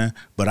know what I'm saying?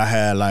 But I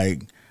had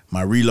like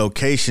my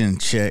relocation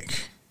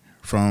check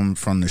from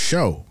the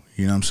show.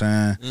 You know what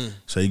I'm saying?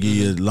 So you get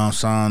your lump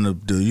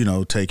sum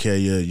to take care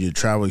of your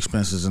travel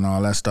expenses and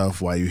all that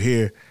stuff while you're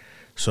here.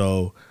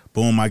 So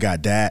boom, I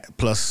got that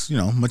plus,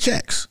 my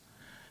checks.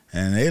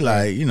 And they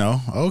like,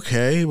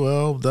 okay,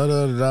 well,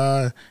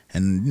 da-da-da-da.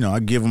 And, I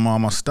give them all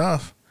my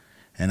stuff.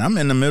 And I'm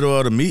in the middle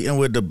of the meeting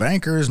with the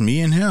bankers, me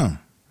and him.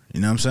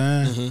 You know what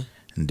I'm saying? Mm-hmm.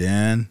 And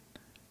then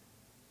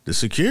the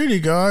security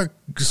guard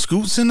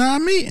scoots in our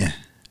meeting.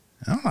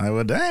 I'm like,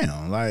 well,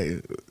 damn.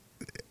 Like,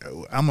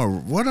 I'm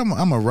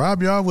gonna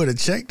rob y'all with a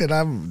check that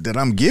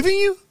I'm giving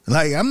you?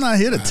 Like, I'm not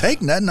here to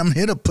take nothing. I'm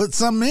here to put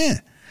something in.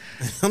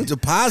 I'm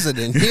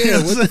depositing.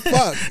 Yeah, what the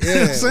fuck?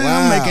 Yeah,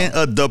 I'm making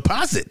a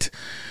deposit.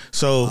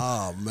 So,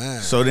 oh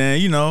man. So then,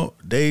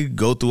 they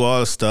go through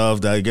all the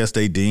stuff that I guess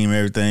they deem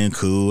everything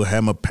cool. I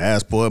had my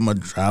passport, my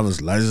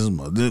driver's license, you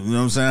know what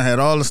I'm saying? I had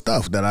all the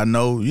stuff that I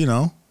know,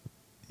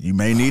 you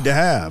may need to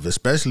have,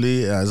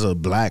 especially as a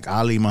black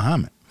Ali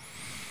Muhammad.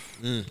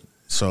 Mm.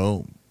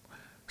 So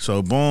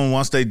boom,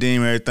 once they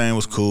deemed everything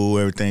was cool,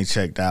 everything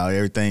checked out,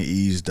 everything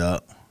eased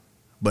up.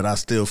 But I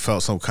still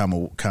felt some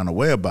kind of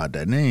way about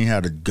that. And they didn't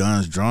have the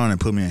guns drawn and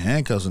put me in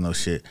handcuffs and no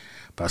shit.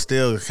 But I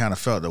still kind of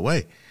felt the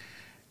way.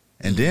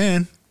 And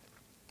then,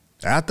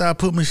 after I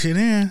put my shit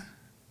in,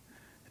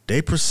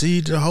 they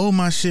proceeded to hold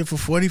my shit for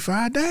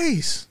 45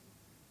 days.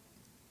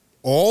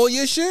 All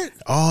your shit?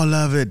 All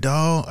of it,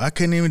 dog. I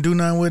couldn't even do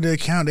nothing with the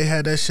account. They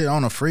had that shit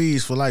on a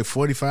freeze for like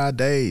 45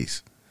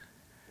 days.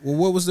 Well,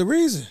 what was the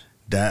reason?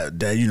 That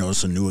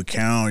it's a new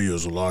account. It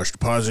was a large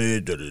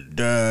deposit.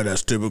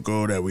 That's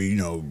typical. That we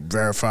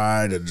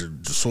verified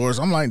the source.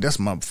 I'm like, that's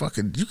my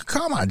fucking. You can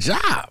call my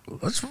job.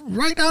 That's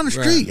right down the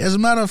street. Right. As a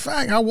matter of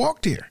fact, I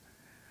walked here.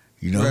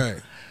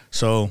 Right.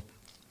 So,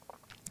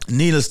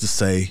 needless to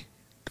say,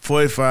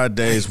 45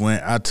 days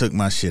went. I took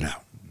my shit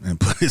out and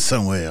put it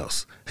somewhere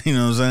else. You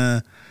know what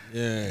I'm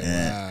saying?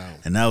 Yeah. Wow.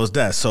 And that was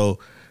that. So,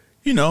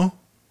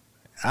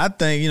 I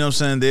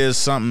think there's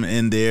something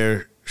in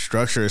their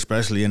structure,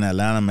 especially in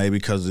Atlanta, maybe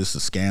because it's the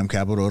scam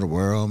capital of the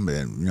world,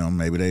 and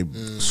maybe they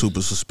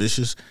super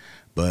suspicious.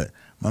 But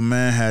my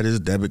man had his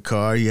debit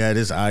card, he had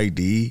his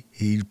ID,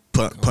 he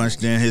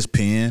punched in his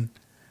PIN.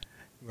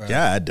 Right.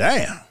 God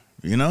damn,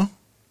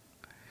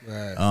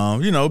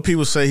 Right.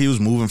 People say he was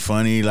moving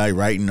funny, like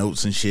writing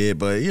notes and shit,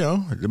 but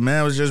the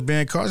man was just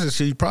being cautious.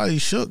 He probably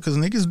shook because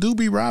niggas do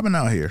be robbing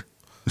out here.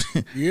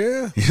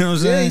 Yeah, you know what I'm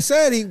saying? Yeah, he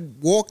said he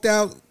walked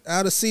out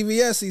of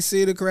CVS. He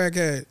see the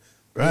crackhead.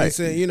 Right. He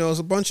said, it's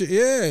a bunch of You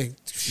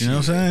know what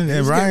I'm saying?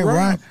 And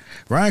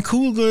Ryan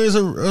Coogler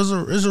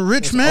is a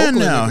rich man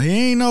now.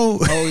 He ain't no.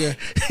 Oh yeah.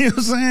 You know what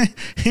I'm saying?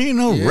 He ain't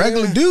no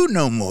regular dude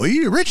no more.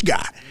 He a rich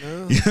guy.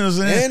 No. You know what I'm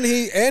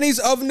saying? And he's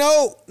of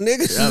note.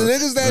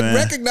 Niggas that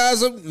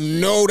recognize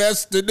him. No,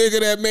 that's the nigga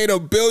that made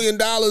 $1 billion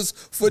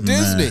for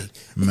Disney.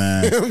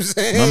 Man, you know what I'm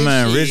saying? My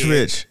man,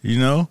 rich.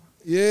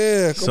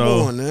 Yeah, come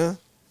on now.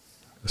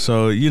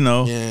 So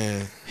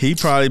he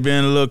probably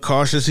been a little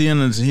cautious. He in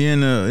the you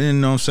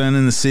know what I'm saying,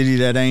 in the city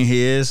that ain't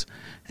his,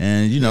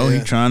 and he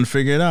trying to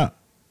figure it out.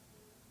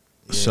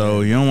 Yeah.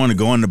 So you don't want to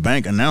go in the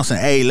bank announcing,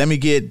 "Hey, let me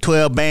get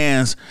 12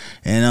 bands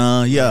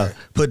and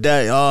put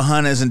that all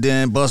hundreds and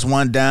then bust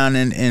one down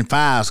in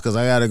fives because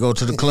I got to go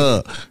to the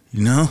club."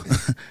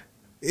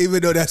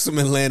 Even though that's some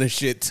Atlanta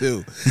shit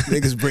too.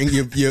 Niggas bring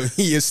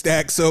your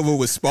stacks over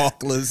with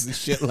sparklers and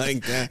shit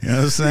like that. You know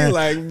what I'm saying? You're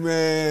like,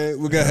 man,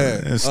 we got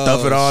her. And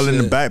stuff it all in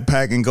the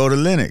backpack and go to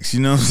Lennox. You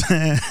know what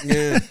I'm saying?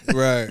 Yeah,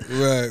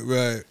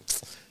 right.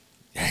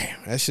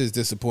 Damn, that shit's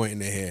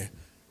disappointing to hear.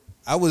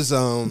 I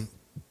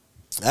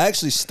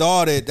actually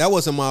started, that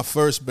wasn't my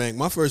first bank.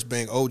 My first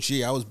bank, OG,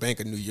 I was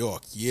Bank of New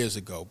York years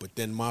ago. But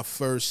then my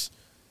first,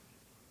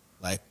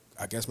 I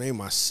guess maybe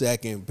my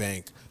second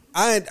bank,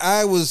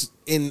 I was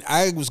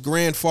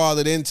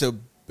grandfathered into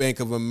Bank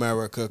of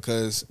America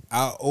because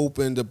I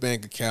opened a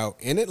bank account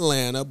in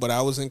Atlanta, but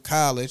I was in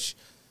college,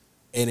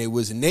 and it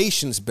was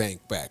Nations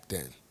Bank back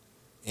then.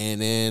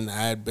 And then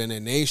I had been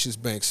at Nations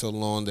Bank so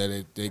long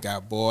that they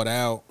got bought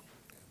out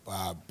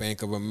by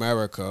Bank of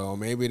America, or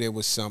maybe there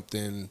was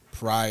something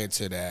prior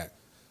to that.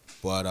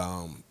 But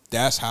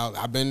that's how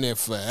I've been there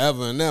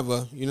forever and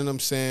ever. You know what I'm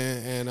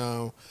saying?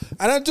 And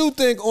I do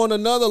think on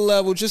another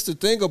level, just to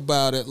think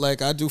about it,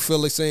 I do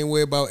feel the same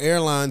way about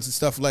airlines and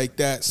stuff like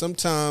that.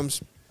 Sometimes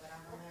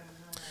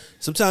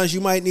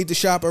you might need to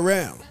shop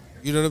around.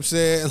 You know what I'm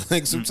saying?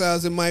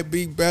 Sometimes it might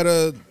be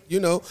better,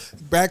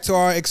 back to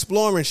our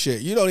exploring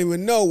shit. You don't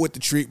even know what the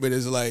treatment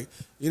is like.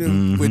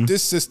 With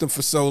this system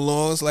for so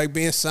long, it's like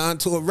being signed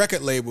to a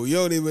record label. You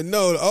don't even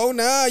know. Oh,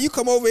 nah, you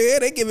come over here,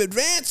 they give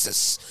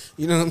advances.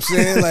 You know what I'm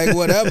saying?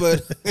 Whatever.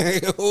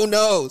 Who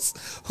knows?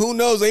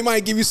 They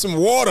might give you some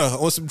water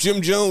or some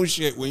Jim Jones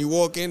shit when you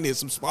walk in there,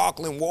 some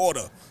sparkling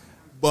water.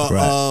 But,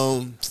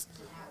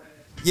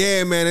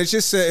 yeah, man, it's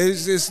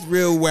just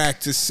real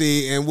whack to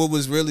see. And what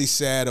was really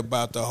sad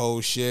about the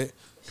whole shit,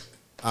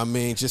 I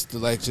mean, just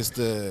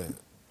the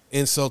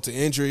insult to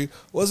injury,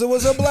 was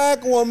a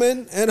black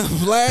woman and a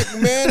black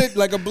man, it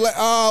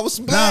was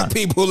some black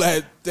people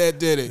that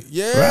did it.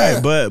 Yeah.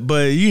 Right,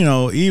 but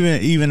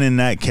even in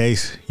that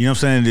case, you know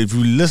what I'm saying, if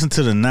you listen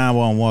to the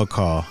 911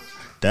 call,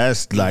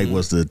 that's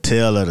was the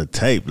tail of the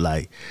tape. You know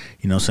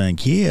what I'm saying?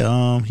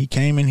 Yeah, he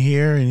came in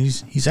here and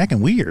he's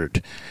acting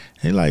weird.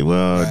 He like,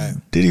 well,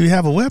 did he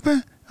have a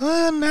weapon?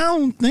 Well, I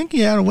don't think he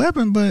had a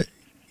weapon, but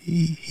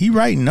he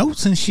writing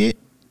notes and shit.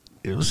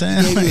 You know what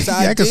I'm saying? He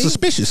acting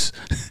suspicious.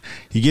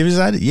 He gave his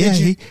ID. Yeah,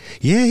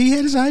 he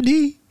had his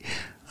ID.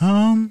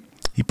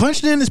 He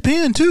punched it in his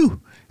pen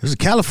too. It was a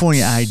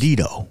California ID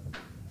though.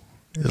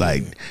 It's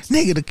like,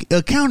 nigga, the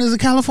account is a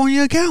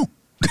California account.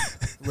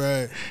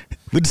 Right.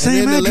 With the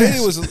same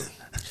address. The lady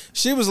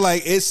she was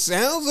like, it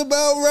sounds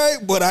about right,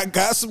 but I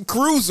got some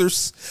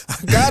cruisers.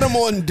 I got them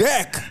on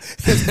deck.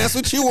 If that's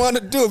what you want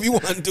to do, if you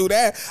want to do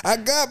that, I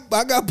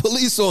got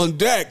police on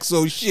deck.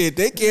 So shit,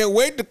 they can't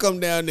wait to come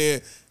down there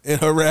and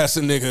harass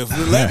a nigga.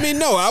 Let me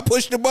know. I'll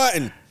push the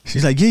button.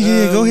 She's like,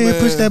 yeah, go ahead,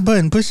 push that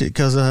button, push it,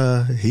 cause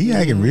he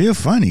acting real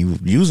funny,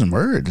 using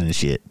words and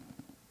shit.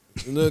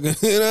 Looking,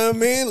 you know what I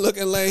mean?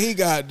 Looking like he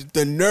got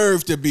the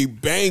nerve to be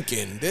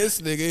banking. This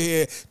nigga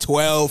here,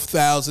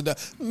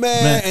 $12,000,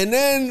 man. And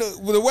then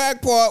the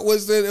whack part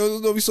was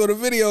that we saw the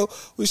video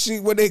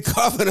when they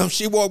covered him.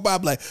 She walked by,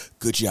 like,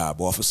 "Good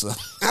job, officer."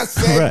 I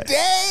said,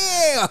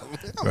 "Damn,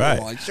 right,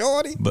 come on,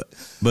 shorty." But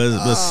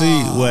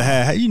see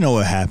what you know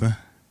what happened?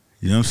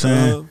 You know what I'm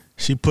saying?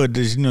 She put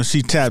this,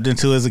 she tapped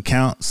into his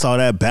account, saw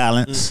that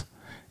balance,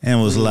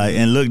 and was like,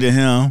 and looked at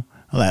him.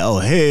 Like, oh,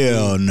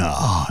 hell no.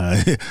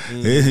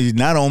 He's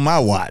not on my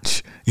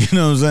watch. You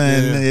know what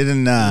I'm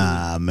saying?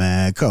 Nah,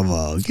 man, come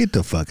on. Get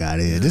the fuck out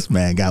of here. This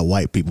man got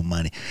white people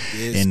money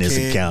in this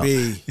account.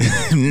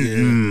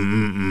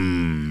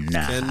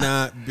 Nah.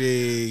 Cannot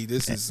be.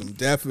 This is some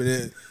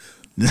definite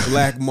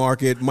black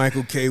market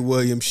Michael K.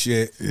 Williams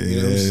shit. You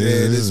know what I'm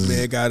saying? This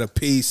man got a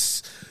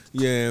piece.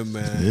 Yeah,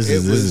 man. This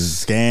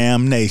is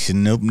Scam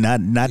Nation. Nope, not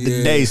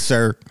today,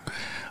 sir.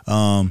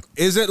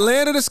 Is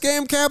Atlanta the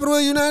scam capital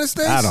of the United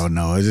States? I don't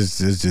know. It just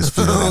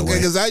feel that way.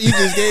 Because you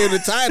just gave the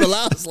title.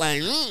 I was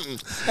like, I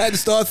had to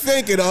start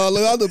thinking all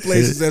the other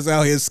places that's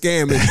out here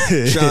scamming,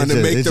 trying to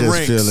make the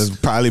ranks. Feel it's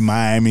probably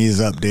Miami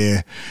is up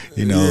there,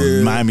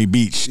 Miami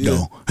Beach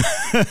though.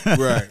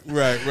 Right.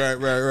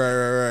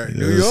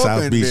 New York,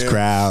 South Beach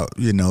crowd,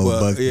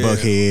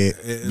 Buckhead.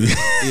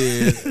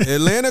 Yeah,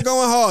 Atlanta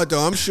going hard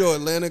though. I'm sure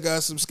Atlanta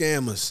got some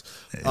scammers.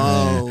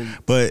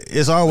 But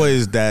it's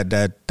always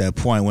that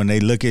point when they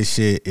look at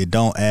shit, it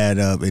don't add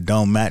up, it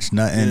don't match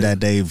nothing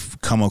that they've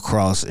come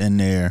across in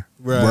their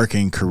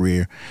working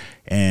career,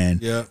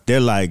 and they're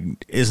like,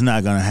 it's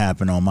not gonna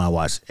happen on my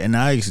watch. And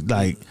I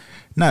like,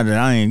 not that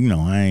I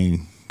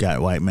ain't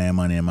got white man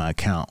money in my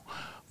account,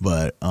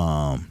 but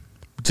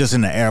just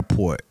in the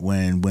airport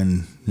when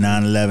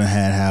 9/11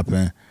 had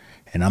happened,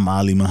 and I'm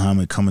Ali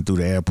Muhammad coming through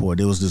the airport,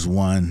 there was this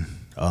one,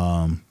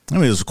 it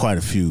was quite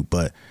a few,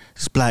 but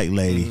this black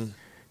lady. Mm-hmm.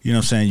 You know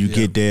what I'm saying? You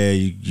get there,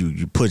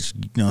 you put,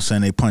 you know what I'm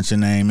saying, they punch your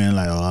name in,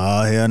 like,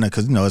 oh, hell no,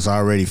 because, it's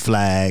already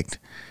flagged.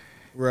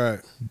 Right.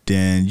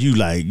 Then you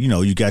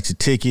you got your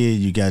ticket,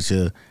 you got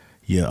your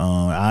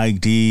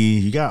ID,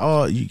 you got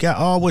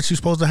all what you're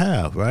supposed to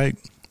have, right?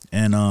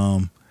 And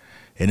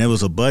it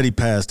was a buddy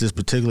pass. This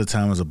particular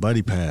time was a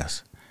buddy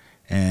pass.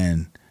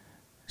 And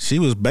she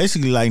was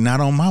basically like, not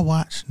on my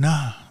watch.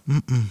 Nah,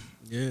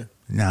 yeah.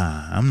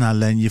 Nah, I'm not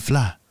letting you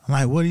fly. I'm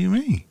like, what do you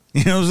mean?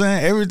 You know what I'm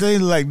saying?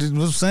 Everything, like what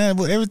I'm saying,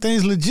 but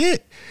everything's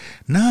legit.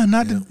 Nah,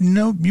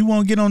 you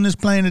won't get on this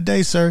plane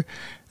today, sir.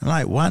 I'm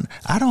like, why?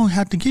 I don't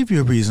have to give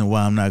you a reason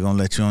why I'm not going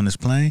to let you on this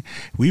plane.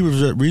 We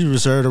reserve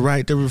the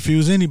right to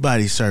refuse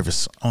anybody's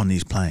service on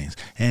these planes.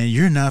 And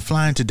you're not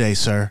flying today,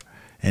 sir.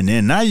 And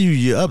then now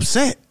you're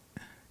upset.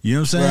 You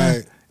know what I'm saying?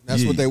 Right.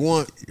 That's what they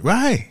want.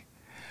 Right.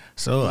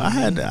 So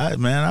I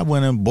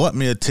went and bought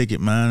me a ticket,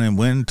 man, and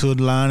went to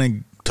the line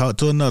and talked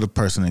to another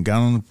person and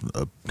got on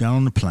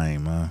the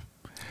plane, man.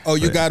 Oh,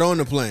 you got on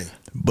the plane,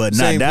 but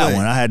not that plane.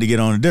 One. I had to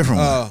get on a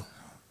different one.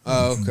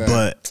 Oh, okay.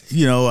 But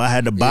I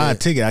had to buy a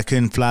ticket. I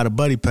couldn't fly the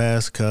buddy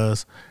pass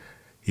because,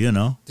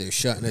 they're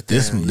shutting it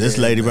down. This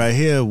lady right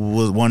here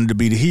wanted to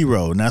be the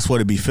hero, and that's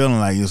what it be feeling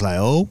like. It's like,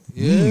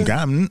 you ain't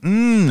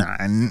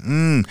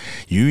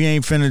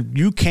finna.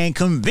 You can't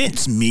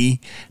convince me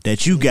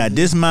that you got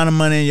this amount of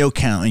money in your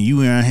account and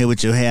you around here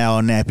with your hair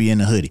all nappy in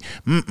the hoodie.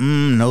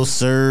 No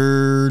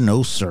sir,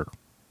 no sir.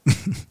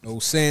 Oh,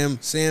 Sam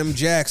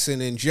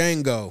Jackson and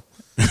Django.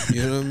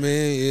 You know what I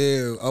mean?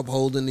 Yeah,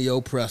 upholding the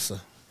oppressor.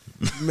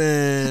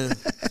 Man,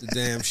 it's a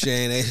damn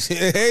shame. I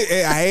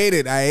hate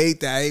it. I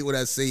hate when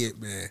I see it,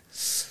 man.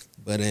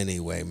 But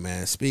anyway,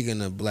 man,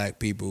 speaking of black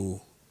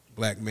people,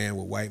 black man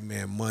with white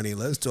man money,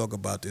 let's talk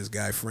about this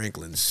guy,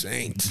 Franklin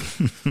Saint.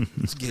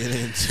 Let's get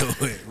into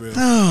it real quick.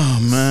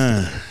 Oh,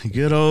 man.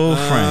 Good old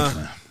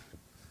Franklin.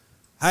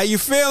 How you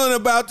feeling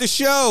about the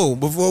show?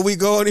 Before we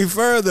go any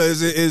further,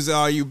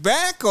 are you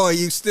back, or are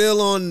you still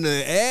on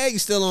the egg? You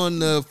still on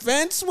the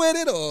fence with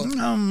it, or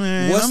no,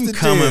 man? I'm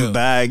coming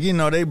back.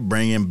 They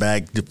bringing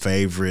back the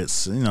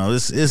favorites.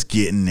 It's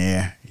getting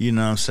there. You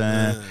know what I'm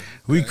saying?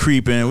 We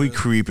creeping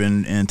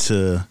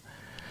into,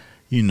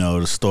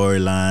 the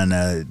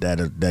storyline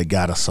that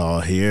got us all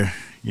here.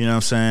 You know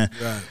what I'm saying?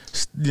 Right.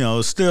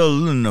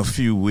 Still in a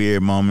few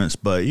weird moments,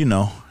 but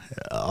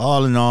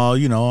all in all,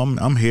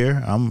 I'm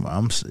here.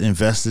 I'm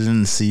invested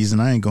in the season.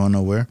 I ain't going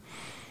nowhere.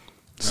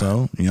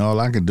 So, all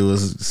I could do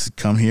is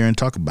come here and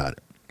talk about it.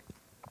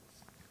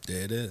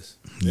 There it is.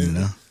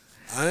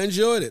 I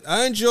enjoyed it.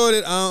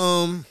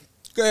 Go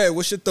ahead.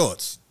 What's your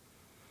thoughts?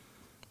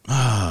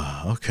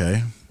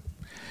 Okay.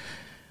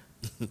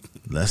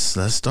 Let's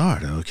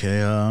start. Okay.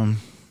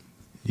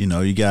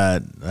 You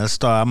got. I'm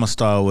gonna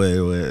start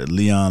with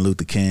Leon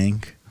Luther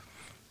King.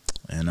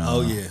 And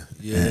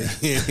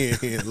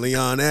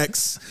Leon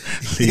X.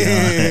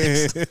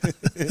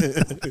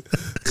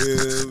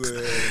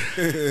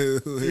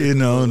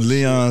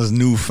 Leon's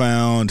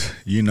newfound,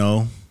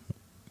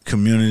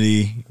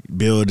 community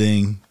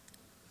building.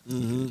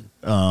 Mm-hmm.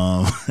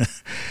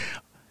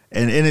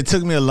 And it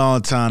took me a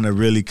long time to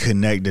really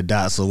connect the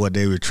dots of what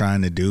they were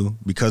trying to do,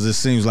 because it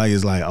seems like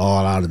it's like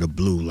all out of the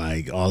blue.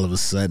 Like all of a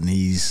sudden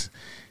he's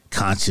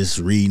conscious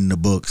reading the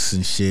books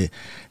and shit.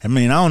 I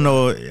mean, I don't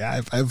know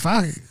if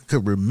I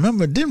could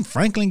remember. Didn't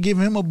Franklin give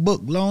him a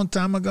book long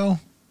time ago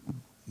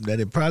that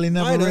he probably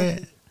never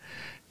read?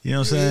 You know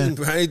what I'm saying?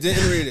 Probably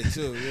didn't read it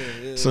too.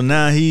 Yeah. So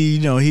now he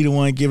the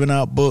one giving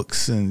out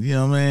books, and you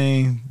know what I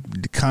mean,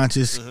 the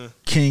conscious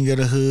king of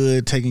the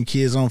hood, taking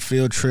kids on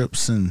field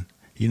trips, and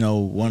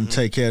want to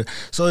take care.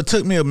 So it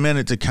took me a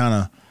minute to kind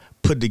of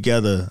put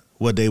together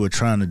what they were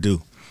trying to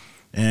do,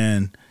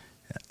 and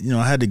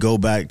I had to go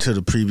back to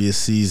the previous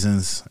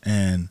seasons,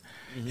 and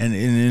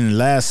in the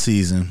last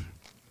season,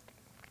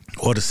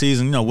 or the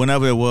season,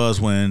 whenever it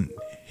was when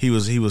he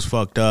was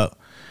fucked up,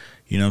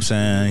 you know what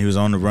I'm saying? He was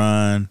on the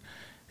run,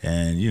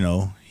 and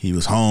he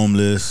was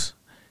homeless.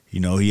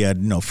 He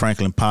had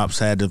Franklin Pops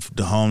had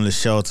the homeless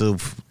shelter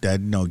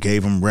that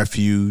gave him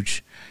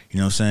refuge. You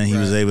know what I'm saying? He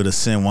was able to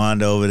send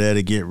Wanda over there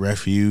to get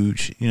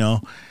refuge,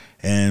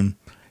 and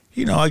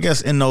I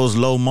guess in those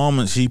low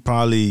moments he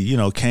probably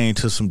came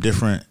to some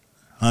different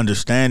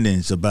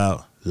understandings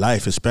about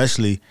life,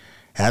 especially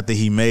after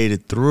he made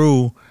it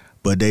through,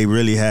 but they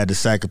really had to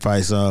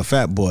sacrifice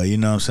Fat Boy, you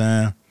know what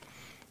I'm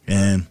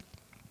saying?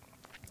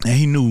 And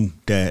he knew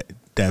that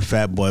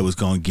Fat Boy was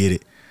gonna get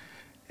it,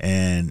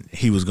 and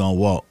he was gonna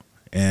walk,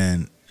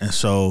 and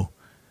so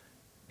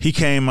he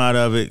came out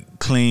of it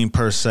clean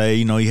per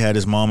se. He had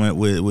his moment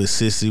with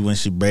Sissy when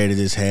she braided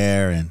his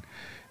hair, and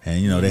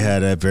they had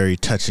that very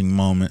touching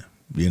moment,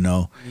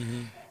 and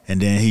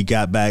then he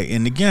got back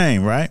in the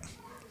game, right?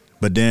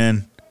 But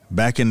then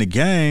back in the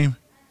game,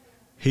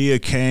 he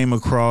came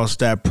across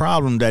that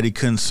problem that he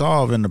couldn't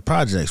solve in the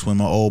projects when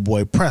my old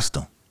boy pressed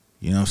him.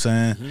 You know what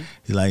I'm saying?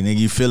 He's like, nigga,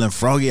 you feeling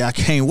froggy? I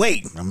can't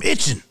wait. I'm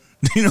itching.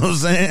 You know what I'm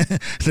saying?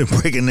 To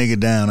break a nigga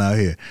down out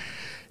here.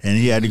 And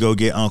he had to go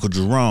get Uncle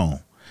Jerome.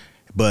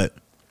 But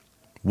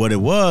what it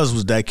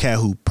was that cat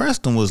who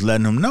pressed him was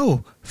letting him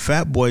know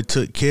Fat Boy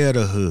took care of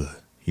the hood.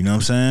 You know what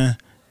I'm saying?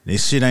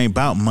 This shit ain't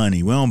about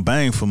money. We don't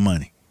bang for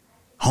money,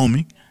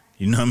 homie.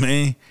 You know what I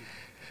mean?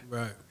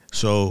 Right.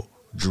 So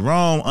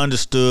Jerome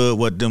understood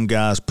what them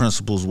guys'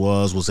 principles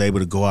was able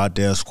to go out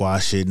there,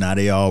 squash it. Now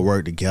they all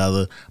work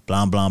together,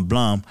 blah, blah,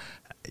 blah.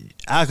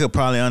 I could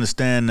probably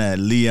understand that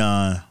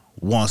Leon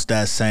wants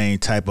that same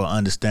type of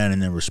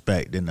understanding and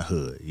respect in the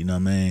hood. You know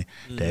what I mean?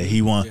 That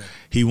he wants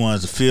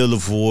to fill the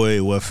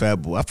void where Fat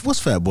Boy.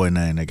 What's Fat Boy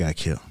name that got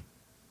killed?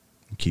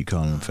 I keep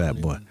calling him Fat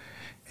Boy.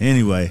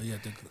 Anyway,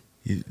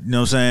 you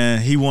know what I'm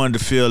saying? He wanted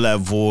to fill that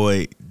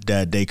void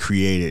that they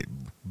created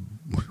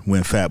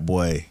when Fat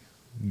Boy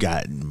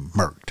got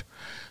murked.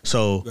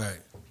 So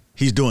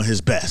he's doing his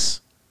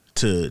best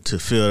to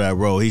fill that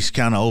role. He's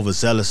kind of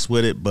overzealous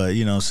with it, but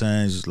you know what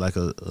I'm saying? He's like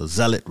a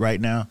zealot right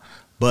now.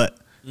 But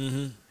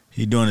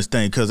he's doing his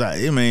thing, because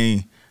I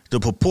mean, the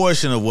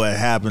proportion of what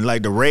happened,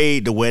 like the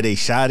raid, the way they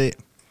shot it,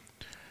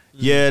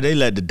 they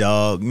let the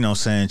dog, you know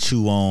what I'm saying,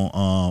 chew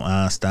on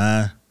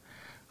Einstein.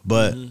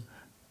 But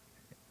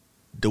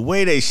the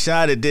way they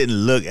shot it didn't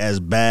look as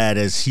bad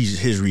as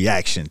his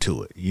reaction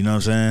to it. You know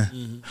what I'm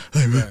saying?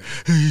 Hey, man,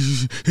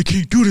 he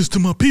can't do this to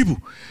my people.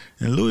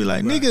 And Louis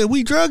like, nigga,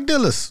 we drug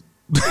dealers.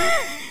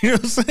 You know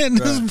what I'm saying?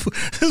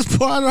 This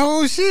part of the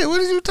whole shit. What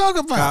did you talk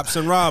about? Cops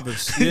and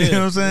robbers. Yeah. You know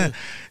what I'm saying?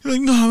 He's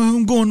like, no,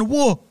 I'm going to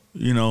war.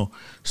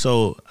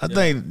 So I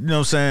think, you know what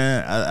I'm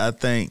saying? I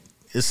think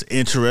it's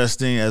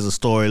interesting as a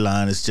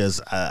storyline. It's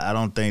just, I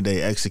don't think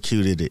they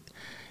executed it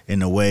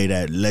in a way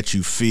that lets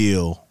you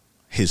feel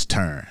his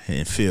turn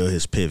and feel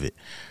his pivot.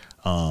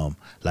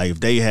 Like if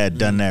they had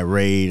done that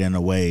raid in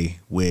a way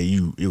where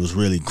it was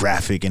really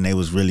graphic and they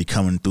was really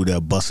coming through there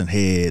busting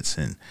heads,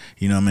 and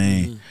you know what I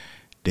mean,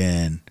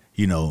 then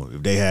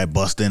if they had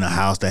busted in a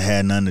house that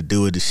had nothing to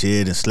do with the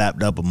shit and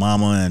slapped up a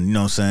mama and you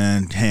know what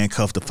I'm saying,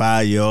 handcuffed a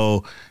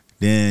 5-year-old,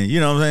 then you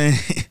know what I'm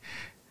saying,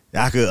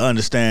 I could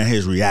understand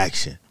his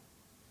reaction.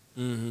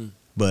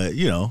 But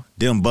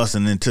them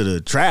busting into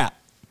the trap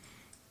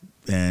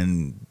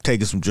and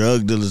taking some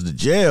drug dealers to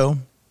jail,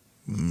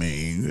 I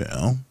mean,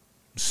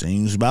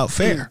 seems about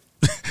fair.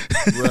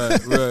 Right.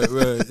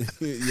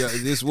 Yeah,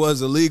 this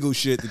was illegal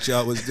shit that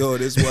y'all was doing.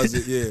 This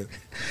wasn't, you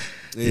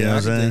know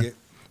what I'm saying?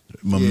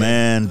 My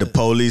man, the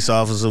police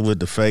officer with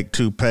the fake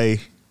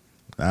toupee,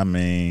 I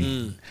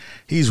mean,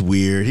 he's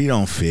weird. He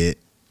don't fit.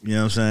 You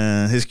know what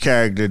I'm saying? His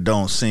character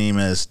don't seem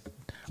as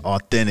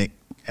authentic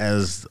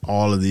as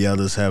all of the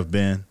others have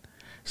been.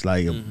 It's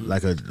like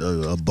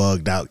a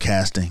bugged out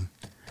casting,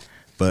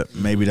 but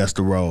maybe that's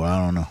the role.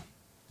 I don't know.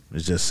 It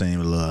just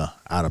seemed a little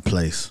out of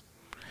place.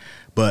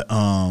 But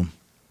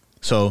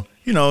so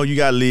you know, you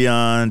got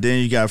Leon,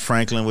 then you got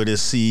Franklin with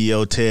his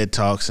CEO TED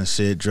Talks and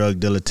shit, drug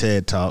dealer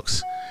TED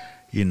Talks.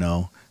 You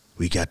know,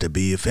 we got to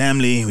be a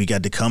family. We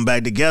got to come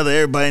back together.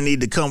 Everybody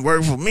need to come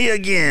work for me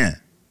again.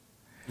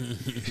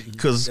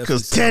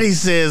 Cause Teddy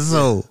says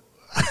so.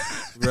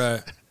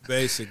 Right.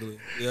 Basically,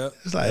 yeah.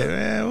 It's like,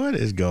 man, what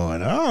is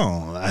going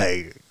on?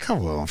 Like,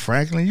 come on,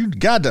 Franklin, you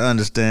got to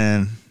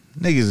understand,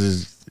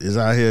 niggas is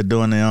out here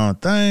doing their own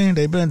thing.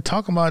 They've been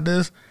talking about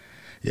this.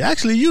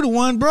 Actually, you the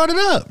one brought it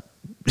up.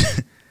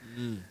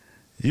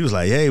 He was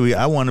like, hey,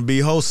 I want to be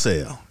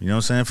wholesale. You know what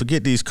I'm saying?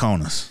 Forget these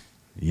corners.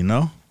 You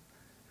know?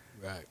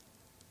 Right.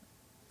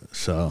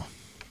 So,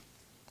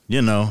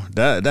 you know,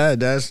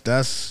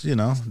 that's you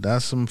know,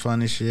 that's some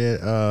funny shit.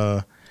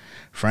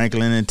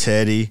 Franklin and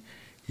Teddy.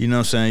 You know what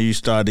I'm saying? You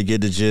start to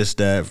get the gist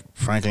that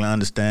Franklin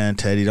understand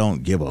Teddy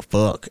don't give a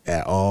fuck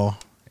at all,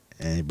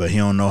 but he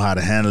don't know how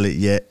to handle it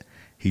yet.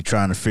 He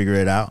trying to figure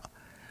it out.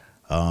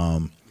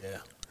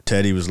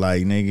 Teddy was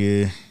like,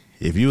 nigga,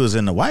 if you was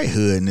in the white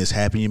hood and this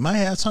happened, you might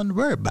have something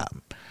to worry about.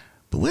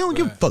 But we don't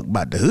give a fuck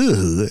about the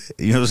hood.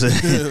 You know what I'm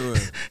saying?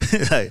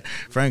 Like,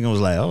 Franklin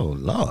was like, oh,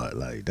 Lord,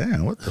 like,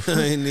 damn, what the fuck?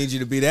 I didn't need you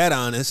to be that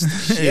honest.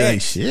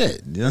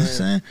 Shit. You know what I'm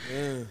saying?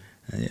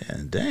 Yeah,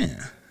 damn.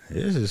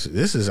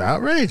 This is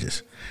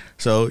outrageous.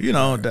 So, you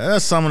know,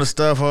 that's some of the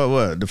stuff.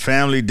 What the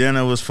family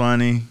dinner was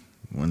funny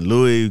when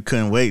Louis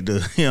couldn't wait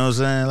to, you know what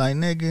I'm saying? Like,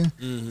 nigga,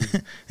 you know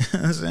what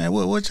I'm saying?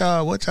 What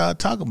y'all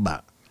talking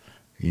about?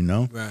 You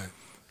know? Right.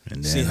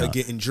 And then, see her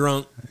getting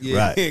drunk.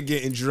 Yeah, right.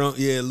 Getting drunk.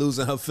 Yeah,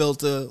 losing her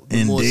filter.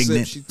 The more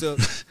sips she took.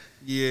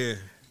 Yeah.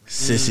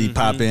 Sissy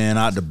pop in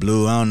out the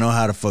blue. I don't know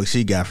how the fuck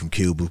she got from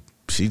Cuba.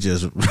 She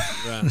just,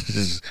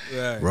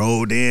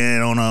 rolled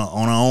in on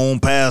her own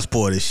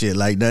passport and shit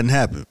like nothing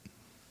happened.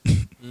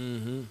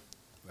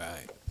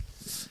 Right.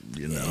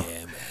 You know,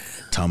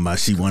 talking about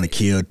she want to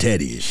kill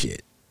Teddy and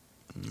shit.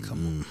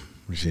 Come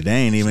on, shit. They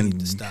ain't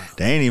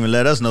even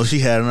let us know she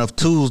had enough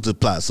tools to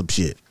plot some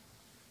shit.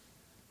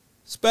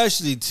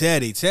 Especially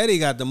Teddy. Teddy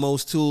got the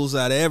most tools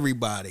out of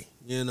everybody.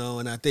 You know,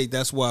 and I think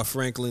that's why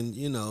Franklin.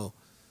 You know,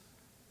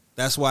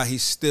 that's why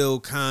he's still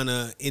kind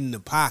of in the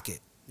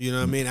pocket. You know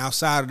what I mean?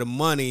 Outside of the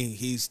money,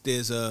 he's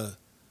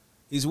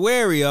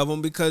wary of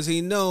him because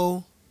he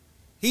can't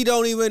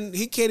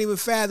even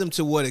fathom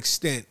to what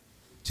extent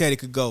Teddy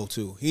could go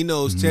to. He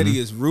knows Teddy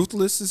is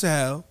ruthless as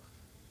hell.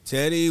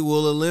 Teddy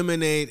will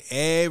eliminate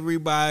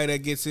everybody that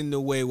gets in the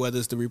way, whether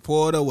it's the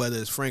reporter, whether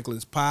it's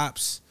Franklin's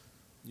pops,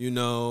 you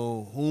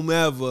know,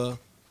 whomever.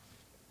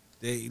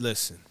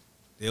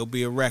 There'll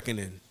be a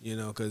reckoning, you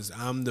know, because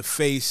I'm the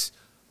face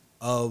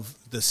of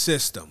the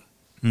system.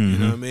 You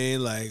know what I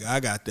mean? Like I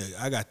got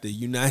the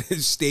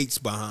United States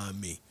behind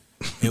me.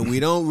 And we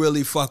don't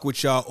really fuck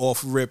with y'all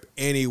off rip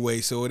anyway,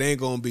 so it ain't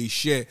gonna be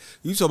shit.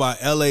 You talk about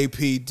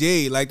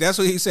LAPD, like that's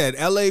what he said.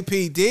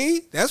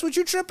 LAPD? That's what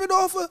you tripping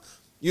off of?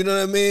 You know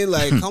what I mean?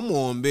 Like, come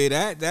on, B.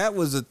 That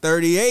was a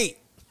 38.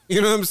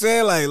 You know what I'm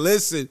saying? Like,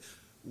 listen,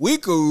 we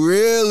could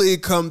really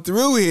come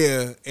through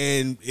here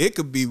and it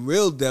could be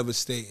real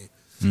devastating.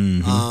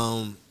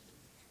 I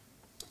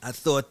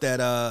thought that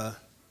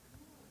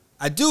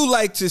I do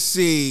like to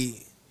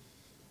see.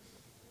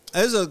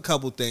 There's a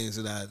couple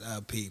things that I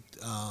peeped.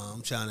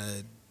 I'm trying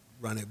to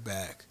run it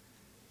back.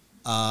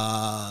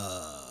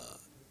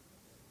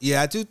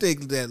 Yeah, I do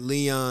think that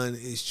Leon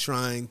is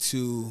trying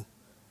to.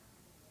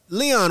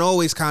 Leon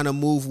always kind of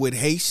move with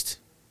haste.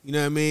 You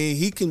know what I mean?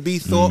 He can be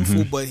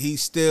thoughtful, but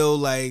he's still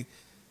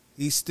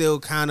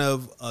kind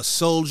of a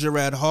soldier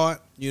at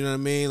heart. You know what I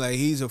mean? Like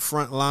he's a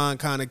front line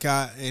kind of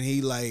guy, and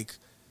he like.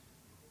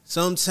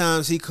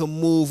 Sometimes he can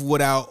move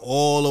without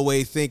all the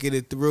way thinking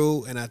it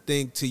through. And I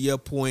think to your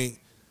point,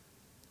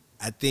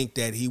 I think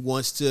that he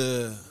wants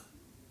to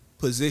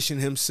position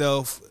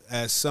himself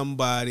as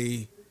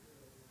somebody,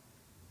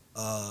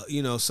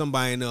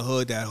 somebody in the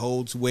hood that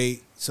holds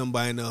weight,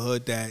 somebody in the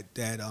hood that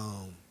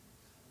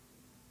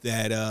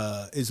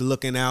is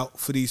looking out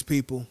for these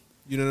people.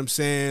 You know what I'm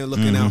saying?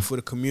 Looking out for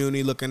the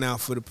community, looking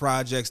out for the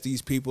projects,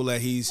 these people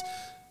that he's,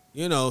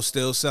 you know,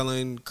 still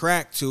selling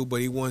crack to, but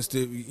he wants to,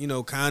 you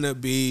know, kind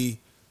of be,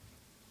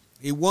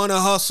 he want to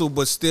hustle,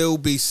 but still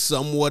be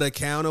somewhat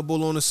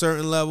accountable on a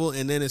certain level.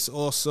 And then it's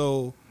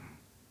also,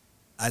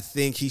 I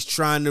think he's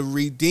trying to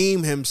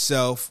redeem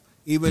himself,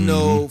 even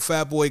though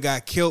Fat Boy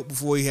got killed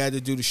before he had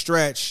to do the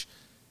stretch.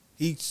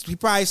 He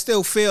probably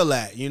still feel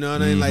that, you know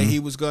what I mean? Like he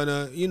was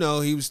gonna, you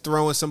know, he was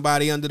throwing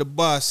somebody under the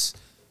bus.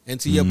 And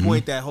to your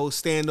point, that whole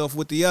standoff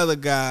with the other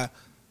guy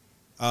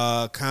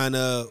kind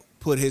of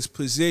put his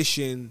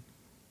position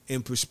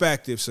in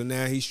perspective. So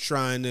now he's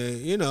trying to,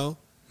 you know,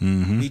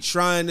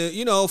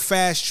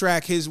 fast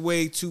track his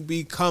way to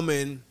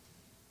becoming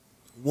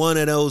one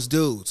of those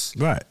dudes.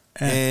 Right.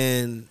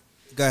 And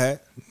go ahead.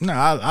 No,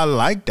 I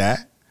like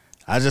that.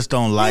 I just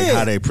don't like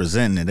how they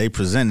present it. They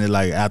present it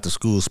like after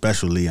school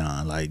special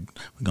Leon. Like,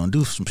 we're going to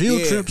do some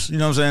field trips. You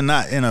know what I'm saying?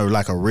 Not in a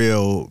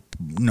real,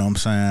 you know what I'm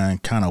saying,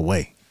 kind of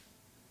way.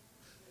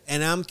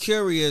 And I'm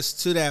curious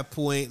to that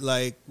point,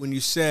 like when you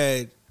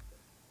said,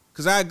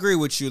 because I agree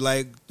with you,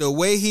 like the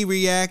way he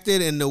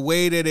reacted and the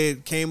way that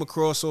it came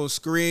across on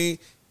screen,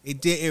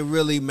 it didn't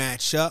really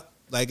match up.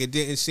 Like it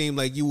didn't seem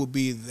like you would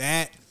be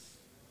that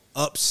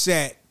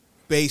upset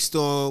based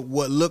on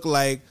what looked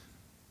like,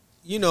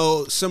 you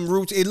know, some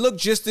roots. It looked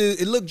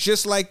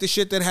just like the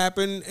shit that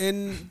happened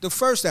in the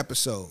first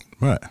episode.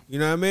 Right. You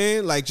know what I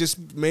mean? Like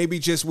maybe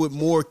just with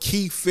more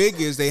key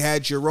figures. They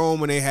had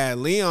Jerome and they had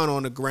Leon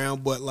on the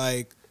ground, but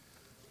like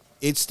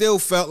it still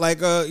felt like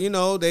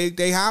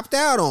they hopped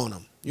out on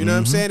him. You know what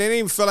I'm saying? It didn't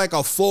even feel like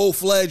a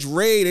full-fledged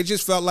raid. It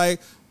just felt like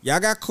y'all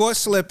got caught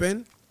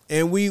slipping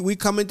and we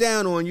coming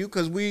down on you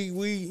because we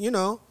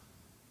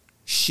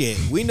shit,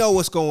 we know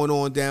what's going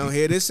on down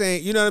here. This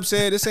ain't, you know what I'm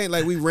saying? This ain't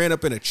like we ran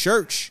up in a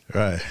church.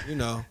 Right. You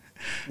know,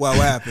 what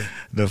happened?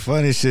 The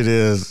funny shit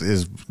is,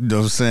 you know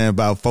what I'm saying,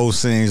 about 4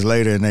 scenes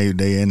later and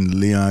they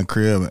in Leon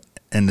crib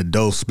and the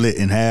dough split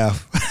in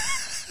half.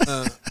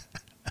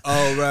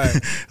 Oh, right.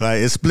 Like,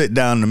 it's split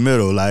down the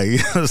middle. Like, you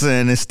know what I'm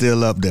saying? It's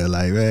still up there.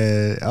 Like,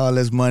 man, all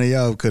this money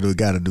y'all could have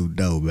got to do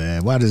dough,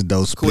 man. Why does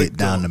dough split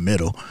down the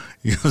middle?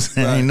 You know what I'm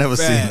saying? Right. I ain't never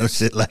seen no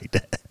shit like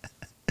that.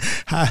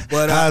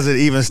 How is it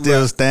even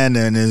still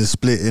standing and it's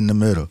split in the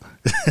middle?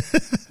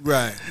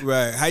 Right.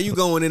 How you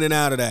going in and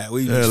out of that?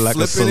 Like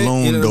a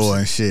saloon door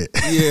and shit.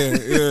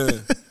 Yeah.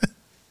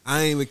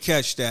 I ain't even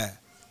catch that.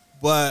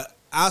 But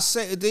I'll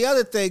say the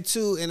other thing,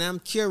 too, and I'm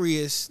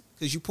curious,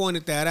 because you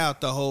pointed that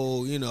out, the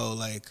whole,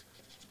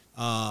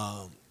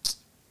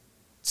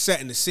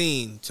 setting the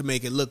scene to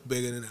make it look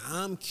bigger. And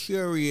I'm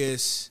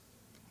curious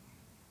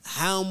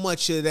how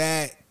much of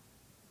that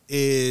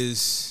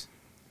is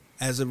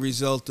as a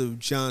result of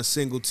John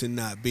Singleton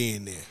not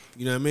being there.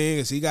 You know what I mean?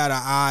 Because he got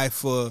an eye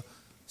for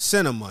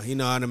cinema. He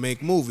know how to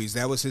make movies.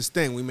 That was his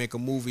thing. We make a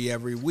movie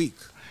every week,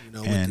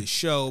 with this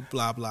show,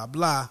 blah, blah,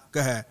 blah. Go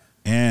ahead.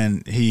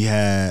 And he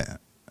had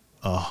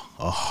a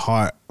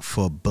heart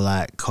for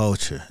black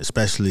culture,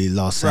 especially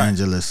Los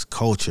Angeles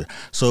culture.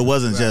 So it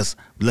wasn't just,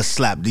 let's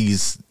slap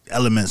these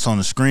elements on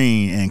the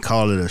screen and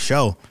call it a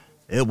show.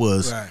 It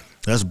was,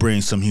 let's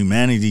bring some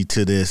humanity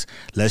to this.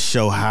 Let's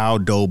show how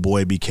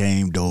Doughboy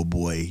became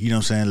Doughboy. You know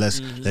what I'm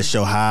saying? Let's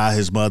show how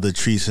his mother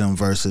treats him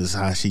versus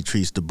how she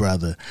treats the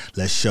brother.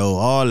 Let's show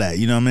all that.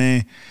 You know what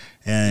I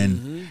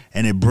mean?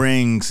 And it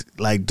brings,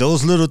 like,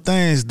 those little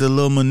things, the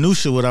little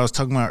minutia, what I was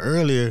talking about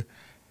earlier,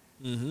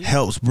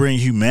 helps bring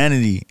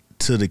humanity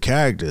to the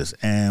characters.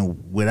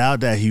 And without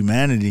that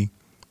humanity,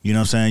 you know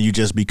what I'm saying, you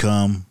just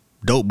become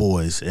dope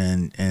boys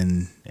and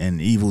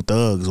evil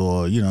thugs,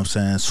 or, you know what I'm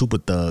saying, super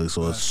thugs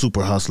or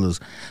super hustlers,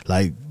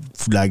 like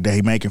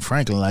they making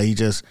Franklin. Like, he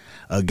just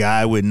a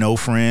guy with no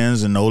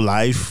friends and no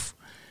life.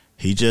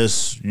 He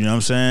just, you know what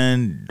I'm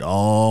saying,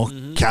 all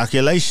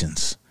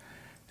calculations.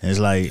 And it's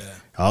like,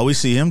 all we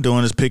see him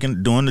doing is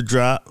doing the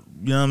drop,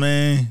 you know what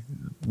I mean,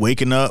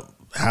 waking up,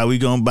 how we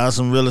gonna buy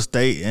some real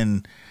estate,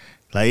 and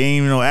like ain't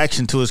even no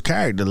action to his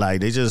character.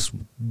 Like, they just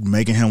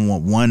making him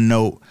one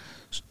note,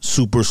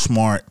 super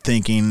smart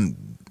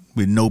thinking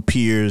with no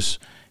peers,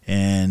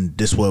 and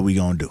this what we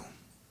gonna do.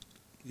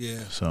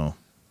 Yeah. So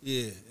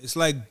it's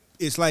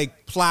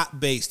like plot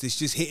based. It's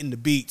just hitting the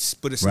beats,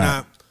 but it's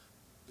not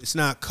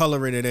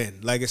coloring it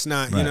in. Like, it's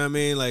not, you know what I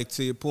mean? Like,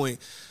 to your point.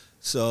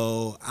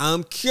 So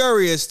I'm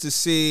curious to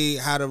see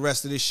how the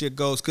rest of this shit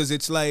goes, because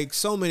it's like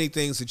so many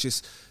things are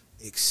just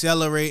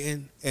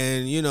accelerating,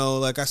 and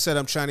like I said,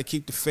 I'm trying to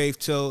keep the faith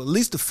till at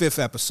least the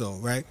 5th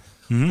episode, right?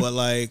 But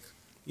like,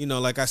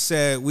 like I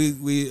said,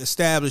 we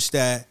established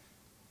that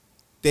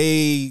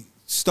they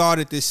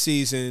started this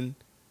season,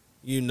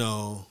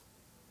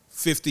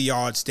 50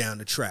 yards down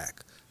the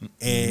track.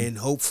 And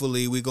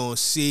hopefully we're going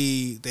to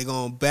see, they're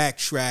going to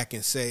backtrack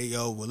and say,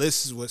 yo, well,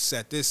 this is what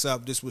set this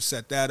up, this what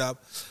set that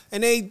up.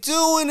 And they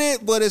doing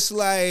it, but it's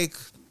like,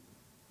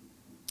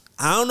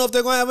 I don't know if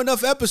they're going to have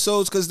enough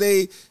episodes, because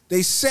they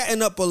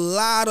setting up a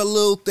lot of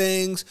little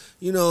things.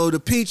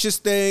 The Peaches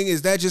thing,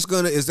 is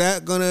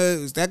that going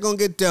to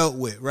get dealt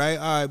with, right?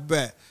 All right,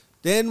 bet.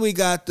 Then we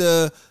got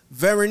the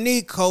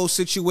Veronique whole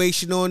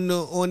situation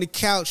on the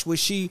couch where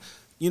she,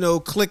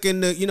 clicking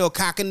the,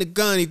 cocking the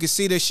gun. You can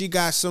see that she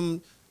got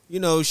some,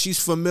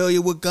 she's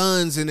familiar with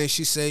guns, and then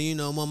she said,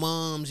 my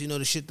mom's,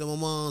 the shit that my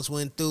mom's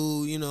went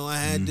through, I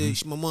had to,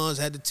 my mom's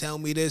had to tell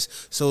me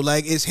this. So,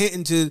 like, it's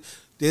hinting to,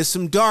 there's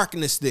some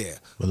darkness there.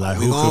 But, like,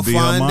 who could be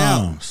her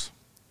moms?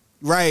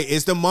 Right,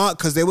 it's the mom,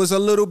 because there was a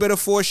little bit of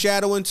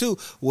foreshadowing too.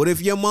 What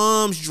if your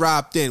mom's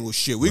dropped in? Well,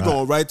 shit, we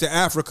going right to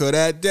Africa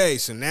that day.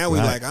 So now we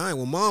like, all right,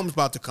 well, mom's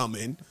about to come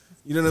in.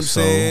 You know what I'm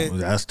saying?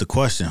 That's the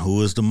question.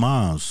 Who is the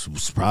moms?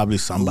 It's probably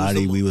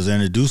somebody we was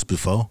introduced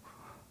before.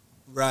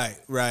 Right.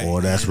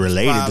 Or that's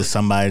related to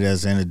somebody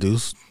that's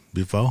introduced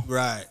before.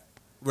 Right.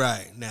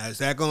 Now, is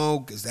that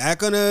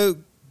gonna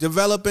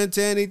develop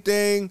into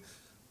anything?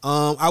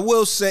 I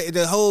will say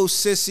the whole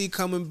Sissy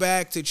coming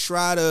back to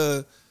try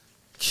to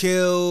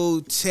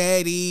Kill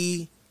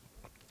Teddy.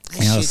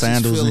 And her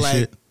sandals and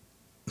shit.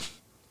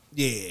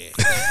 Yeah.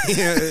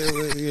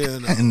 You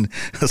know. And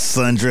a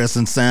sundress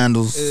and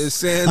sandals.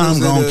 Sandals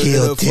I'm gonna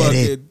kill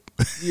Teddy.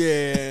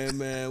 Yeah,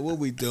 man. What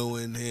we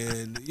doing?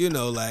 And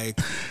like,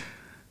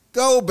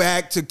 go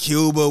back to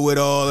Cuba with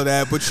all of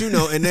that. But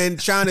and then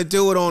trying to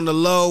do it on the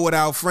low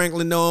without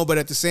Franklin knowing. But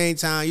at the same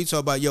time, you talk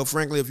about, yo,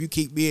 Franklin, if you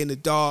keep me in the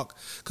dark.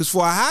 Because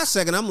for a hot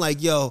second, I'm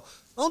like, yo,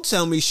 don't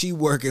tell me she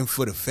working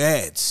for the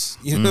feds.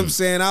 You know what I'm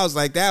saying? I was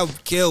like, that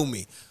would kill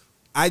me.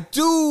 I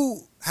do,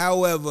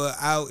 however,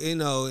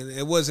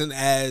 it wasn't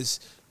as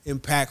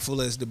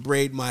impactful as the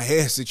braid my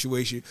hair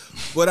situation,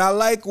 but I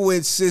like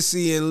when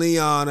Sissy and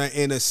Leon are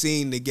in a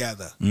scene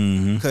together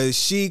because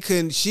she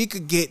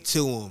could get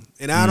to him,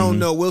 and I don't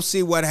know. We'll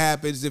see what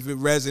happens if it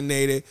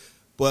resonated,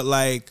 but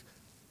like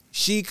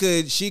she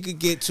could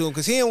get to him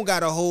because he don't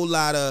got a whole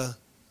lot of.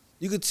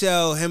 You could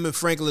tell him and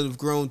Franklin have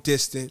grown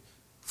distant.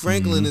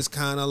 Franklin is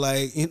kind of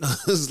like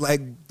is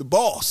like the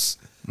boss.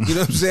 You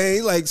know what I'm saying?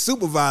 He like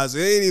supervisor.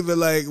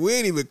 We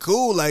ain't even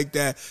cool like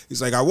that.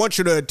 He's like, I want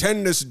you to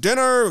attend this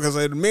dinner because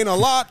it mean a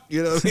lot.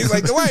 He's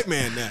like the white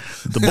man now.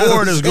 The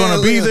board is going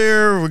to be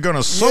there. We're going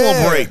to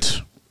celebrate.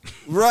 Yeah.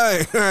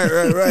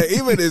 Right.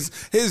 Even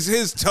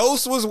his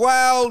toast was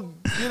wild.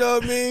 You know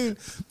what I mean?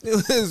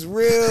 It was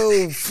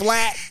real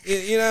flat.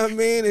 You know what I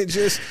mean? It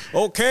just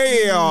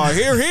okay.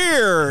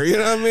 Here. You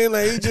know what I mean?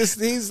 Like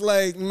he's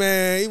like,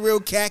 man, he real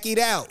khakied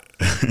out.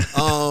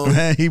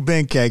 Man, he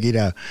been khakied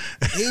out.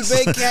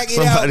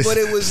 But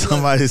it was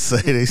somebody say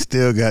they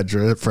still got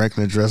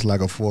Franklin dressed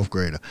like a fourth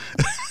grader.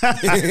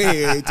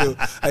 Yeah, he do.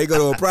 I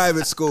go to a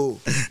private school,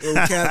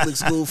 Catholic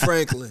school,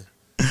 Franklin.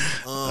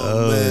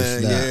 Man,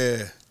 snap.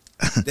 Yeah.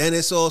 Then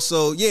it's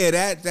also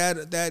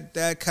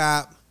that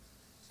cop.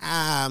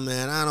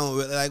 Man, I don't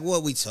really like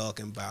what we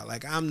talking about.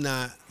 Like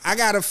I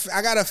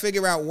gotta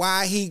figure out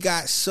why he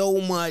got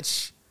so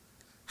much.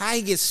 How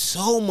he gets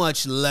so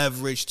much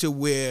leverage to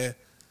where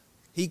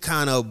he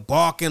kind of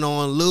barking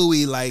on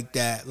Louis like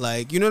that.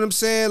 Like, you know what I'm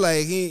saying?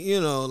 Like,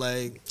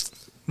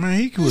 Man,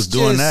 he was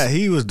doing that.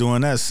 He was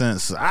doing that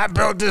since I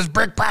built this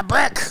brick by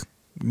brick.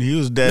 He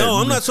was dead. No,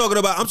 I'm talking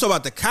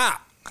about the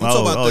cop.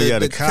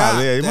 The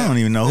cop. Yeah, you don't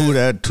even know who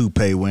that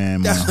toupee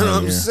wearing. That's what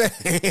I'm saying.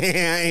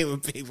 I ain't even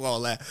peep all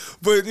that.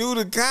 But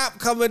the cop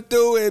coming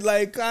through and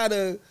like kind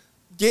of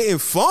getting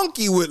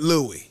funky with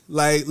Louis.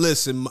 Like,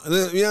 listen, you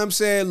know what I'm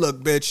saying?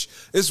 Look, bitch,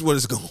 this is what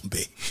it's going to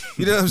be.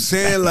 You know what I'm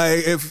saying?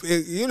 Like, if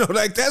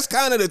like that's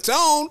kind of the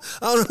tone.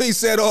 I don't know if he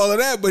said all of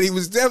that, but he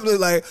was definitely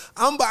like,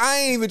 I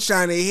ain't even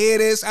trying to hear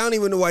this. I don't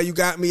even know why you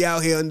got me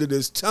out here under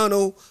this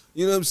tunnel.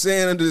 You know what I'm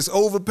saying? Under this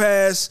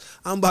overpass.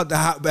 I'm about to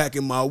hop back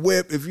in my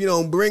whip. If you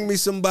don't bring me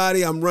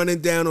somebody, I'm running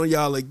down on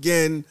y'all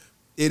again.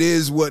 It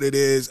is what it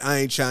is. I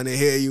ain't trying to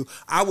hear you.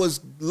 I was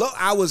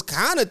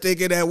kind of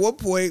thinking at one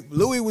point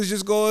Louis was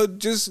just going to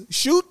just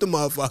shoot the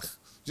motherfucker.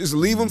 Just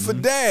leave him for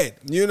dead.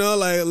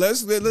 Like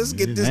let's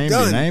get this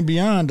done. I ain't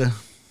beyond her.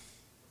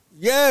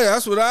 Yeah,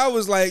 that's what I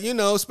was like,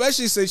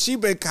 especially since she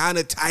been kind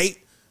of tight.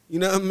 You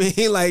know what I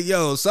mean? Like,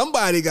 yo,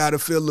 somebody got to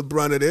feel the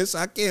brunt of this.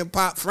 I can't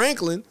pop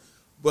Franklin,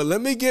 but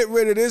let me get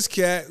rid of this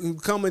cat who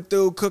coming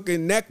through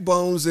cooking neck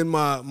bones in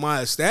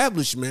my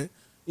establishment.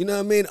 You know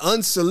what I mean?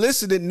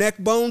 Unsolicited neck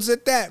bones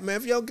at that, man.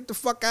 If y'all get the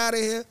fuck out of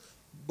here.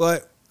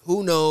 But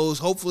who knows?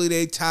 Hopefully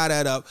they tie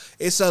that up.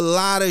 It's a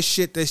lot of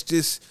shit that's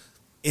just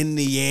in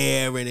the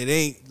air, and it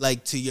ain't,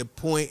 like, to your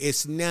point,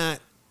 it's not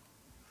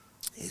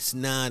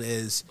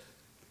as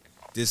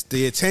this.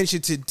 The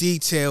attention to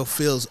detail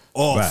feels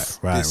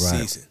off this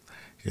season.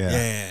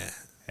 Yeah.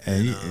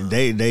 And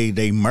they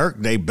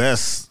murked their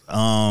best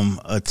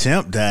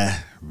attempt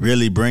at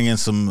really bringing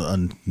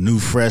some new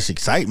fresh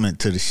excitement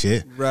to the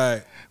shit.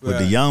 Right. With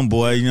the young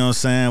boy, you know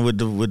what I'm saying, with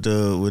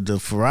the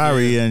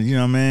Ferrari and you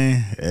know what I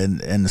mean,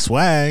 and the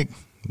swag,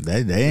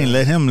 they ain't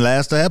let him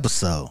last the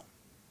episode.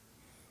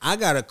 I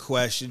got a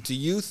question. Do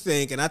you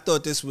think, and I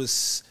thought this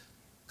was,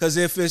 because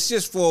if it's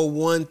just for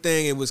one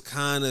thing, it was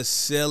kind of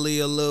silly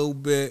a little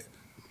bit,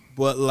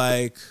 but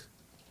like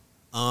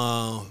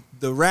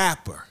the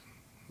rapper,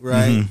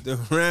 right? Mm-hmm. The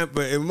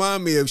rapper, it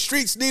remind me of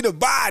Streets Need a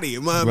Body. It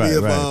remind me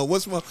of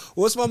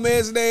what's my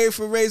man's name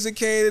for Raising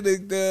Cain,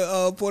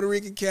 the Puerto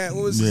Rican cat?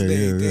 What was his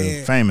name?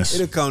 Yeah. Famous.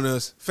 It'll come to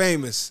us.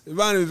 Famous. It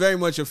reminded me very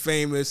much of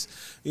Famous.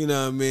 You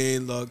know what I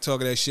mean? Like,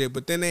 talking that shit.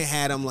 But then they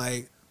had him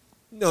like,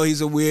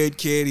 he's a weird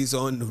kid. He's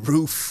on the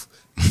roof.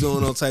 He's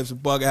doing all types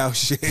of bug out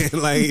shit.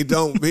 Like he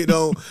don't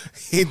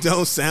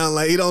sound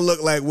like, he don't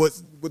look like what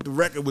the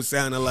record was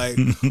sounding like.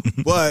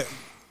 But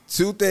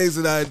two things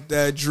that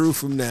I drew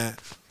from that.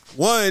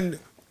 One,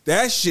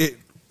 that shit,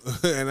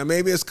 and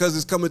maybe it's because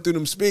it's coming through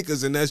them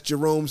speakers and that's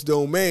Jerome's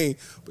domain,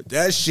 but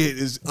that shit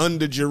is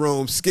under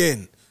Jerome's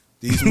skin.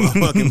 These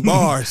motherfucking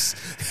bars.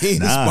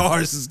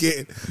 Bars is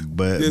getting.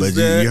 But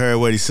you heard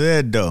what he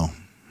said, though.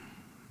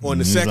 On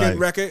the second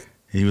record?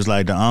 He was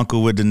like the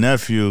uncle with the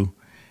nephew.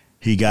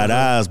 He got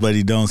eyes, but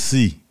he don't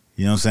see.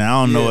 You know what I'm saying?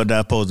 I don't know what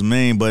that's supposed to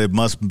mean, but it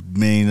must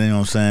mean, you know what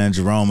I'm saying,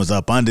 Jerome is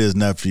up under his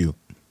nephew.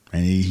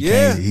 And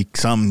he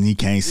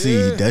can't see.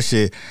 Yeah. That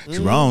shit,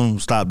 Jerome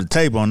stopped the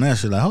tape on that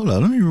shit. Like, hold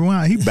on, let me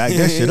rewind. He backed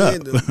that shit up.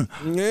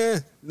 Yeah.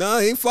 No,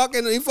 he fucked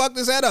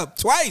his head up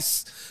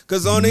twice.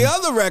 Because on the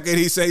other record,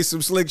 he say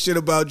some slick shit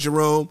about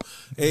Jerome.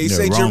 And he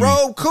say,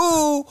 Jerome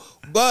cool,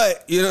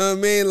 but, you know what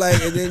I mean?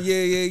 Like, and then,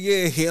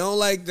 yeah. He don't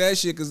like that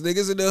shit because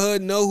niggas in the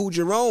hood know who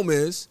Jerome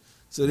is.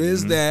 So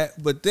there's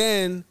that. But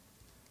then,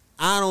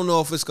 I don't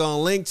know if it's going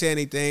to link to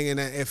anything. And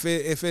if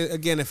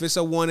it's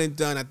a one and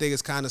done, I think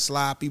it's kind of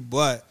sloppy.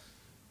 But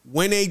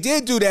when they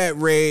did do that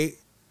raid,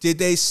 did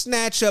they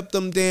snatch up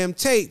them damn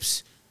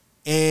tapes?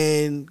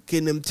 And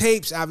can them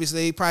tapes,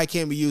 obviously, they probably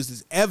can't be used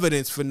as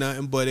evidence for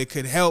nothing, but it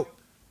could help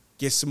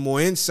get some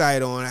more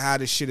insight on how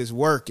this shit is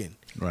working.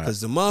 Right. Because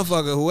the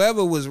motherfucker,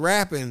 whoever was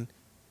rapping,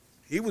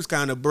 he was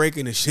kind of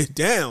breaking the shit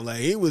down. Like,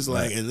 he was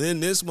like, and then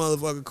this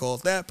motherfucker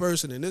called that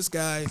person and this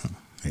guy.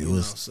 It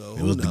was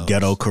the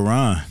ghetto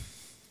Quran.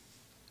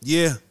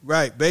 Yeah,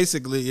 right.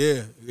 Basically,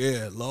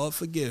 yeah. Lord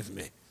forgive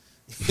me.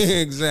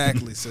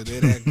 Exactly. So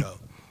there that go.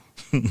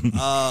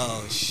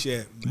 Oh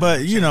shit. Man.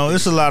 But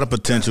it's a lot of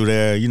potential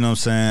there. You know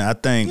what I'm saying? I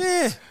think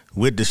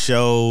with the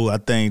show, I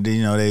think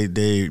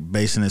they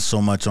basing it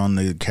so much on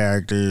the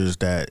characters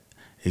that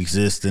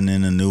exist and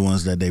then the new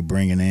ones that they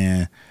bringing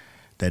in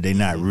that they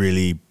not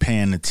really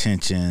paying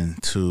attention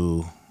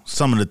to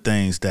some of the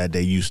things that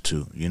they used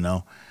to.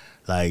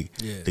 Like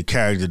the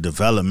character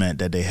development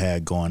that they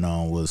had going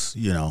on was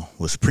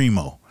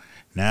primo.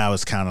 Now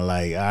it's kind of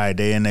like, all right,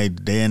 they in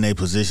their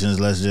positions.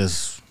 Let's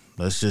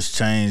just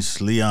change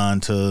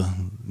Leon to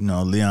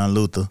Leon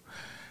Luthor,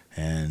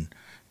 and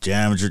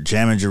Jammin'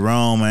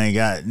 Jerome ain't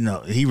got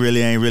he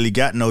really ain't really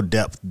got no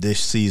depth this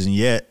season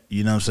yet.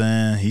 You know what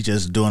I'm saying? He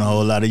just doing a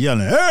whole lot of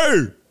yelling.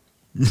 Hey,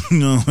 you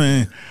know what I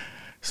mean?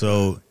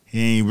 So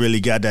he ain't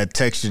really got that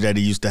texture that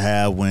he used to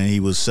have when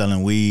he was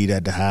selling weed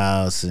at the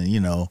house, and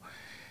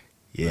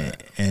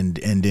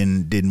and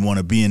then didn't want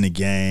to be in the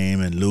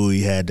game, and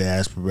Louis had the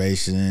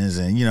aspirations,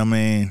 and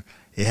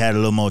it had a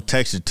little more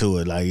texture to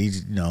it. Like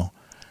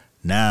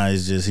now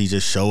it's just he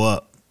just show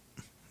up.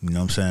 You know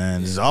what I'm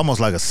saying? It's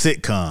almost like a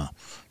sitcom.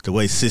 The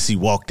way Sissy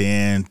walked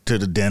in to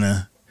the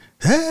dinner.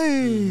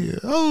 Hey,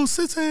 oh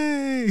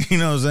Sissy, you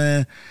know what I'm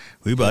saying?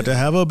 We about to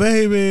have a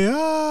baby.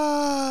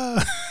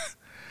 Ah.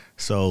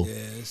 So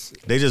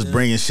they just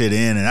bringing shit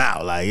in and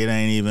out. Like it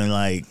ain't even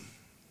like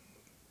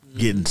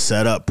getting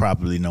set up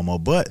properly no more.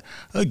 But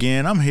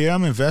again, I'm here,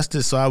 I'm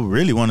invested, so I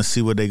really want to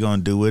see what they're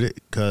gonna do with it,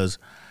 because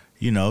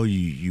you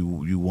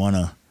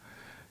wanna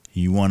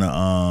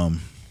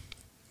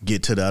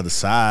get to the other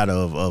side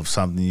of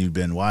something you've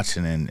been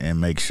watching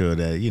and make sure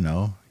that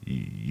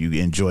you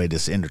enjoy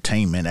this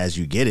entertainment as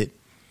you get it.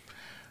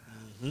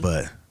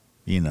 But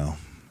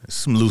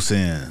some loose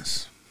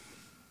ends.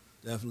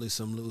 Definitely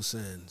some loose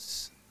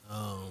ends.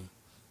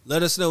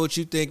 Let us know what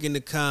you think in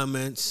the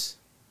comments.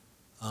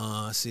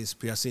 I see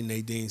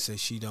Nadine says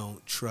she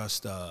don't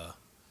trust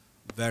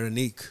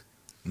Veronique.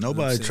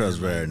 Nobody trusts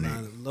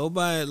Veronique.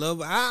 Nobody.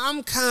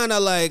 I'm kind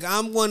of like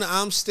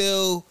I'm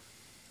still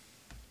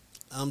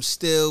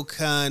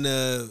kind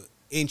of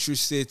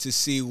interested to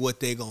see what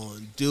they're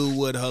gonna do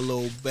with her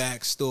little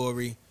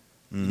backstory.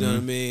 You know what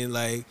I mean?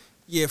 Like,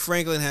 yeah,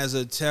 Franklin has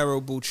a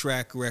terrible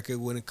track record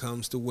when it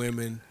comes to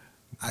women.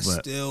 I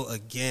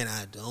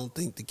don't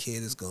think the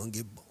kid is gonna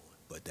get born.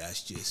 But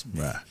that's just me.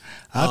 Right.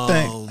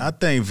 I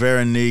think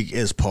Veronique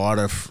is part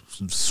of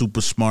super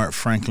smart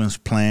Franklin's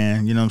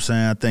plan. You know what I'm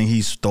saying? I think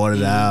he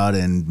started out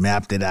and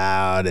mapped it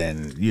out,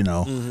 and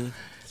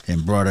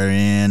and brought her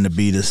in to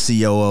be the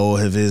COO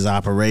of his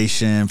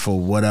operation for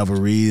whatever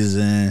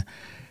reason.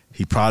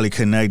 He probably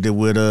connected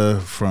with her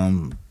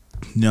from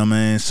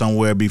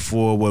somewhere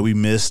before where we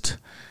missed.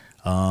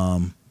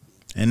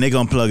 And they're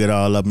going to plug it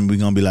all up, and we're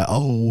going to be like,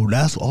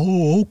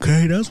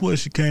 okay, that's where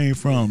she came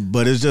from.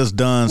 But it's just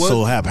done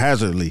so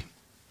haphazardly.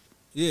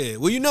 Yeah.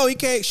 Well,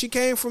 she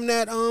came from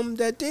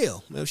that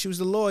deal. She was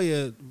the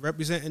lawyer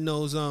representing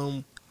those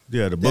the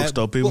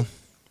bookstore people.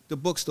 The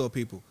bookstore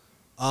people.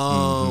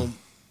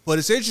 But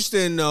it's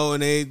interesting, though,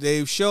 and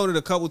they've shown it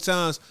a couple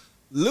times.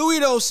 Louis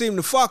don't seem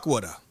to fuck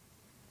with her.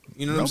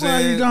 You know what I'm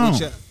saying?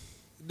 Don't.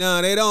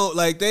 No, they don't.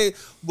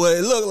 But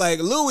it looked like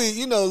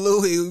Louis,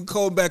 Louis,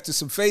 going back to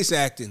some face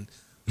acting.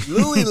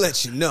 Louis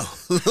lets you know.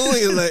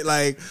 Louis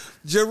like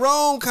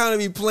Jerome kind of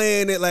be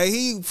playing it like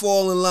he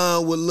fall in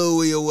line with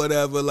Louis or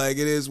whatever. Like,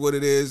 it is what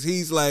it is.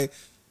 He's like,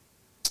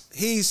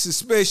 he's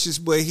suspicious,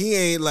 but he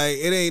ain't like,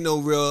 it ain't no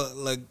real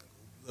like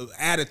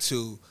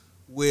attitude.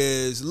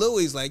 Whereas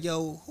Louis like,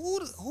 yo,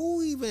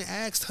 who even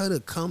asked her to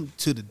come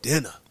to the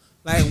dinner?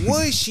 Like,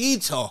 what is she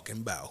talking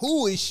about?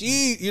 Who is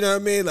she? You know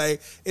what I mean?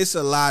 Like, it's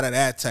a lot of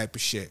that type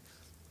of shit.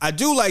 I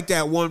do like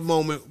that one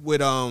moment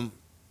with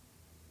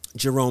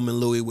Jerome and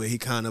Louis where he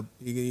kind of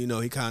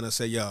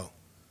said, yo,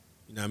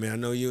 you know what I mean? I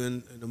know you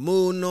in the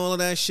mood and all of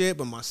that shit,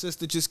 but my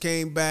sister just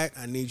came back.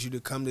 I need you to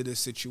come to this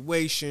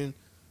situation.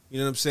 You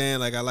know what I'm saying?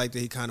 Like, I like that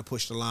he kind of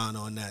pushed the line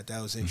on that.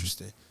 That was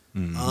interesting.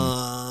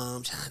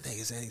 I'm trying to think,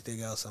 is there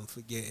anything else I'm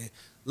forgetting?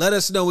 Let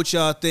us know what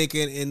y'all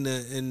thinking in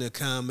the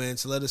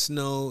comments. Let us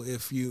know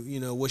if you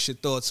know, what's your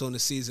thoughts on the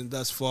season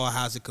thus far?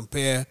 How's it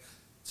compare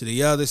to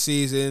the other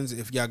seasons?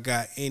 If y'all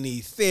got any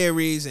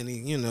theories,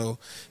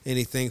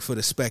 anything for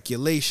the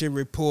speculation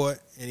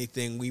report,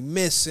 anything we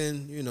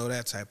missing,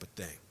 that type of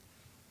thing.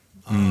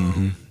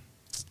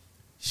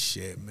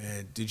 Shit,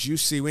 man. Did you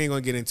see? We ain't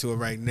gonna get into it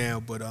right now,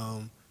 but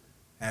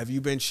have you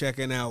been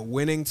checking out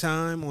Winning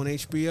Time on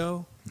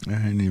HBO? I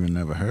ain't even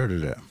never heard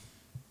of that.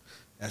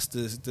 That's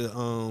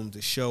the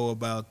show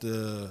about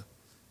the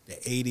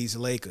 '80s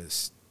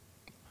Lakers.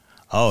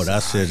 Oh,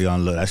 that shit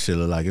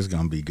look like it's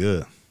gonna be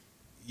good.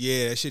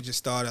 Yeah, that shit just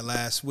started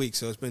last week,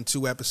 so it's been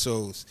 2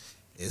 episodes.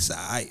 It's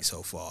alright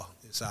so far.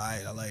 It's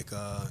alright. I like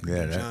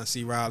John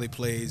C. Reilly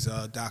plays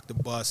Dr.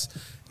 Buss,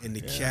 and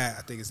the cat,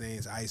 I think his name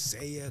is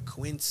Isaiah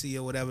Quincy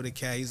or whatever the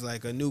cat. He's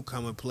like a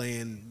newcomer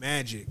playing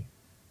Magic.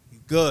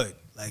 Good.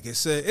 Like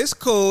it's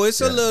cool.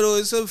 It's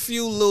a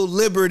few little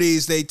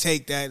liberties they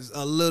take that's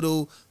a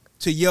little,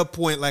 to your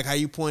point, like how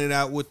you pointed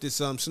out with this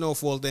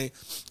Snowfall thing.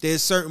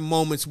 There's certain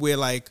moments where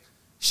like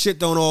shit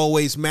don't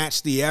always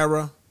match the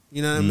era.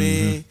 You know what I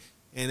mean?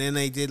 And then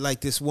they did like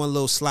this one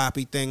little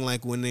sloppy thing,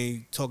 like when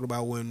they talked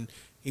about when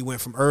he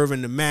went from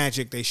Irvin to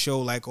Magic, they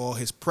show like all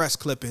his press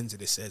clippings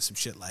and it said some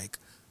shit like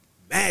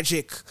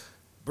Magic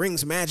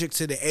brings Magic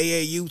to the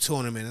AAU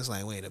tournament. It's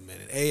like, wait a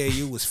minute.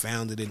 AAU was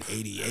founded in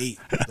 88.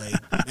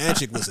 Like,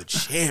 Magic was a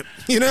champ.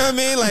 You know what I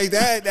mean? Like,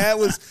 that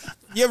was...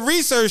 Your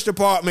research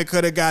department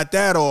could have got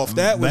that off.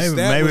 Maybe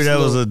that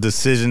was a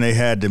decision they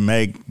had to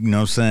make, you know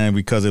what I'm saying,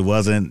 because it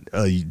wasn't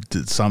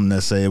something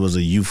that say it was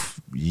a youth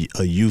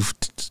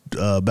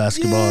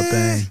basketball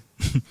thing.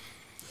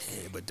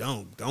 Yeah, but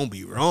don't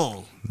be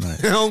wrong. Right.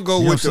 Don't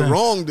go with the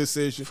wrong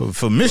decision. For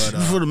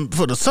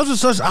the such and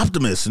such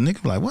optimist. And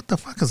niggas like, what the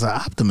fuck is an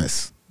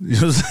optimist? You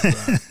know what I'm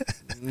saying?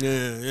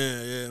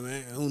 Yeah,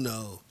 man.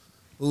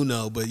 Who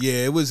knows? But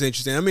yeah, it was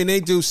interesting. I mean, they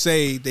do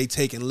say they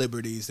taking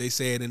liberties. They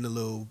say it in the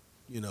little,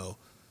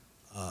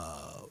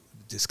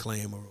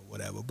 disclaimer or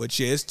whatever. But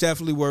yeah, it's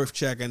definitely worth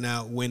checking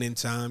out. Winning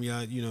Time,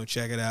 y'all,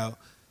 check it out.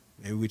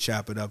 Maybe we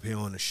chop it up here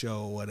on the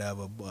show or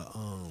whatever. But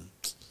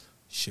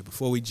shit,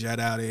 before we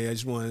jet out of here, I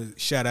just want to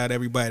shout out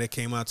everybody that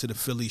came out to the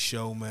Philly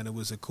show, man. It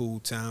was a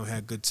cool time, had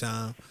a good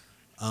time.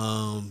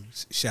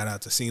 Shout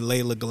out to seeing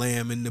Layla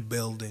Glam in the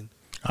building.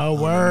 Oh,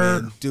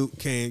 word. Man, Duke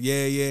came.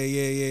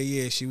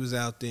 Yeah. She was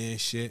out there and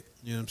shit.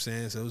 You know what I'm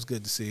saying? So it was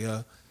good to see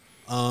her.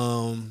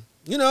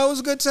 It was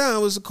a good time.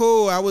 It was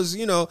cool. I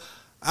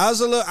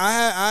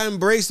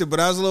embraced it, but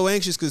I was a little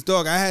anxious because,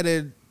 dog, I had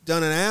it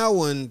done an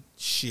hour and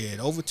shit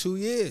over 2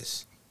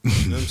 years.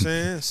 You know what I'm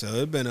saying? So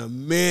it been a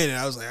minute.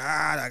 I was like,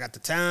 I got the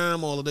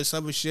time, all of this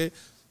other shit.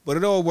 But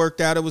it all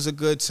worked out. It was a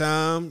good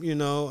time.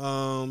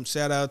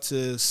 Shout out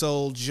to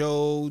Soul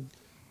Joe,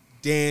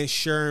 Dan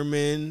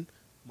Sherman,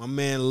 my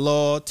man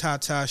Law,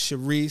 Tata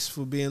Sharice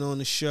for being on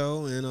the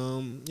show.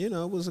 And, it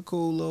was a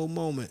cool little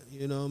moment.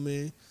 You know what I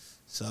mean?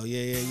 So,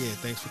 yeah.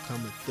 Thanks for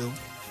coming through.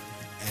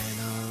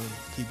 And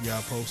keep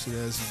y'all posted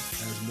as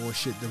more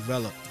shit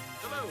develop.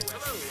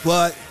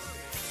 But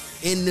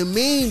in the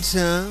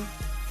meantime,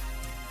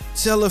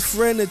 tell a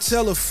friend to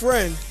tell a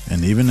friend.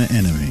 And even an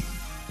enemy.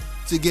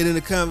 To get in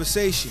the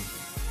conversation.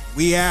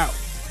 We out.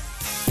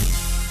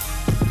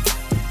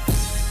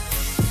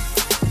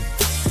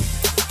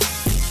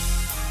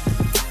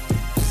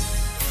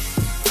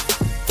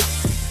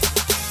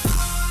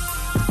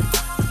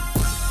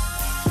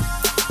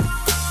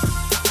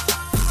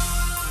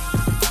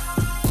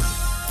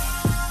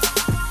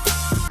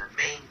 The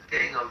main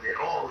thing of it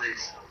all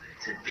is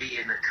to be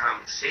in the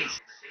conversation.